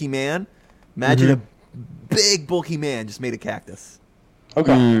big, bulky man. Imagine a big, bulky man just made a cactus.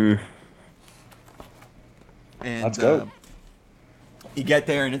 Okay. And let's go. You get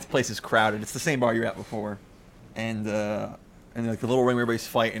there and this place is crowded. It's the same bar you were at before, and like the little ring where everybody's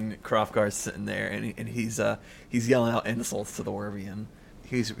fighting. Hrothgar's sitting there, and he's yelling out insults to the Wervian.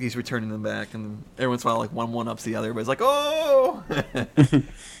 He's returning them back, and every once in a while, like one ups the other. Everybody's like, "Oh!"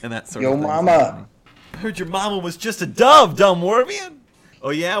 and that sort of thing. Yo, mama! I heard your mama was just a dove, dumb Wervian. Oh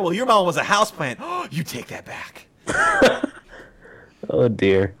yeah, well your mama was a houseplant. Oh, you take that back. Oh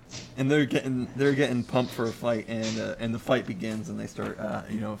dear. And they're getting pumped for a fight, and the fight begins, and they start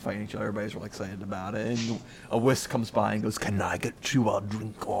fighting each other. Everybody's really excited about it, and a whisk comes by and goes, "Can I get you a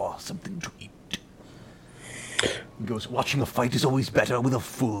drink or something to eat?" He goes, "Watching a fight is always better with a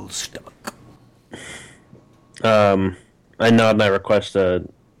full stomach." I nod and I request a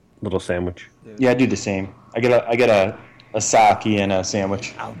little sandwich. Yeah, I do the same. I get a sake and a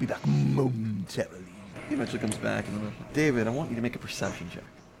sandwich. I'll be back momentarily. He eventually comes back and goes, "David, I want you to make a perception check."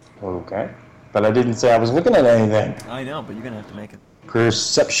 Okay. But I didn't say I was looking at anything. I know, but you're gonna have to make it.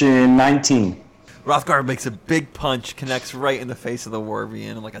 Perception 19. Hrothgar makes a big punch, connects right in the face of the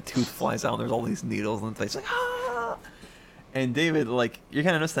Wervian, and like a tooth flies out, and there's all these needles in the face, like ah! And David, like, you're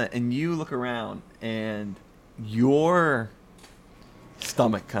kind of notice that, and you look around, and your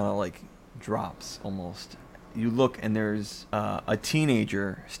stomach kind of like drops almost. You look, and there's a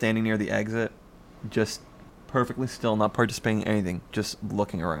teenager standing near the exit, just perfectly still, not participating in anything, just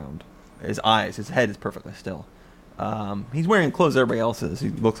looking around. His head is perfectly still. He's wearing clothes everybody else is. He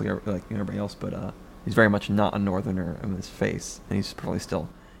looks like everybody else, but he's very much not a northerner in his face, and he's perfectly still.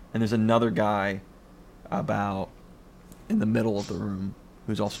 And there's another guy about in the middle of the room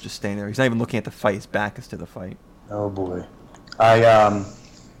who's also just standing there. He's not even looking at the fight. His back is to the fight. Oh boy. I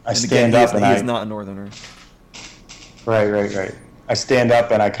stand up and he is not a northerner. Right. I stand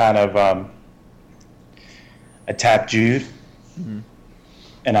up and I kind of I tap Jude,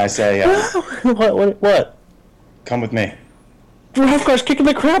 and I say, What? Come with me. Hrothgar's kicking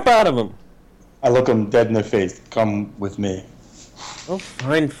the crap out of him. I look him dead in the face. Come with me. Oh,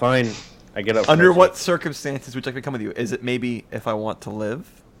 fine. I get up. Under what circumstances would you like me to come with you? Is it maybe if I want to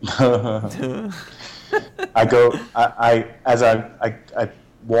live? I go. As I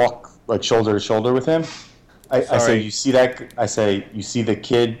walk like shoulder to shoulder with him. I say, you see that? I say, you see the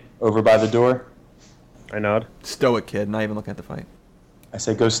kid over by the door? I nod. Stoic kid, not even looking at the fight. I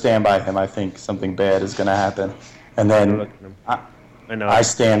say, go stand by him. I think something bad is going to happen. And then I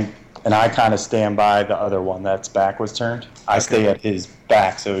stand, and I kind of stand by the other one that's back was turned. I stay at his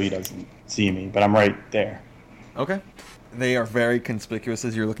back so he doesn't see me, but I'm right there. Okay. They are very conspicuous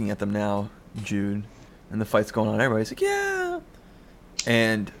as you're looking at them now, Jude. And the fight's going on. Everybody's like, yeah.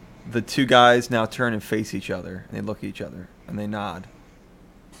 And the two guys now turn and face each other, and they look at each other, and they nod.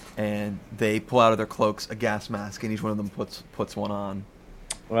 And they pull out of their cloaks a gas mask, and each one of them puts one on.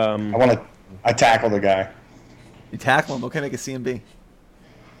 I tackle the guy. You tackle him? Okay, make a CMB.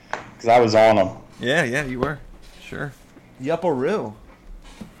 Because I was on him. Yeah, you were. Sure. Yupperoo.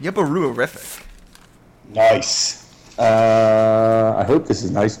 Yupperoo-erific. Nice. I hope this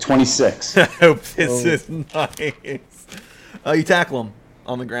is nice. 26. I hope this is nice. You tackle him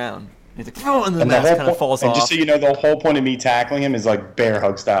on the ground. He's like, oh, and the mask kind of falls off. Just so you know, the whole point of me tackling him is like bear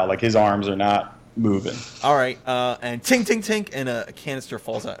hug style. Like his arms are not moving. All right, and tink, tink, tink, and a canister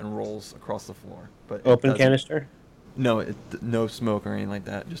falls out and rolls across the floor. But Open canister? No, no smoke or anything like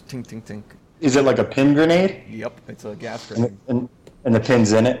that. Just tink, tink, tink. Is it like a pin grenade? Yep, it's a gas grenade. And the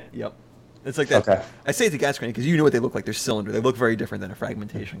pin's in it? Yep. It's like that. Okay. I say it's a gas grenade because you know what they look like. They're cylinder. They look very different than a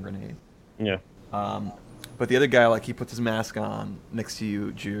fragmentation grenade. Yeah. But the other guy, like, he puts his mask on next to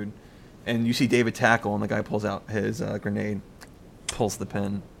you, Jude, and you see David tackle, and the guy pulls out his grenade, pulls the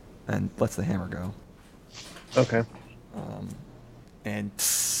pin, and lets the hammer go. Okay. And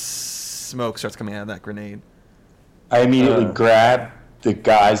smoke starts coming out of that grenade. I immediately grab the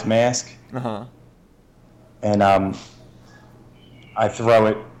guy's mask. Uh-huh. And I throw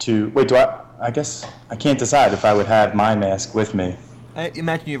it to... Wait, I guess I can't decide if I would have my mask with me. I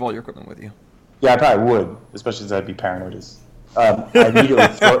imagine you have all your equipment with you. Yeah, I probably would, especially since I'd be paranoid. I immediately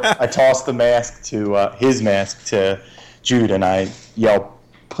I toss the mask to his mask to Jude, and I yell,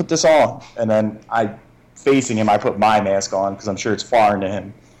 "Put this on!" And then facing him, I put my mask on because I'm sure it's foreign to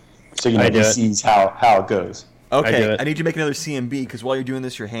him, so he sees how it goes. Okay, I need you to make another CMB because while you're doing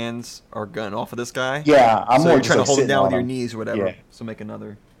this, your hands are gunning off of this guy. Yeah, I'm so more you're trying to hold it down with your him. knees or whatever. Yeah. So make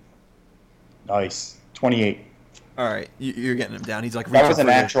another. Nice, 28. All right, you're getting him down. He's like, that was a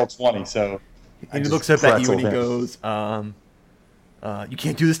natural 20, so. And he looks up at you and he goes, "You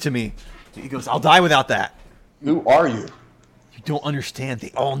can't do this to me." He goes, "I'll die without that." Who are you? You don't understand.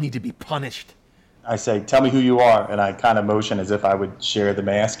 They all need to be punished. I say, "Tell me who you are," and I kind of motion as if I would share the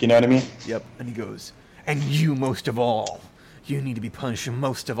mask. You know what I mean? Yep. And he goes, "And you most of all. You need to be punished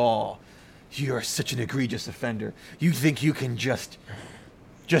most of all. You are such an egregious offender. You think you can just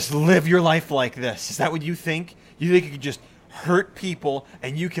live your life like this? Is that what you think? You think you can just hurt people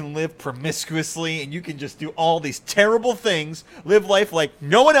and you can live promiscuously and you can just do all these terrible things, live life like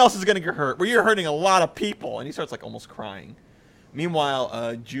no one else is going to get hurt, where you're hurting a lot of people?" And he starts like almost crying.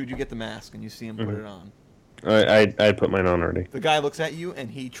 Meanwhile, Jude, you get the mask and you see him put it on. I put mine on already. The guy looks at you and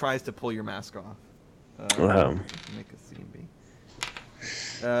he tries to pull your mask off. Make a CMB.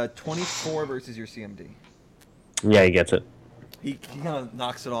 24 versus your CMD. Yeah, he gets it. He kind of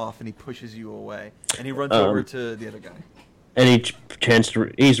knocks it off and he pushes you away. And he runs over to the other guy. Any chance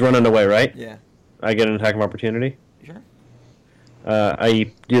to... He's running away, right? Yeah. I get an attack of opportunity? Sure.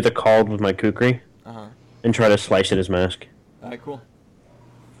 I do the called with my kukri. Uh-huh. And try to slice at his mask. Alright, cool.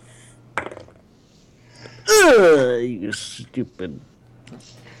 You stupid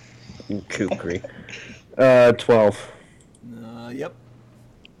kukri. 12. Yep.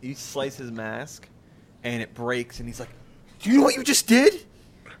 You slice his mask, and it breaks, and he's like, "Do you know what you just did?"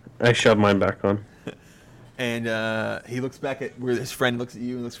 I shove mine back on. And he looks back at where his friend looks at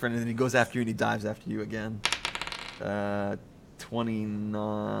you and looks at friend, and then he goes after you and he dives after you again. 30.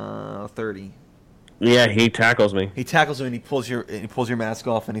 Yeah, he tackles me. He tackles you and he pulls your mask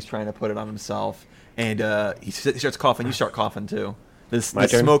off and he's trying to put it on himself. And he starts coughing. You start coughing too. The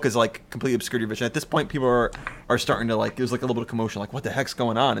smoke is like completely obscured your vision. At this point, people are starting to like. There's like a little bit of commotion. Like, what the heck's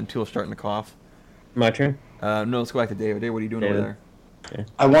going on? And people are starting to cough. My turn. No, let's go back to David. David, what are you doing over there? Okay.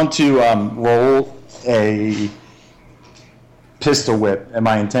 I want to roll a pistol whip, and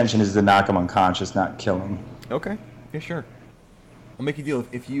my intention is to knock him unconscious, not kill him. Okay. Yeah, sure. I'll make you a deal.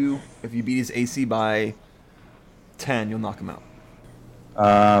 If you beat his AC by 10, you'll knock him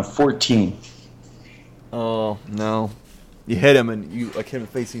out. 14. Oh no. You hit him and you like hit him in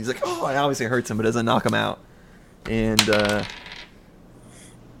the face and he's like, "Oh," it obviously hurts him, but it doesn't knock him out. And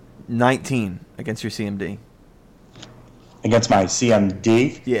 19 against your CMD. Against my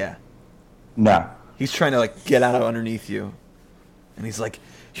CMD? Yeah. No. He's trying to like get out of underneath you. And he's like,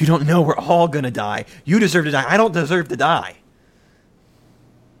 "You don't know we're all gonna die. You deserve to die. I don't deserve to die."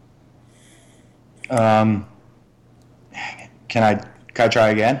 Can I try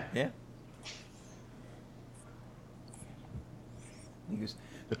again? Yeah. He goes,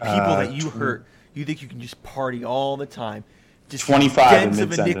 "The people that you hurt, you think you can just party all the time. Just 25 dents in of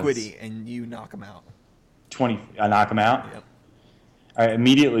mid-sentence. iniquity," and you knock him out. 20. I knock him out? Yep. All right,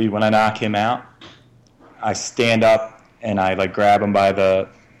 immediately when I knock him out, I stand up and I like grab him by the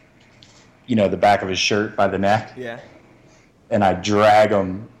back of his shirt, by the neck. Yeah. And I drag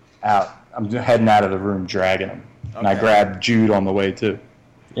him out. I'm heading out of the room dragging him. Okay. And I grab Jude on the way too.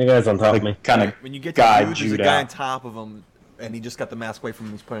 You guys on top of me. Kind of when you get to guide Jude, there's Jude a guy out. on top of him, and he just got the mask away from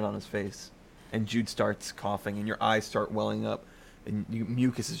him. He's putting it on his face, and Jude starts coughing, and your eyes start welling up, and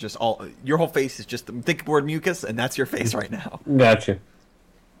mucus is just all. Your whole face is just think word mucus, and that's your face right now. Gotcha.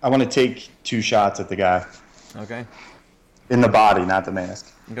 I want to take 2 shots at the guy. Okay. In the body, not the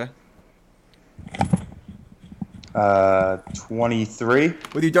mask. Okay. 23.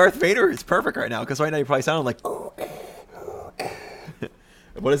 With your Darth Vader, it's perfect right now because right now you probably sound like.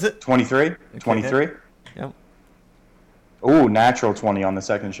 What is it? 23? 23? Yep. Ooh, natural 20 on the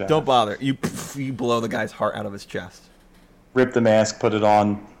second shot. Don't bother. You blow the guy's heart out of his chest. Rip the mask, put it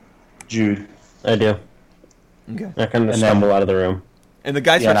on Jude. I do. Okay. I kind of stumble out of the room. And the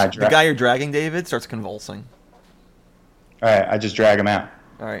guy the guy you're dragging, David, starts convulsing. All right, I just drag him out.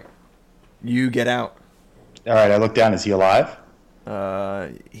 All right. You get out. All right, I look down. Is he alive?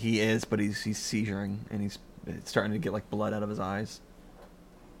 He is, but he's seizuring, and he's starting to get like blood out of his eyes.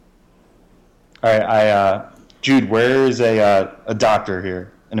 All right, Jude, where is a doctor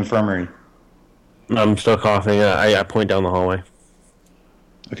here? An infirmary? I'm still coughing. I point down the hallway.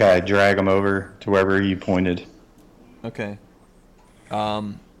 Okay, I drag him over to wherever you pointed. Okay.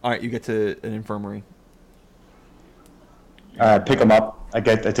 All right, you get to an infirmary. Pick him up. I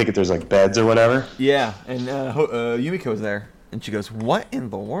take it there's like beds or whatever. Yeah, and Yumiko's there, and she goes, "What in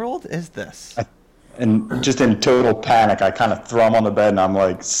the world is this?" And just in total panic, I kind of throw him on the bed, and I'm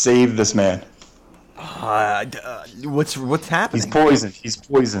like, "Save this man!" What's happening? He's poisoned. He's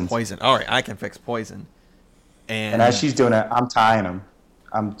poisoned. Poison. All right, I can fix poison. And as she's doing it, I'm tying him.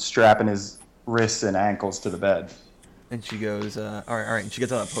 I'm strapping his wrists and ankles to the bed. And she goes, all right. And she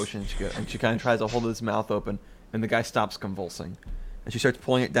gets out that potion, and she kind of tries to hold his mouth open, and the guy stops convulsing. And she starts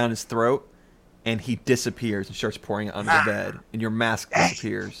pulling it down his throat, and he disappears and starts pouring it under the bed. And your mask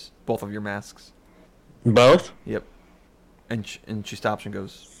disappears. Both of your masks. Both? Yep. And she stops and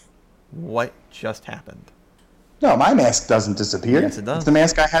goes, "What just happened?" No, my mask doesn't disappear. Yes, it does. It's the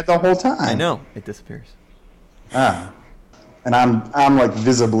mask I had the whole time. I know. It disappears. And I'm like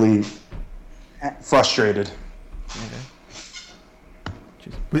visibly frustrated. Okay.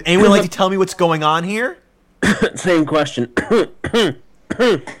 Would anyone like to tell me what's going on here? Same question.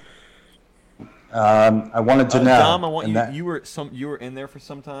 I wanted to know. Dom, I want you were in there for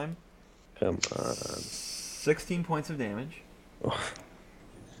some time. Come on. 16 points of damage.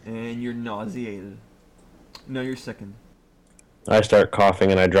 And you're nauseated. No, you're sickened. I start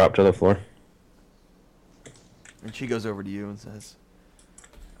coughing and I drop to the floor. And she goes over to you and says,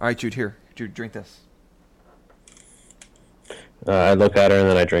 "All right, Jude, here. Jude, drink this." I look at her and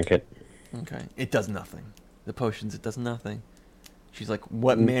then I drink it. Okay. It does nothing. The potions, it does nothing. She's like,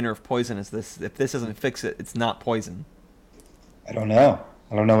 "What manner of poison is this? If this doesn't fix it, it's not poison." I don't know.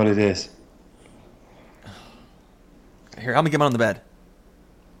 I don't know what it is. Here, help me get him on the bed.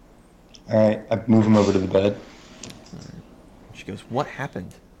 All right, I move him over to the bed. She goes, "What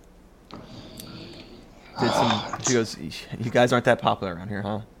happened?" She goes, "You guys aren't that popular around here,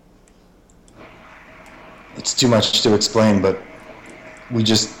 huh?" It's too much to explain, but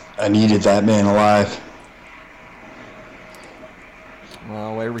I needed that man alive.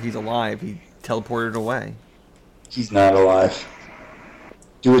 Well, wherever he's alive, he teleported away. He's not alive.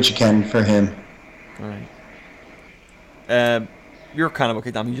 Do what you can for him. All right. You're kind of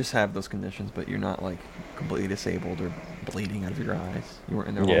okay, Dom. You just have those conditions, but you're not like completely disabled or bleeding out of your eyes. You weren't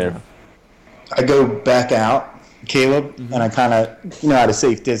in there long enough. I go back out, Caleb, and I kind of, at a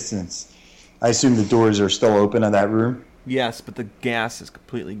safe distance. I assume the doors are still open in that room. Yes, but the gas is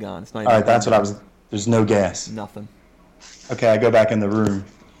completely gone. It's not. All right, that's what I was. There's no gas. Nothing. Okay, I go back in the room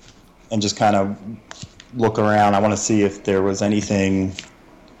and just kind of look around. I want to see if there was anything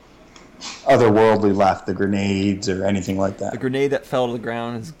otherworldly left, the grenades or anything like that. The grenade that fell to the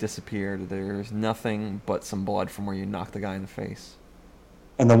ground has disappeared. There's nothing but some blood from where you knocked the guy in the face.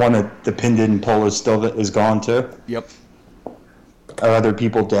 And the one that the pin didn't pull is gone too? Yep. Are other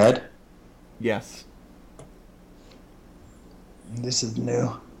people dead? Yes. This is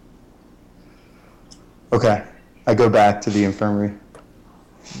new. Okay. I go back to the infirmary.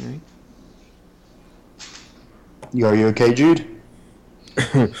 Right. Are you okay, Jude?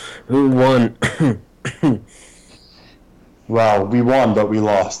 Who won? Well, we won, but we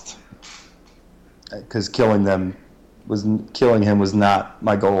lost. Because killing him was not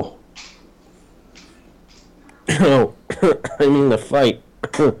my goal. No, I mean the fight.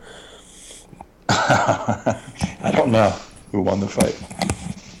 I don't know who won the fight.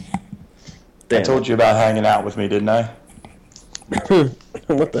 Damn. I told you about hanging out with me, didn't I?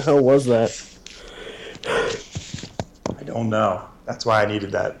 What the hell was that? I don't know. That's why I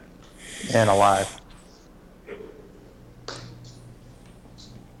needed that man alive.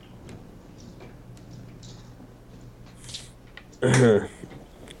 I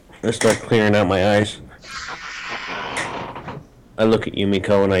start clearing out my eyes. I look at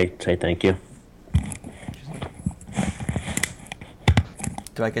Yumiko and I say thank you.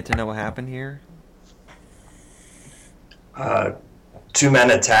 Do I get to know what happened here? 2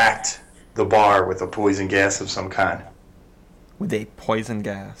 men attacked the bar with a poison gas of some kind. With a poison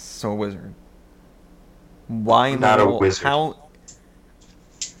gas, so a wizard. Why in Not the a world? wizard. How?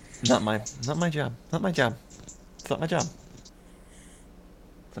 Not my job. Not my job. It's not my job.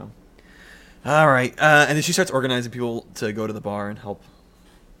 So, all right. And then she starts organizing people to go to the bar and help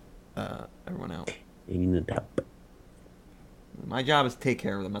everyone out. My job is to take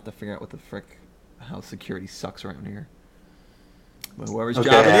care of them, not to figure out what the frick, how security sucks around here. But whoever's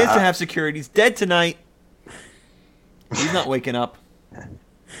job it is to have security's dead tonight. He's not waking up.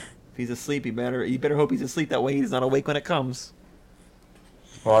 If he's asleep, you better hope he's asleep. That way he's not awake when it comes.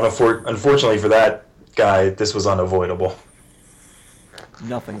 Well, unfortunately for that guy, this was unavoidable.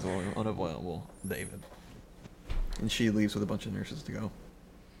 Nothing's unavoidable, David. And she leaves with a bunch of nurses to go.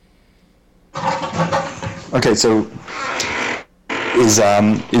 Okay, so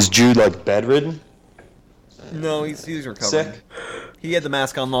is Jude like bedridden? No, he's recovering. Sick? He had the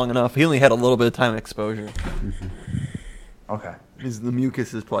mask on long enough. He only had a little bit of time exposure. Okay. The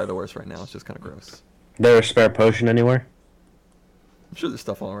mucus is probably the worst right now. It's just kind of gross. There a spare potion anywhere? I'm sure there's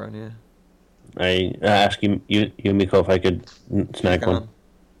stuff all around, yeah. I asked Yumiko if I could snag one.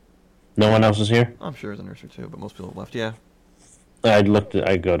 No one else is here? I'm sure there's a nurse or two, but most people have left, yeah.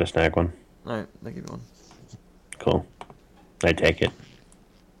 I'd go to snag one. Alright, I give you one. Cool. I take it.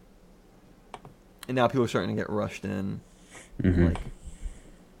 And now people are starting to get rushed in. Mm-hmm.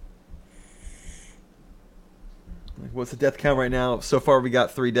 Like, what's the death count right now? So far we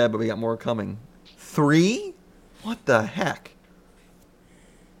got 3 dead, but we got more coming. 3? What the heck?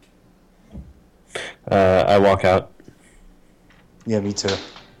 I walk out. Yeah, me too.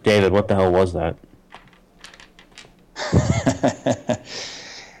 David, what the hell was that?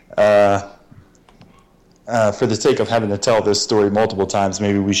 For the sake of having to tell this story multiple times,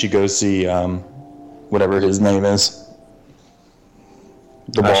 maybe we should go see whatever his name is.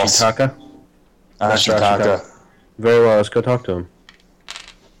 The boss. Ashitaka? Ashitaka. Very well, let's go talk to him.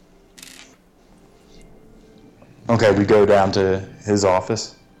 Okay, we go down to his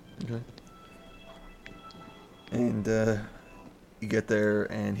office. Okay. And you get there,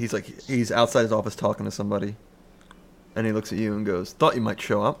 and he's outside his office talking to somebody. And he looks at you and goes, "Thought you might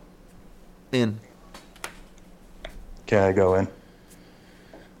show up." In. Can I go in?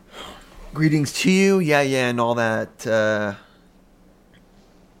 Greetings to you, yeah, and all that.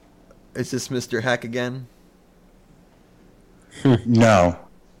 Is this Mr. Heck again? No.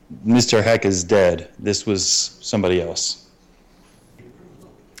 Mr. Heck is dead. This was somebody else.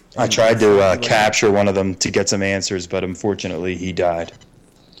 I tried to capture one of them to get some answers, but unfortunately he died.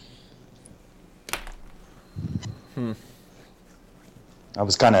 I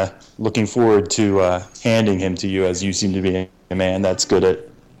was kind of looking forward to handing him to you, as you seem to be a man that's good at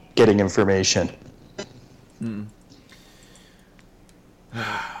getting information. You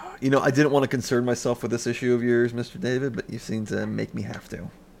know, I didn't want to concern myself with this issue of yours, Mr. David, but you seem to make me have to.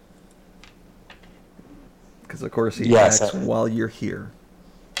 Because, of course, he acts while you're here.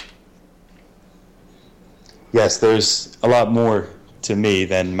 Yes, there's a lot more to me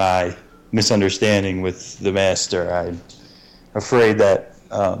than my misunderstanding with the master. I'm afraid that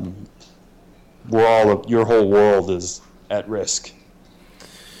your whole world is at risk.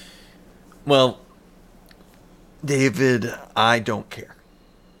 Well, David, I don't care.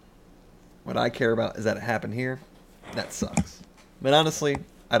 What I care about is that it happened here. That sucks. But honestly,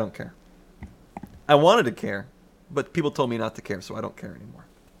 I don't care. I wanted to care, but people told me not to care, so I don't care anymore.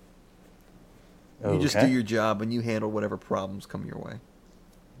 Okay. You just do your job and you handle whatever problems come your way.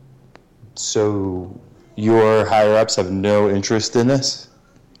 So your higher-ups have no interest in this?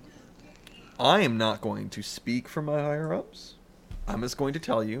 I am not going to speak for my higher-ups. I'm just going to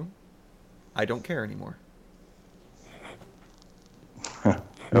tell you, I don't care anymore.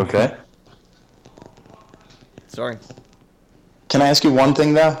 Okay. Sorry. Can I ask you one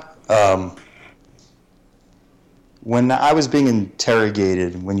thing, though? When I was being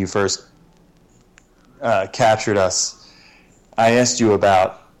interrogated, when you first captured us, I asked you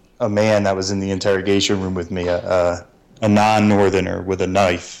about a man that was in the interrogation room with me, a non-northerner with a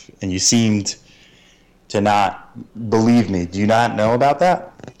knife, and you seemed to not believe me. Do you not know about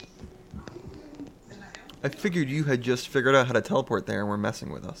that? I figured you had just figured out how to teleport there and were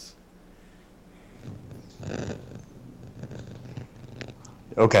messing with us.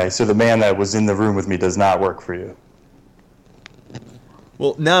 Okay, so the man that was in the room with me does not work for you.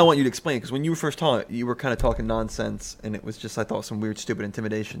 Well, now I want you to explain, because when you were first talking, you were kind of talking nonsense, and it was just, I thought, some weird, stupid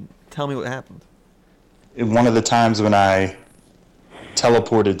intimidation. Tell me what happened. One of the times when I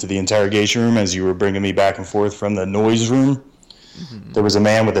teleported to the interrogation room as you were bringing me back and forth from the noise room, there was a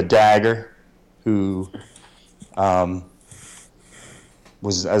man with a dagger who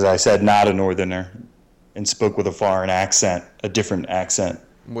was, as I said, not a northerner and spoke with a foreign accent, a different accent.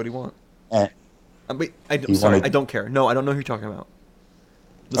 What do you want? And I don't care. No, I don't know who you're talking about.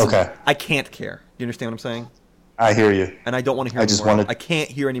 Listen, Okay. I can't care. You understand what I'm saying? I hear you. And I don't want to hear I any just more. wanted- I can't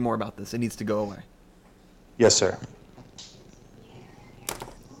hear any more about this. It needs to go away. Yes, sir.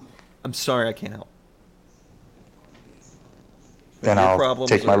 I'm sorry I can't help. Then Your I'll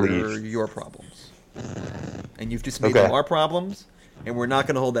problems take my are leave. your problems. And you've just made Okay. them our problems, and we're not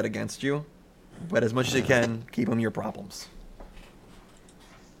going to hold that against you. But as much as you can, keep them your problems.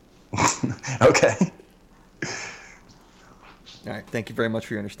 Okay. All right. Thank you very much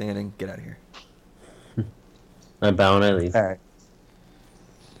for your understanding. Get out of here. I bow and I leave. All right.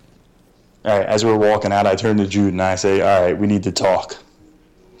 All right. As we're walking out, I turn to Jude and I say, "All right, we need to talk.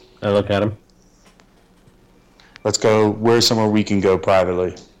 I look at him. Let's go. Where's somewhere we can go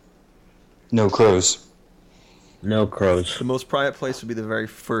privately? No crows." No crows. The most private place would be the very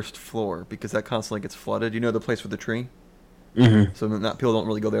first floor because that constantly gets flooded. You know the place with the tree? Mm-hmm. So not, people don't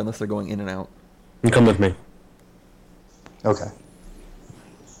really go there unless they're going in and out. Come with me. Okay.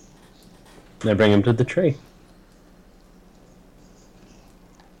 I bring him to the tree.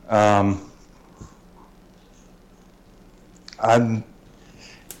 I'm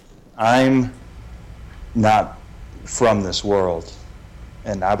not from this world,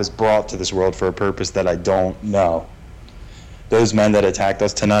 and I was brought to this world for a purpose that I don't know. Those men that attacked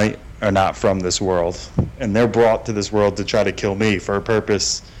us tonight are not from this world, and they're brought to this world to try to kill me for a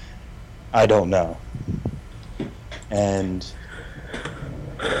purpose I don't know. And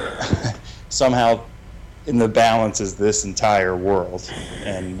somehow in the balance is this entire world,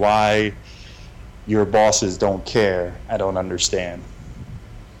 and why your bosses don't care, I don't understand.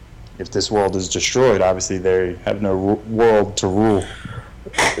 If this world is destroyed, obviously they have no world to rule.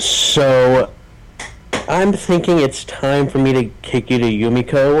 So, I'm thinking it's time for me to take you to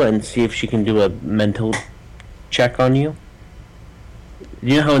Yumiko and see if she can do a mental check on you.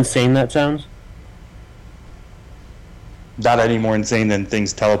 You know how insane that sounds? Not any more insane than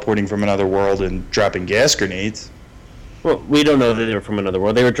things teleporting from another world and dropping gas grenades. Well, we don't know that they were from another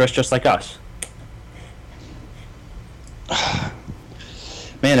world. They were dressed just like us.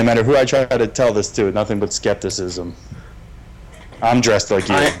 Man, no matter who I try to tell this to, nothing but skepticism. I'm dressed like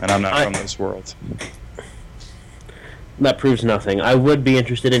you, and I'm not from this world. That proves nothing. I would be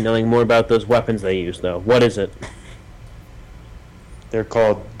interested in knowing more about those weapons they use, though. What is it? They're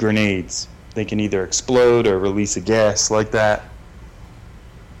called grenades. They can either explode or release a gas like that.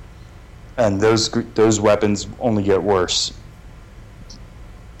 And those weapons only get worse.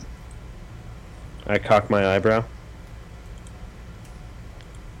 I cock my eyebrow.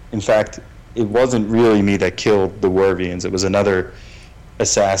 In fact, it wasn't really me that killed the Wervians. It was another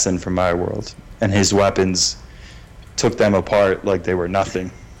assassin from my world. And his weapons took them apart like they were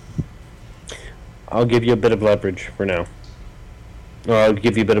nothing. I'll give you a bit of leverage for now. Or I'll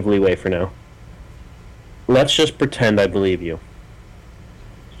give you a bit of leeway for now. Let's just pretend I believe you.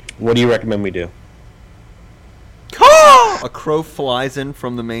 What do you recommend we do? A crow flies in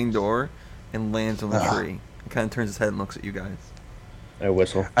from the main door and lands on the tree. It kind of turns its head and looks at you guys. I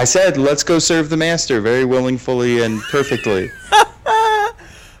whistle. I said, let's go serve the master very willingly and perfectly.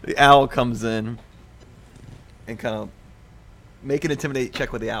 The owl comes in and kind of make an intimidate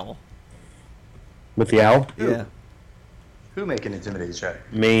check with the owl. With the owl? Yeah. Who make an intimidate check?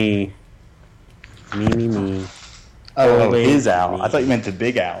 Me. Me. Oh, Always his owl. me. I thought you meant the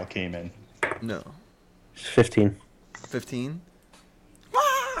big owl came in. No. 15. 15?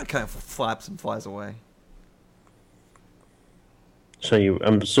 Kind of flaps and flies away. So you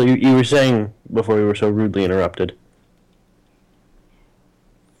were saying before we were so rudely interrupted.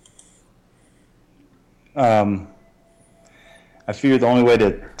 I fear the only way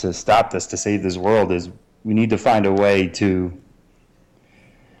to stop this, to save this world, is we need to find a way to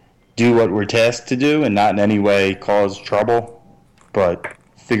do what we're tasked to do and not in any way cause trouble, but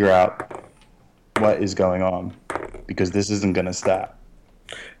figure out what is going on, because this isn't going to stop.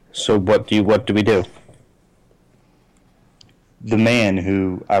 So what do we do? The man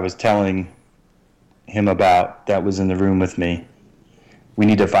who I was telling him about that was in the room with me, we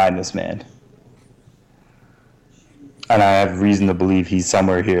need to find this man. And I have reason to believe he's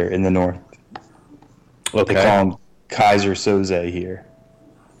somewhere here in the north. Okay. They call him Kaiser Soze here.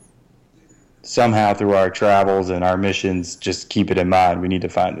 Somehow through our travels and our missions, just keep it in mind, we need to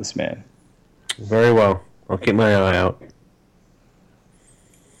find this man. Very well. I'll keep my eye out.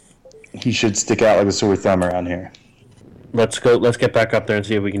 He should stick out like a sore thumb around here. Let's get back up there and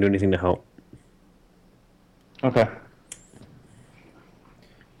see if we can do anything to help. Okay.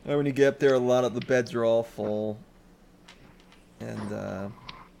 When you get up there, a lot of the beds are all full. And a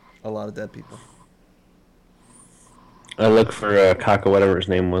lot of dead people. I look for Kaka, whatever his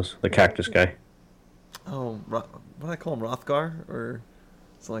name was, the cactus guy. Oh, what did I call him? Rothgar? Or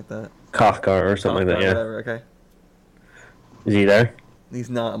Something like that. Kothgar or something like that, yeah. Whatever, okay. Is he there? He's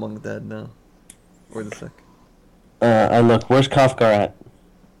not among the dead, no. Or the sick. I look. Where's Kothgar at?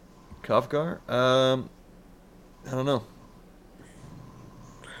 Kafgar? I don't know.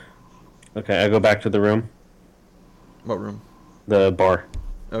 Okay, I go back to the room. What room? The bar.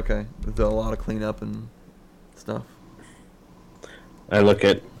 Okay. There's a lot of cleanup and stuff. I look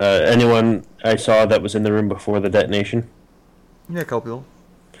at anyone I saw that was in the room before the detonation. Yeah, a couple people.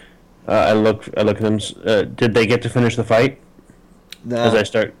 I look at them. Did they get to finish the fight? No. As I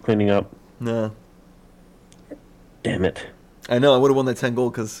start cleaning up. No. Damn it. I know, I would have won that 10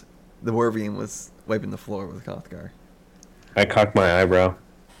 gold because the Wervian was wiping the floor with Kothgar. I cocked my eyebrow.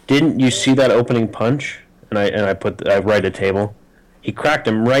 Didn't you see that opening punch? And I right a table. He cracked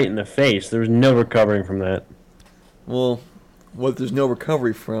him right in the face. There was no recovering from that. Well, what there's no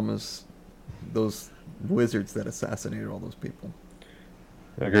recovery from is those wizards that assassinated all those people.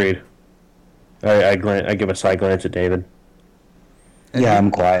 Agreed. I give a side glance at David. And Yeah,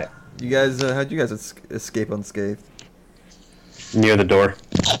 I'm quiet. You guys, how'd you guys escape unscathed? Near the door.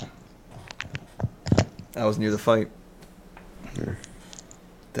 I was near the fight.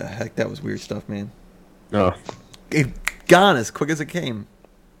 The heck, that was weird stuff, man. Oh. It gone as quick as it came.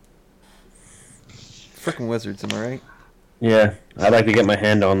 Frickin' wizards, am I right? Yeah, I'd like to get my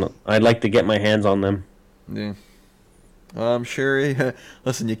hands on them. Yeah. I'm sure.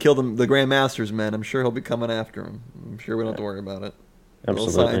 Listen, you killed him, the Grand Master's men. I'm sure he'll be coming after him. I'm sure we don't have to worry about it.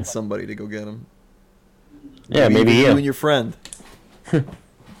 Absolutely. We'll assign somebody to go get him. Yeah, maybe you. You and your friend.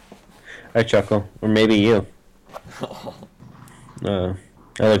 I chuckle. Or maybe you. I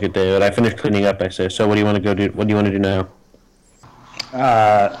look at David. I finish cleaning up. I say, so what do you want to go do? What do you want to do now?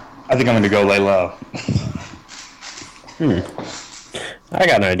 I think I'm going to go lay low. I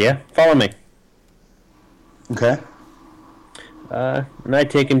got an idea. Follow me. Okay. And I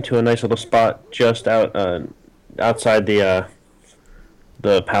take him to a nice little spot just outside the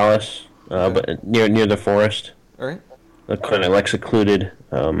palace, but near the forest. All right. A kind of like secluded.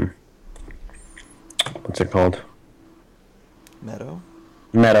 What's it called? Meadow.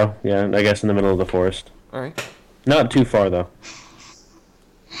 Meadow. Yeah, I guess in the middle of the forest. All right. Not too far though.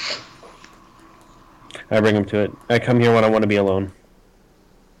 I bring him to it. I come here when I want to be alone.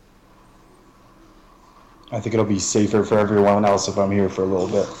 I think it'll be safer for everyone else if I'm here for a little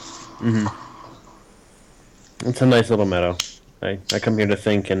bit. Mm-hmm. It's a nice little meadow. I come here to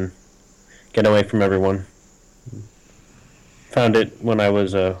think and get away from everyone. Found it when I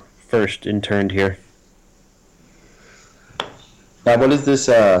was first interned here. Now, what is this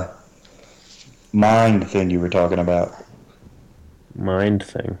mind thing you were talking about? Mind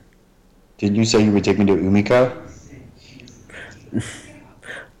thing? Didn't you say you would take me to Umiko?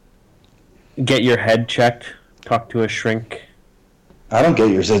 Get your head checked. Talk to a shrink. I don't get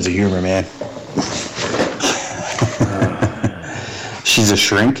your sense of humor, man. She's a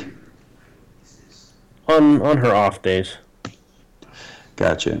shrink? On her off days.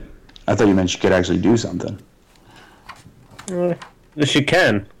 Gotcha. I thought you meant she could actually do something. She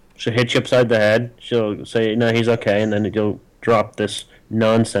can. She'll hit you upside the head. She'll say, no, he's okay, and then you'll drop this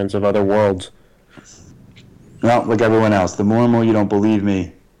nonsense of other worlds. Well, like everyone else, the more and more you don't believe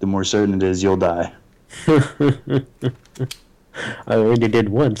me, the more certain it is you'll die. I already did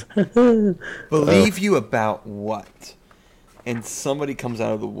once. Believe you about what? And somebody comes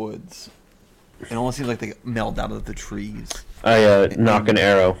out of the woods. It almost seems like they meld out of the trees. I knock an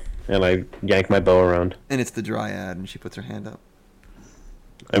arrow, and I yank my bow around. And it's the Dryad, and she puts her hand up.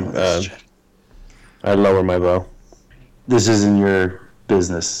 I lower my bow. This isn't your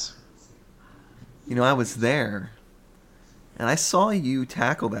business. You know, I was there, and I saw you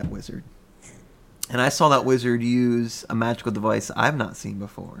tackle that wizard. And I saw that wizard use a magical device I've not seen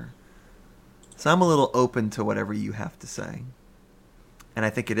before. So I'm a little open to whatever you have to say. And I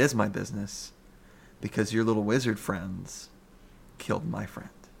think it is my business, because your little wizard friends killed my friend.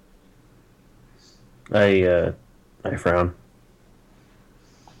 I frown.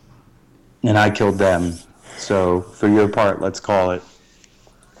 And I killed them. So, for your part, let's call it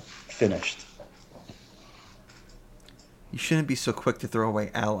finished. You shouldn't be so quick to throw away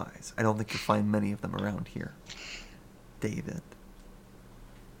allies. I don't think you'll find many of them around here. David.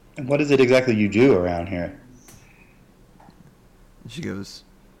 And what is it exactly you do around here? And she goes,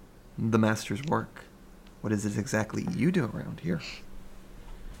 the master's work. What is it exactly you do around here?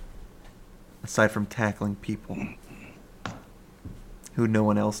 Aside from tackling people who no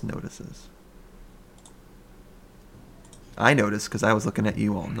one else notices. I noticed because I was looking at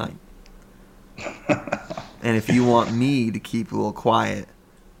you all night. And if you want me to keep a little quiet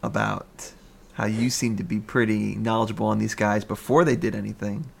about how you seem to be pretty knowledgeable on these guys before they did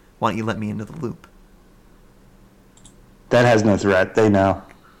anything. Why don't you let me into the loop? That has no threat. They know.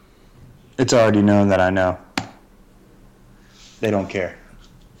 It's already known that I know. They don't care.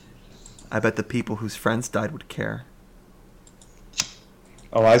 I bet the people whose friends died would care.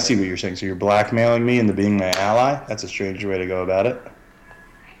 Oh, I see what you're saying. So you're blackmailing me into being my ally? That's a strange way to go about it.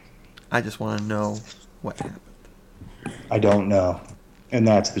 I just want to know what happened. I don't know. And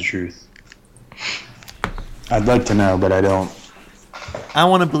that's the truth. I'd like to know, but I don't. I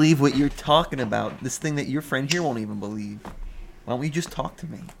want to believe what you're talking about. This thing that your friend here won't even believe. Why don't you just talk to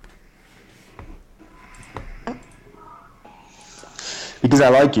me? Because I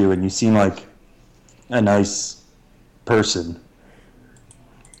like you and you seem like a nice person.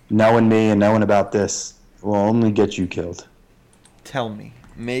 Knowing me and knowing about this will only get you killed. Tell me.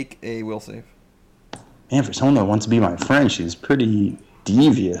 Make a will save. Man, for someone that wants to be my friend, she's pretty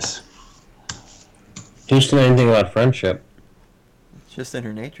devious. She used to know anything about friendship. It's just in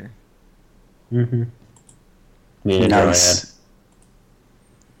her nature. Mm-hmm. Nice.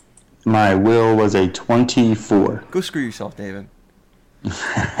 My will was a 24. Go screw yourself, David.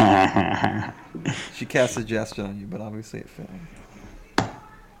 She cast a gesture on you, but obviously it failed.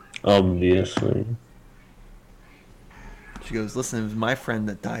 Obviously. She goes, listen, it was my friend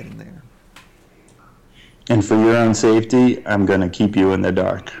that died in there. And for your own safety, I'm going to keep you in the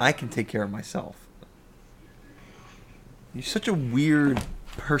dark. I can take care of myself. You're such a weird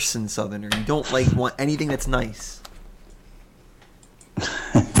person, Southerner. You don't want anything that's nice.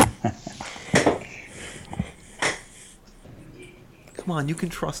 Come on, you can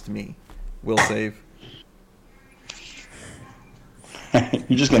trust me. Will save.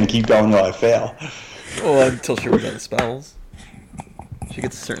 You're just going to keep going while I fail. Well, until she runs out of spells. She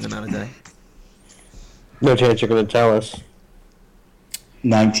gets a certain amount a day. No chance you're going to tell us.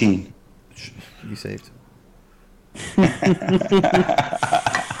 19. You saved.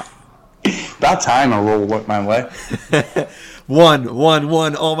 About time a roll went my way. 1.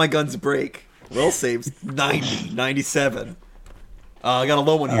 All my guns break. Will saves 90, 97. I got a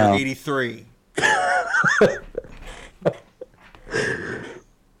low one here, 83.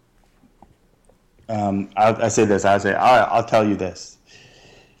 I say this. I'll tell you this.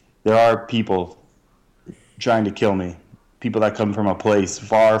 There are people trying to kill me. People that come from a place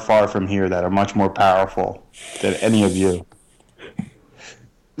far, far from here that are much more powerful than any of you,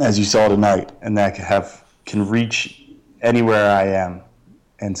 as you saw tonight, and that can reach anywhere I am.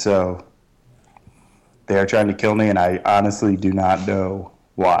 And so they are trying to kill me, and I honestly do not know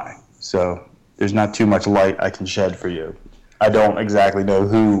why. So there's not too much light I can shed for you. I don't exactly know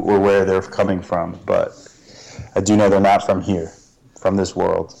who or where they're coming from, but I do know they're not from here, from this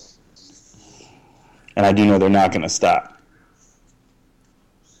world. And I do know they're not going to stop.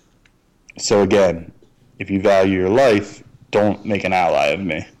 So again, if you value your life, don't make an ally of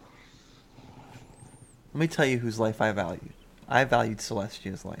me. Let me tell you whose life I valued. I valued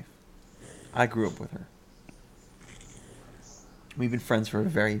Celestia's life. I grew up with her. We've been friends for a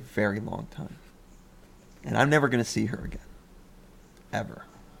very, very long time. And I'm never going to see her again. Ever.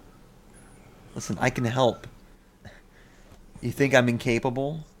 Listen, I can help. You think I'm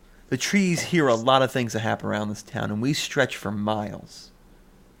incapable? The trees hear a lot of things that happen around this town, and we stretch for miles.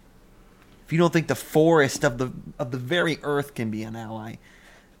 If you don't think the forest of the very earth can be an ally,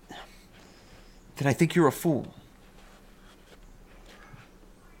 then I think you're a fool.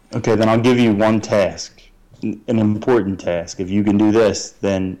 Okay, then I'll give you one task, an important task. If you can do this,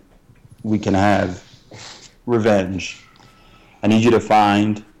 then we can have revenge. I need you to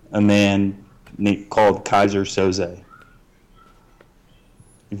find a man called Kaiser Soze.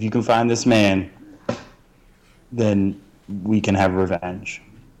 If you can find this man, then we can have revenge.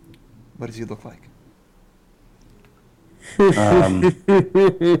 What does he look like?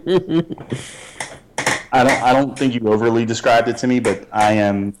 I don't think you overly described it to me, but I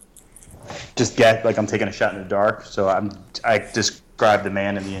am just like I'm taking a shot in the dark. So I described the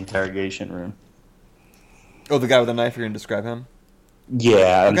man in the interrogation room. Oh, the guy with the knife. You're gonna describe him?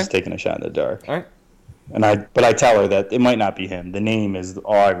 Yeah, I'm just taking a shot in the dark. All right. But I tell her that it might not be him. The name is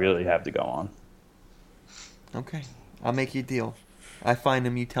all I really have to go on. Okay, I'll make you a deal. I find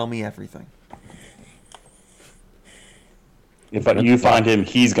him, you tell me everything. If you find him,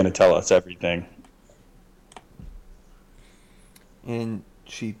 he's going to tell us everything. And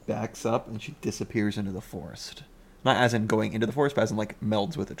she backs up and she disappears into the forest. Not as in going into the forest, but as in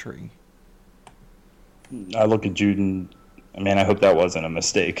melds with a tree. I look at Jude and, man, I hope that wasn't a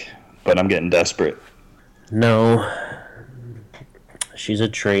mistake. But I'm getting desperate. No. She's a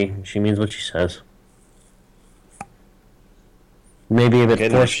tree. She means what she says. Maybe a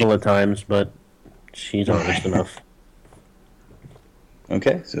bit forceful at times, but She's honest enough.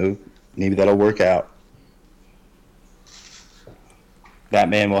 Okay, so maybe that'll work out. That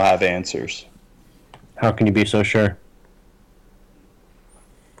man will have answers. How can you be so sure?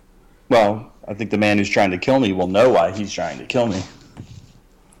 Well, I think the man who's trying to kill me will know why he's trying to kill me.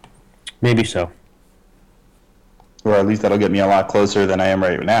 Maybe so. Or at least that'll get me a lot closer than I am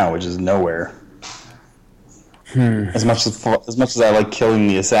right now, which is nowhere. As much as I like killing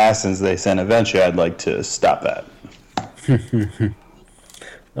the assassins they sent, eventually I'd like to stop that.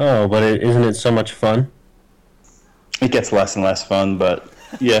 Oh, but isn't it so much fun? It gets less and less fun, but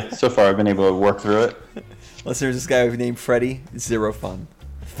yeah, so far I've been able to work through it. Listeners, this guy named Freddy, 0 fun.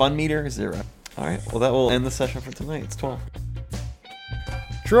 Fun meter, 0. Alright, well that will end the session for tonight. It's 12.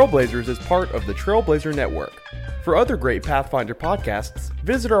 Trailblazers is part of the Trailblazer Network. For other great Pathfinder podcasts,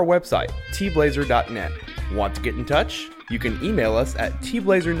 visit our website, tblazer.net. Want to get in touch? You can email us at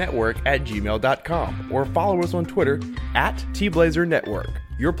tblazernetwork@gmail.com or follow us on Twitter @tblazernetwork.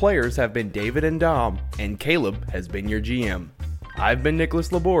 Your players have been David and Dom, and Caleb has been your GM. I've been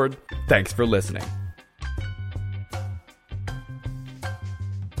Nicholas Laborde. Thanks for listening.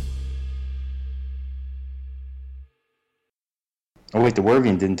 Oh wait, the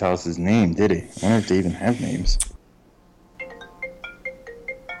Wervian didn't tell us his name, did he? I wonder if they even have names.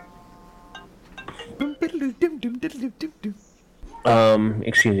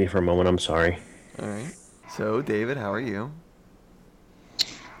 Excuse me for a moment, I'm sorry. Alright. So, David, how are you?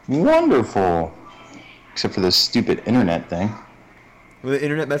 Wonderful. Except for this stupid internet thing. When the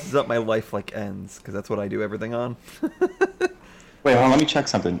internet messes up, my life, ends, because that's what I do everything on. Wait, hold on, let me check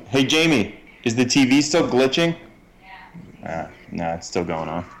something. Hey, Jamie, is the TV still glitching? No, it's still going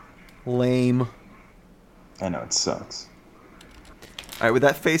on. Lame. I know, it sucks. Alright, with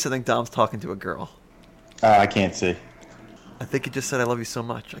that face, I think Dom's talking to a girl. I can't see. I think he just said, I love you so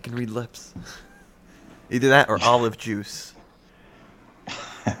much. I can read lips. Either that or olive juice.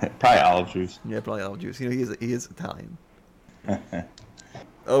 Probably olive juice. Yeah, probably olive juice. He is Italian.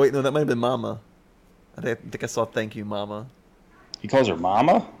 Oh, wait, no, that might have been Mama. I think I saw thank you, Mama. He calls her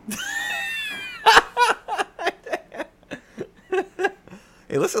Mama?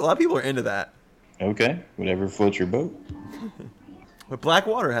 Hey, listen, a lot of people are into that. Okay, whatever floats your boat. But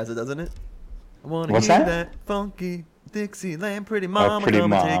Blackwater has it, doesn't it? I want to What's hear that? funky Dixieland, pretty mama, Pretty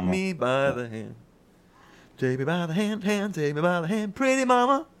come and take Mama. me by the hand. Take me by the hand, take me by the hand, pretty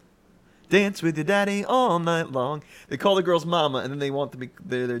mama. Dance with your daddy all night long. They call the girls mama, and then they want to be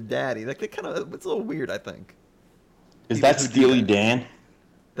their daddy. Like, it's a little weird, I think. Is that Steely Dan?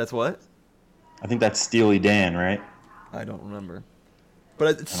 That's what? I think that's Steely Dan, right? I don't remember.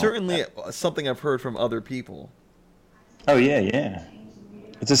 But it's certainly something I've heard from other people. Oh, yeah.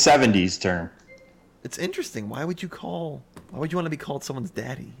 It's a 70s term. It's interesting. Why would you want to be called someone's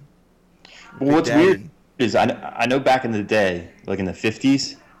daddy? Well, what's weird is I know back in the day, like in the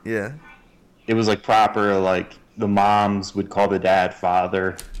 50s, yeah, it was like proper, like the moms would call the dad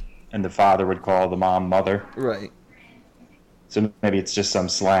father and the father would call the mom mother. Right. So maybe it's just some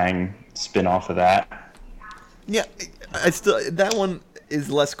slang spin-off of that. Yeah, that one is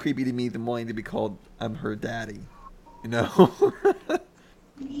less creepy to me than wanting to be called I'm her daddy. You know?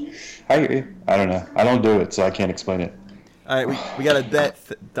 I hear you. I don't know. I don't do it, so I can't explain it. All right, we got a bet,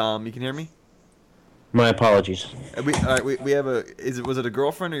 Dom. You can hear me? My apologies. All right, we have was it a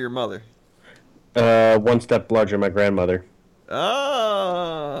girlfriend or your mother? One step larger, my grandmother.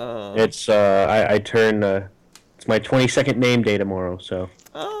 Oh. It's I turn it's my 22nd name day tomorrow, so.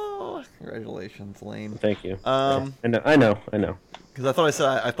 Oh, congratulations, lame. Thank you. I know. Because I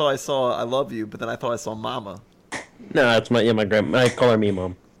thought I saw I love you, but then I thought I saw Mama. No, that's my grandma. I call her me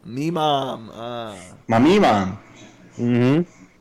mom. Me mom. My me mom. Mm-hmm.